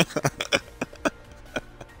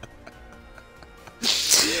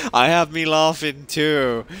 I have me laughing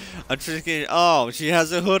too. I'm thinking, oh, she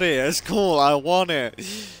has a hoodie. It's cool. I want it.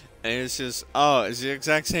 And it's just, oh, it's the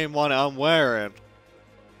exact same one I'm wearing.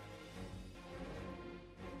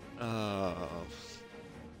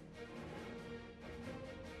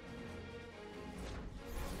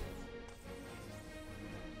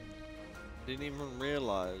 Didn't even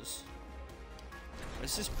realize.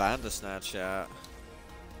 Where's this Bandersnatch at?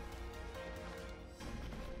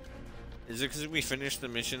 Is it because we finished the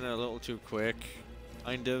mission a little too quick?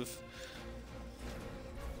 Kind of.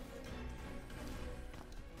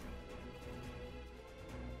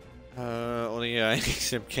 Well, yeah,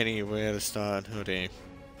 except Kenny wear the star and hoodie.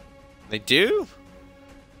 They do?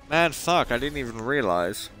 Man, fuck, I didn't even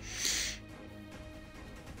realize.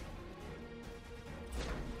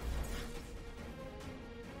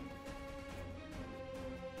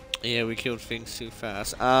 Yeah, we killed things too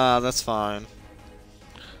fast. Ah, that's fine.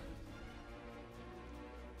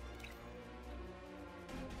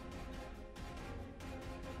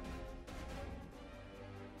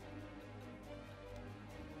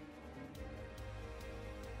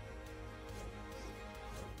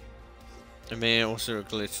 I mean, it also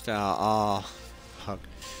glitched out. Ah, fuck.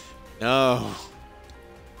 No.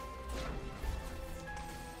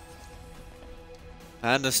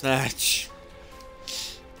 Panda snatch.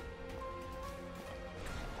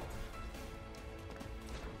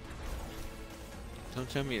 Don't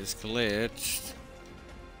tell me it's glitched.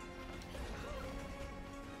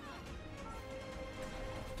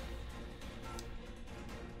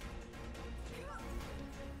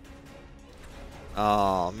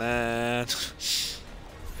 Oh man.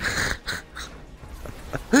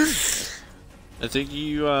 I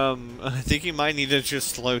think you might need to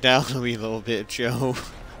just slow down a wee little bit, Joe.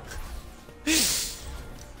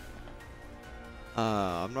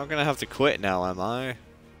 I'm not gonna have to quit now, am I?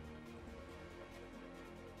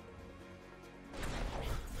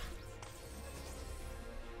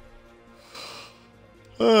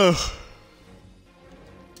 Oh.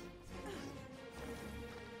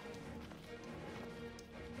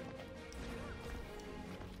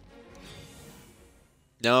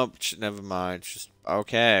 Nope, never mind. Just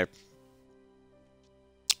okay.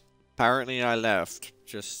 Apparently I left.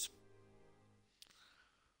 Just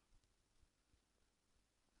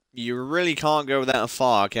you really can't go that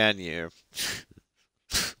far, can you?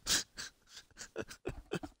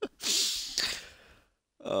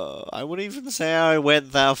 I wouldn't even say I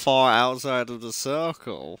went that far outside of the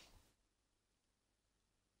circle.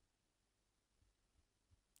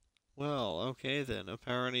 Well, okay then.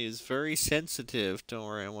 Apparently it's very sensitive. Don't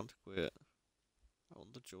worry, I want to quit. I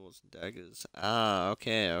want the jaws and daggers. Ah,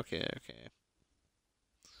 okay.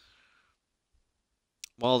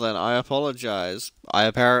 Well then, I apologize. I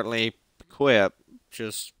apparently quit.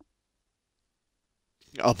 Just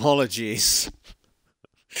apologies.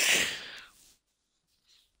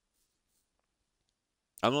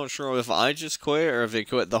 I'm not sure if I just quit or if it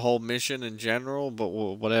quit the whole mission in general, but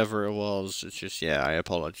whatever it was, it's just, yeah, I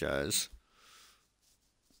apologize.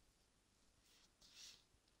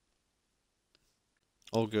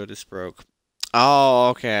 All good, it's broke. Oh,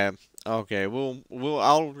 okay. Okay, I'll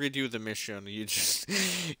redo the mission. You're just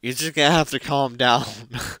gonna have to calm down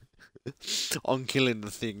on killing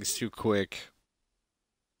the things too quick.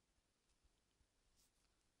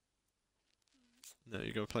 No,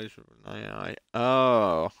 you go place with an eye.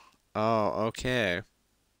 Oh, okay.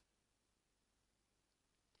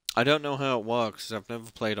 I don't know how it works. I've never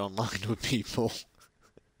played online with people.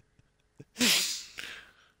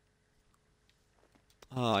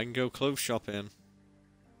 Oh, I can go clothes shopping.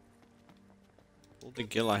 All the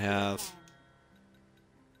gil I have.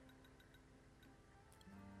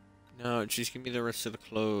 No, just give me the rest of the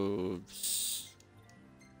clothes.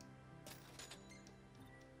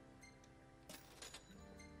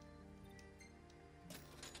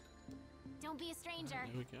 Don't be a stranger.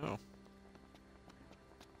 There we go.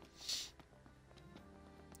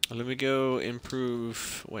 Let me go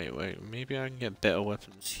improve. Wait. Maybe I can get better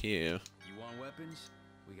weapons here. You want weapons?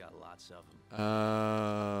 We got lots of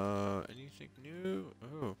them. Anything new?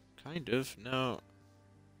 Oh, kind of. No.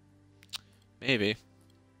 Maybe.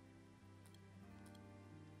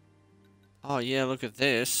 Oh yeah, look at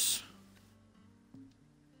this.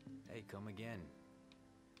 Hey, come again.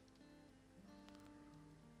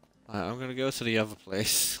 Alright, I'm gonna go to the other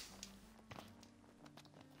place.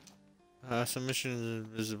 Some missions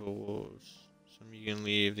invisible walls. Some you can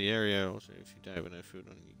leave the area. Also, if you die with no food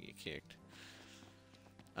on you get kicked.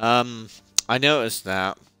 I noticed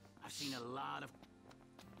that. I've seen a lot of.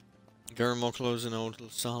 Go more clothes in Old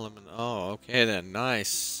Solomon. Oh, okay then.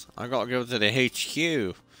 Nice. I gotta go to the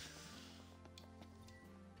HQ.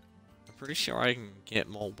 I'm pretty sure I can get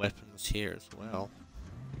more weapons here as well.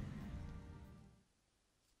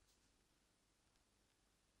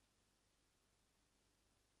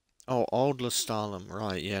 Oh, Old Lestalem.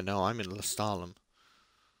 Right, yeah, no, I'm in Lestalem.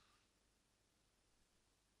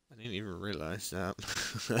 I didn't even realize that.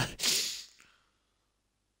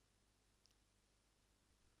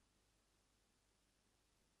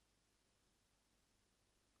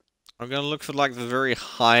 I'm gonna look for like the very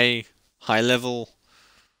high level,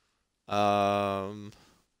 the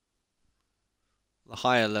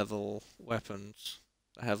higher level weapons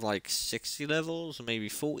that have like 60 levels or maybe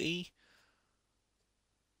 40.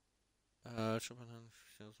 Shop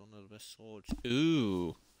sells one of the best swords.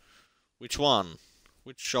 Ooh, which one?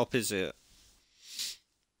 Which shop is it?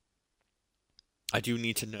 I do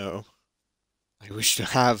need to know. I wish to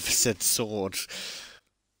have said sword.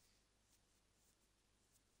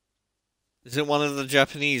 Is it one of the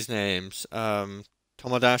Japanese names?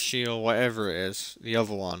 Tomodachi or whatever it is. The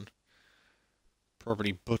other one.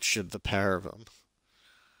 Probably butchered the pair of them.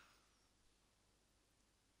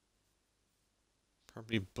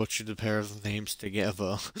 Probably butchered a pair of the names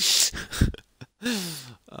together.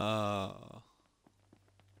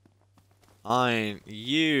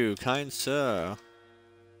 You, kind sir.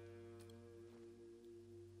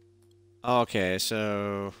 Okay,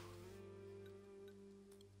 so...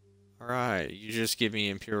 Alright, you just give me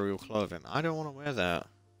Imperial clothing. I don't want to wear that.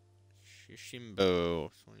 Shishimbo.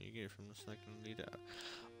 It's one you get from the second leader.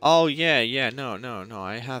 Oh, yeah, no,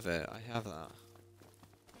 I have it. I have that.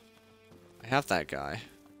 I have that guy.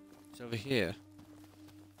 It's over here.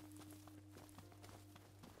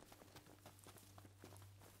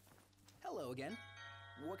 Hello again.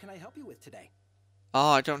 What can I help you with today?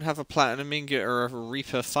 Oh, I don't have a platinum ingot or a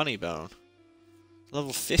Reaper funny bone.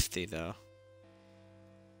 Level 50 though.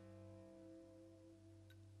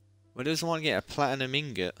 Where does one get a platinum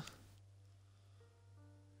ingot?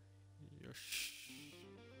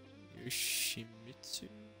 Yoshimitsu?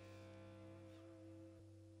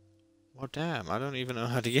 Well, damn, I don't even know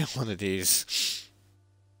how to get one of these.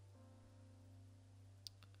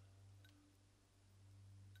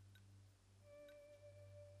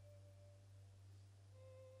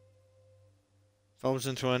 Falls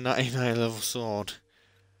into a 99 level sword.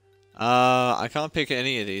 I can't pick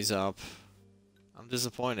any of these up. I'm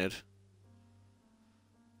disappointed.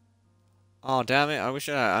 Oh, damn it. I wish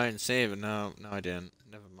I didn't save it. No, I didn't.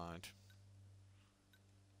 Never mind.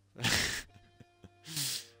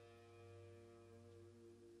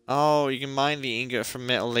 Oh, you can mine the ingot from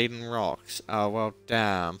metal-laden rocks. Oh, well,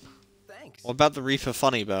 damn. Thanks. What about the Reaper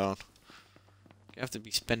funny bone? I have to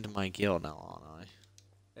be spending my gil now, aren't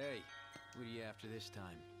I? Hey, what are you after this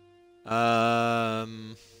time?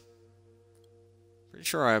 Pretty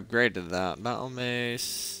sure I upgraded that. Battle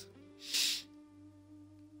mace.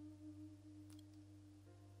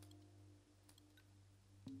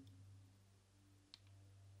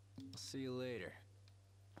 I'll see you later.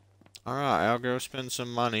 Alright, I'll go spend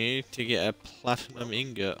some money to get a platinum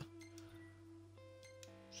ingot.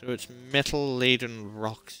 So it's metal-laden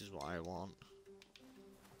rocks is what I want.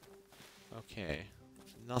 Okay.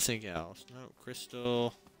 Nothing else. No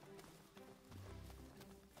crystal.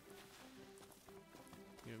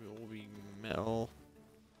 It will be metal.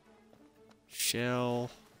 Shell.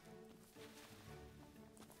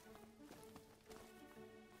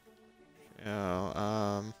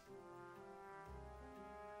 Shell.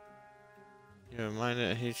 Yeah, mine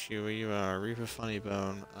that hits you where you are. Reaper funny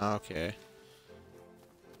bone. Okay.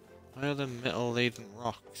 Why are the metal-laden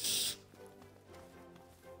rocks?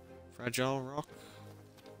 Fragile rock?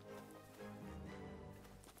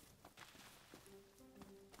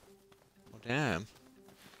 Oh, damn.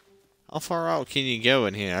 How far out can you go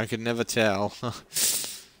in here? I could never tell.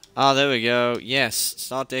 Ah, there we go. Yes,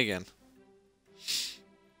 start digging.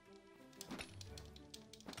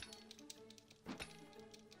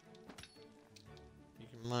 You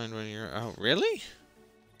can mine when you're out. Really?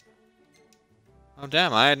 Oh,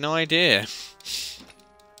 damn, I had no idea.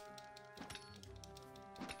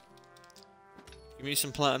 Give me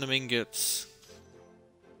some platinum ingots.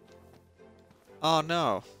 Oh,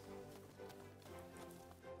 no.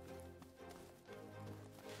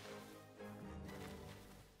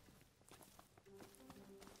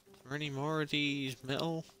 Is there any more of these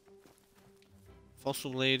metal?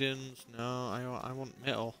 Fossil ladens? No, I want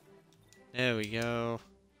metal. There we go.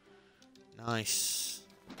 Nice.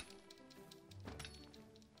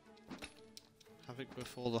 Havoc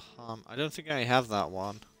before the harm. I don't think I have that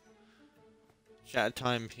one. Shattered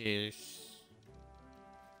timepiece.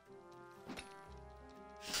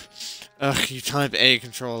 Ugh, you type A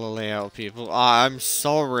controller layout, people. Ah, I'm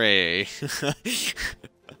sorry.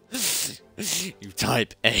 You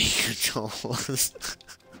type A controllers.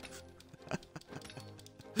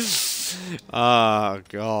 Oh,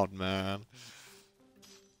 God, man.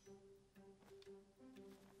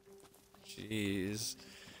 Jeez.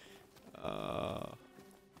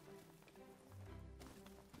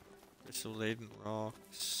 Crystal laden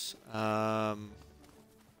rocks. I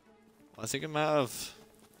think I'm out of.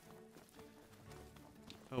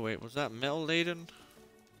 Oh wait, was that metal laden?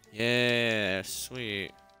 Yeah,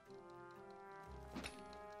 sweet.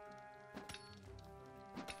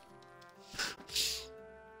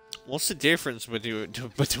 What's the difference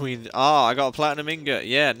between? Oh, I got a platinum ingot.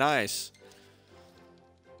 Yeah, nice.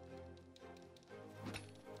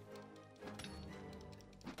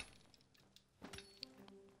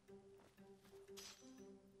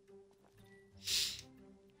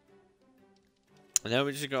 And now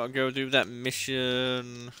we just gotta go do that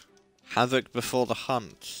mission. Havoc before the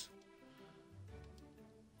hunt.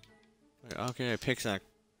 Wait, okay,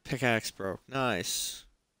 pickaxe broke. Nice.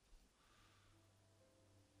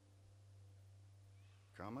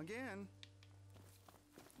 Come again.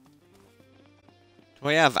 Do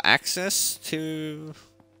I have access to?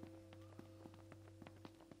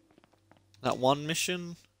 That one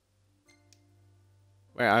mission?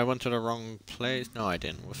 Wait, I went to the wrong place? No, I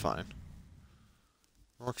didn't. We're fine.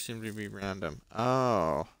 Rocks seem to be random.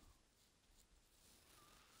 Oh.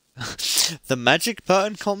 The magic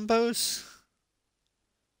button combos?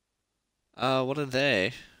 What are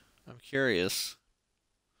they? I'm curious.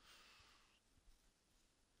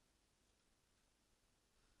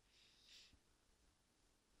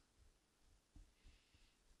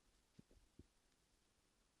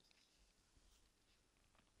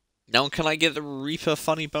 Now, can I get the Reaper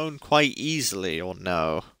Funny Bone quite easily, or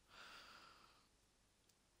no?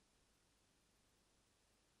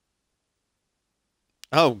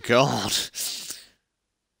 Oh, God.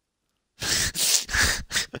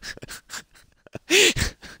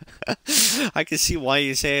 I can see why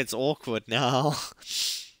you say it's awkward now.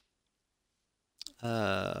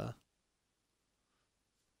 A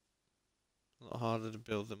lot harder to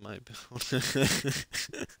build than my build.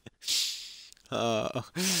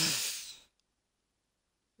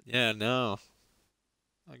 Yeah, no.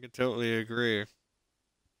 I could totally agree.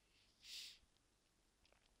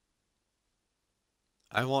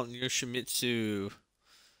 I want Yoshimitsu.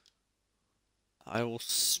 I will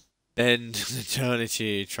spend an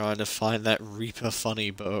eternity trying to find that Reaper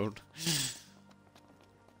Funny Bone.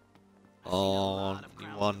 On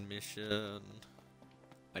one mission.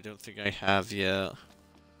 I don't think I have yet.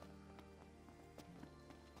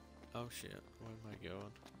 Oh shit, where am I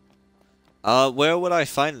going? Where would I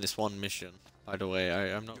find this one mission? By the way,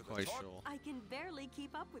 I'm not quite sure. I can barely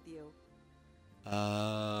keep up with you.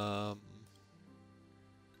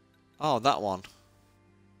 Oh, that one.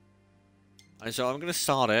 So I'm gonna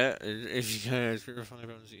start it. If you guys Reaper Funny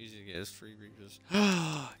Bones, easy to get. It's free Reapers.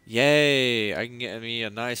 Yay! I can get me a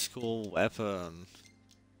nice, cool weapon.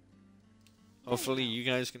 Hopefully, you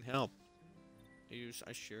guys can help. Use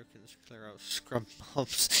ice shurikens to clear out scrub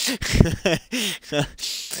mobs.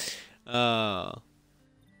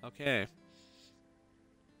 Okay.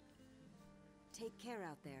 Take care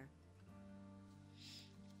out there.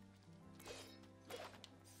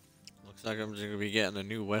 Looks like I'm just gonna be getting a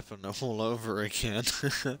new weapon all over again.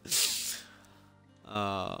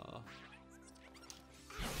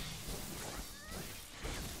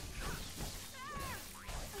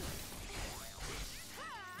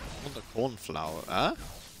 What the cornflower? Huh?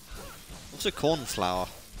 What's a cornflower?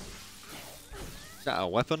 Is that a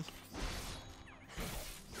weapon?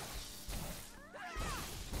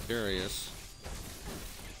 Curious.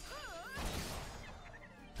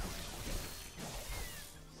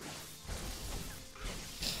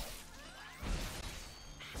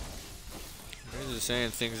 These are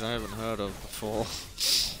saying things I haven't heard of before.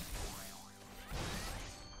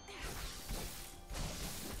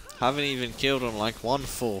 Haven't even killed him like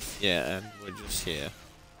 1/4 yet, and we're just here.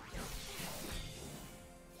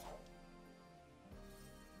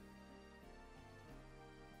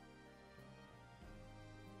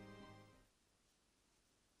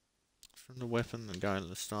 From the weapon, the guy in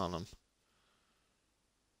the sternum.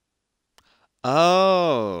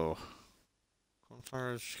 Oh!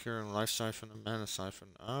 Cornflower is securing life siphon and mana siphon.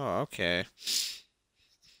 Oh, okay.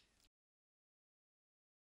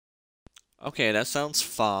 Okay, that sounds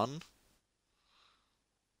fun.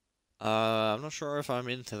 I'm not sure if I'm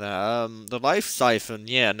into that. The life siphon,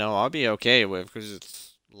 yeah, no, I'll be okay with, because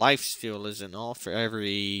it's life steal isn't all. For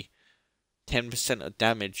every 10% of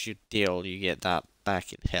damage you deal, you get that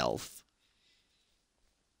back in health.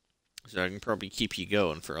 So I can probably keep you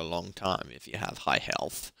going for a long time if you have high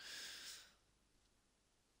health.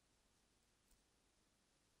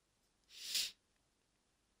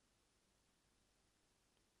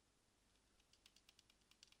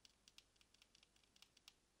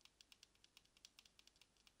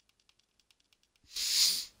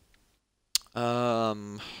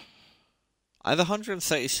 I have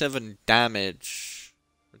 137 damage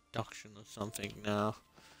reduction or something now.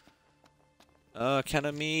 Can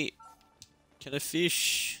I meet? Can I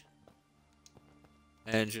fish?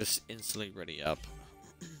 And just instantly ready up.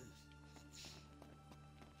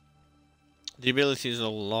 The abilities are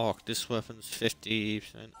locked. This weapon's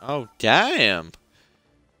 50%. Oh, damn!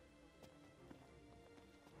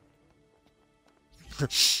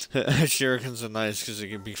 Shurikens are nice because they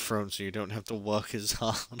can be thrown so you don't have to work as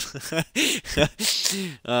hard.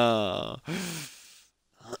 Oh,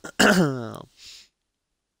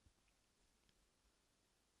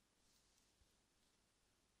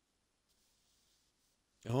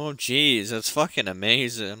 jeez, that's fucking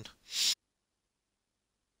amazing.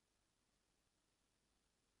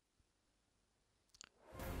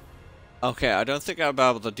 Okay, I don't think I'll be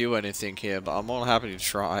able to do anything here, but I'm all happy to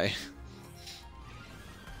try.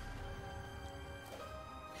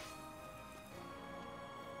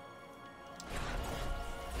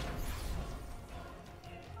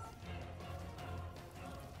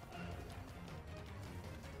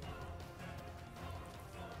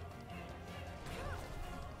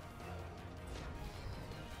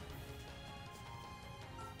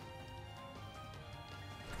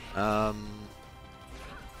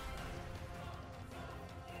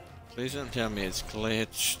 Please don't tell me it's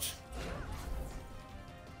glitched.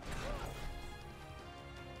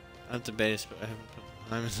 At the base, but I haven't put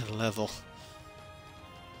time into the level.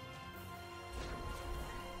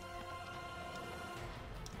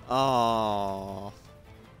 Oh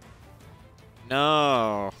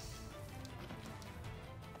no.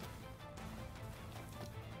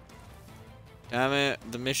 Damn it,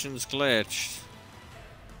 the mission's glitched.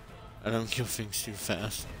 I don't kill things too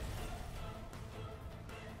fast.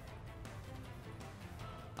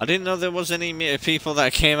 I didn't know there was any people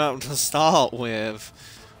that came out to start with.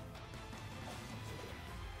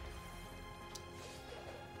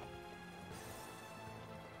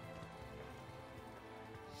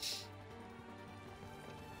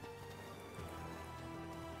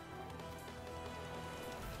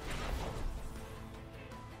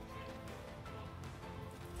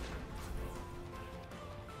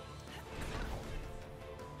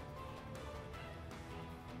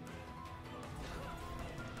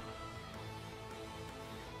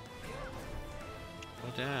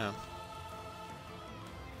 Oh, damn.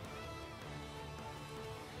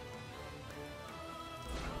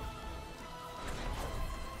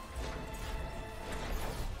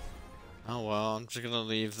 Oh well, I'm just gonna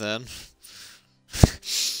leave then.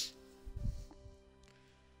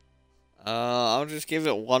 I'll just give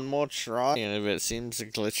it one more try, and if it seems to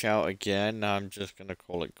glitch out again, I'm just gonna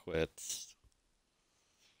call it quits.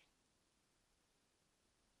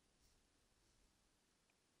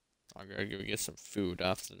 I'm gonna go get some food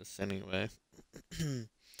after this anyway.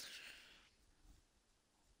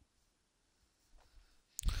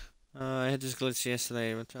 I had this glitch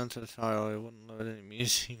yesterday, returned to the title, it wouldn't load any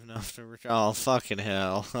music even after oh fucking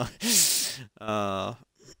hell.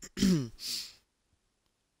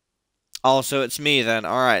 Oh, so it's me then.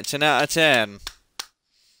 Alright, 10 out of 10.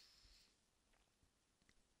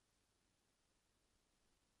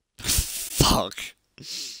 Fuck.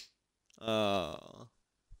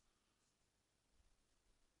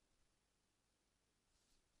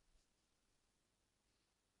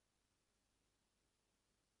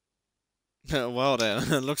 Well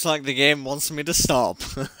then, it looks like the game wants me to stop.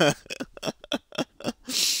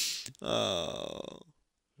 Oh.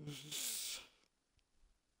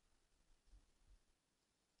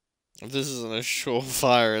 This isn't a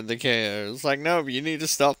surefire indicator. It's like, no, you need to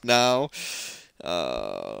stop now.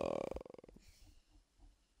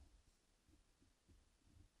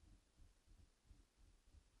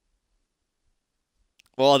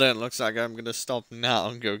 Well then, looks like I'm gonna stop now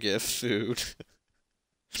and go get food.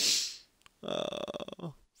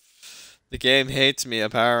 The game hates me,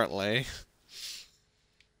 apparently.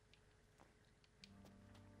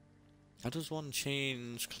 How does one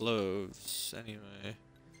change clothes, anyway?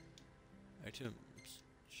 Items.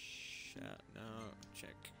 Chat, no,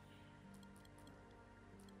 check.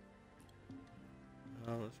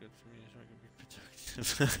 Oh, that's good for me, so I can be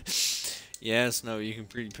productive. Yes, no, you can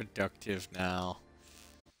be productive now.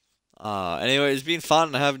 Anyway, it's been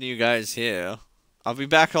fun having you guys here. I'll be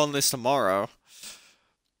back on this tomorrow.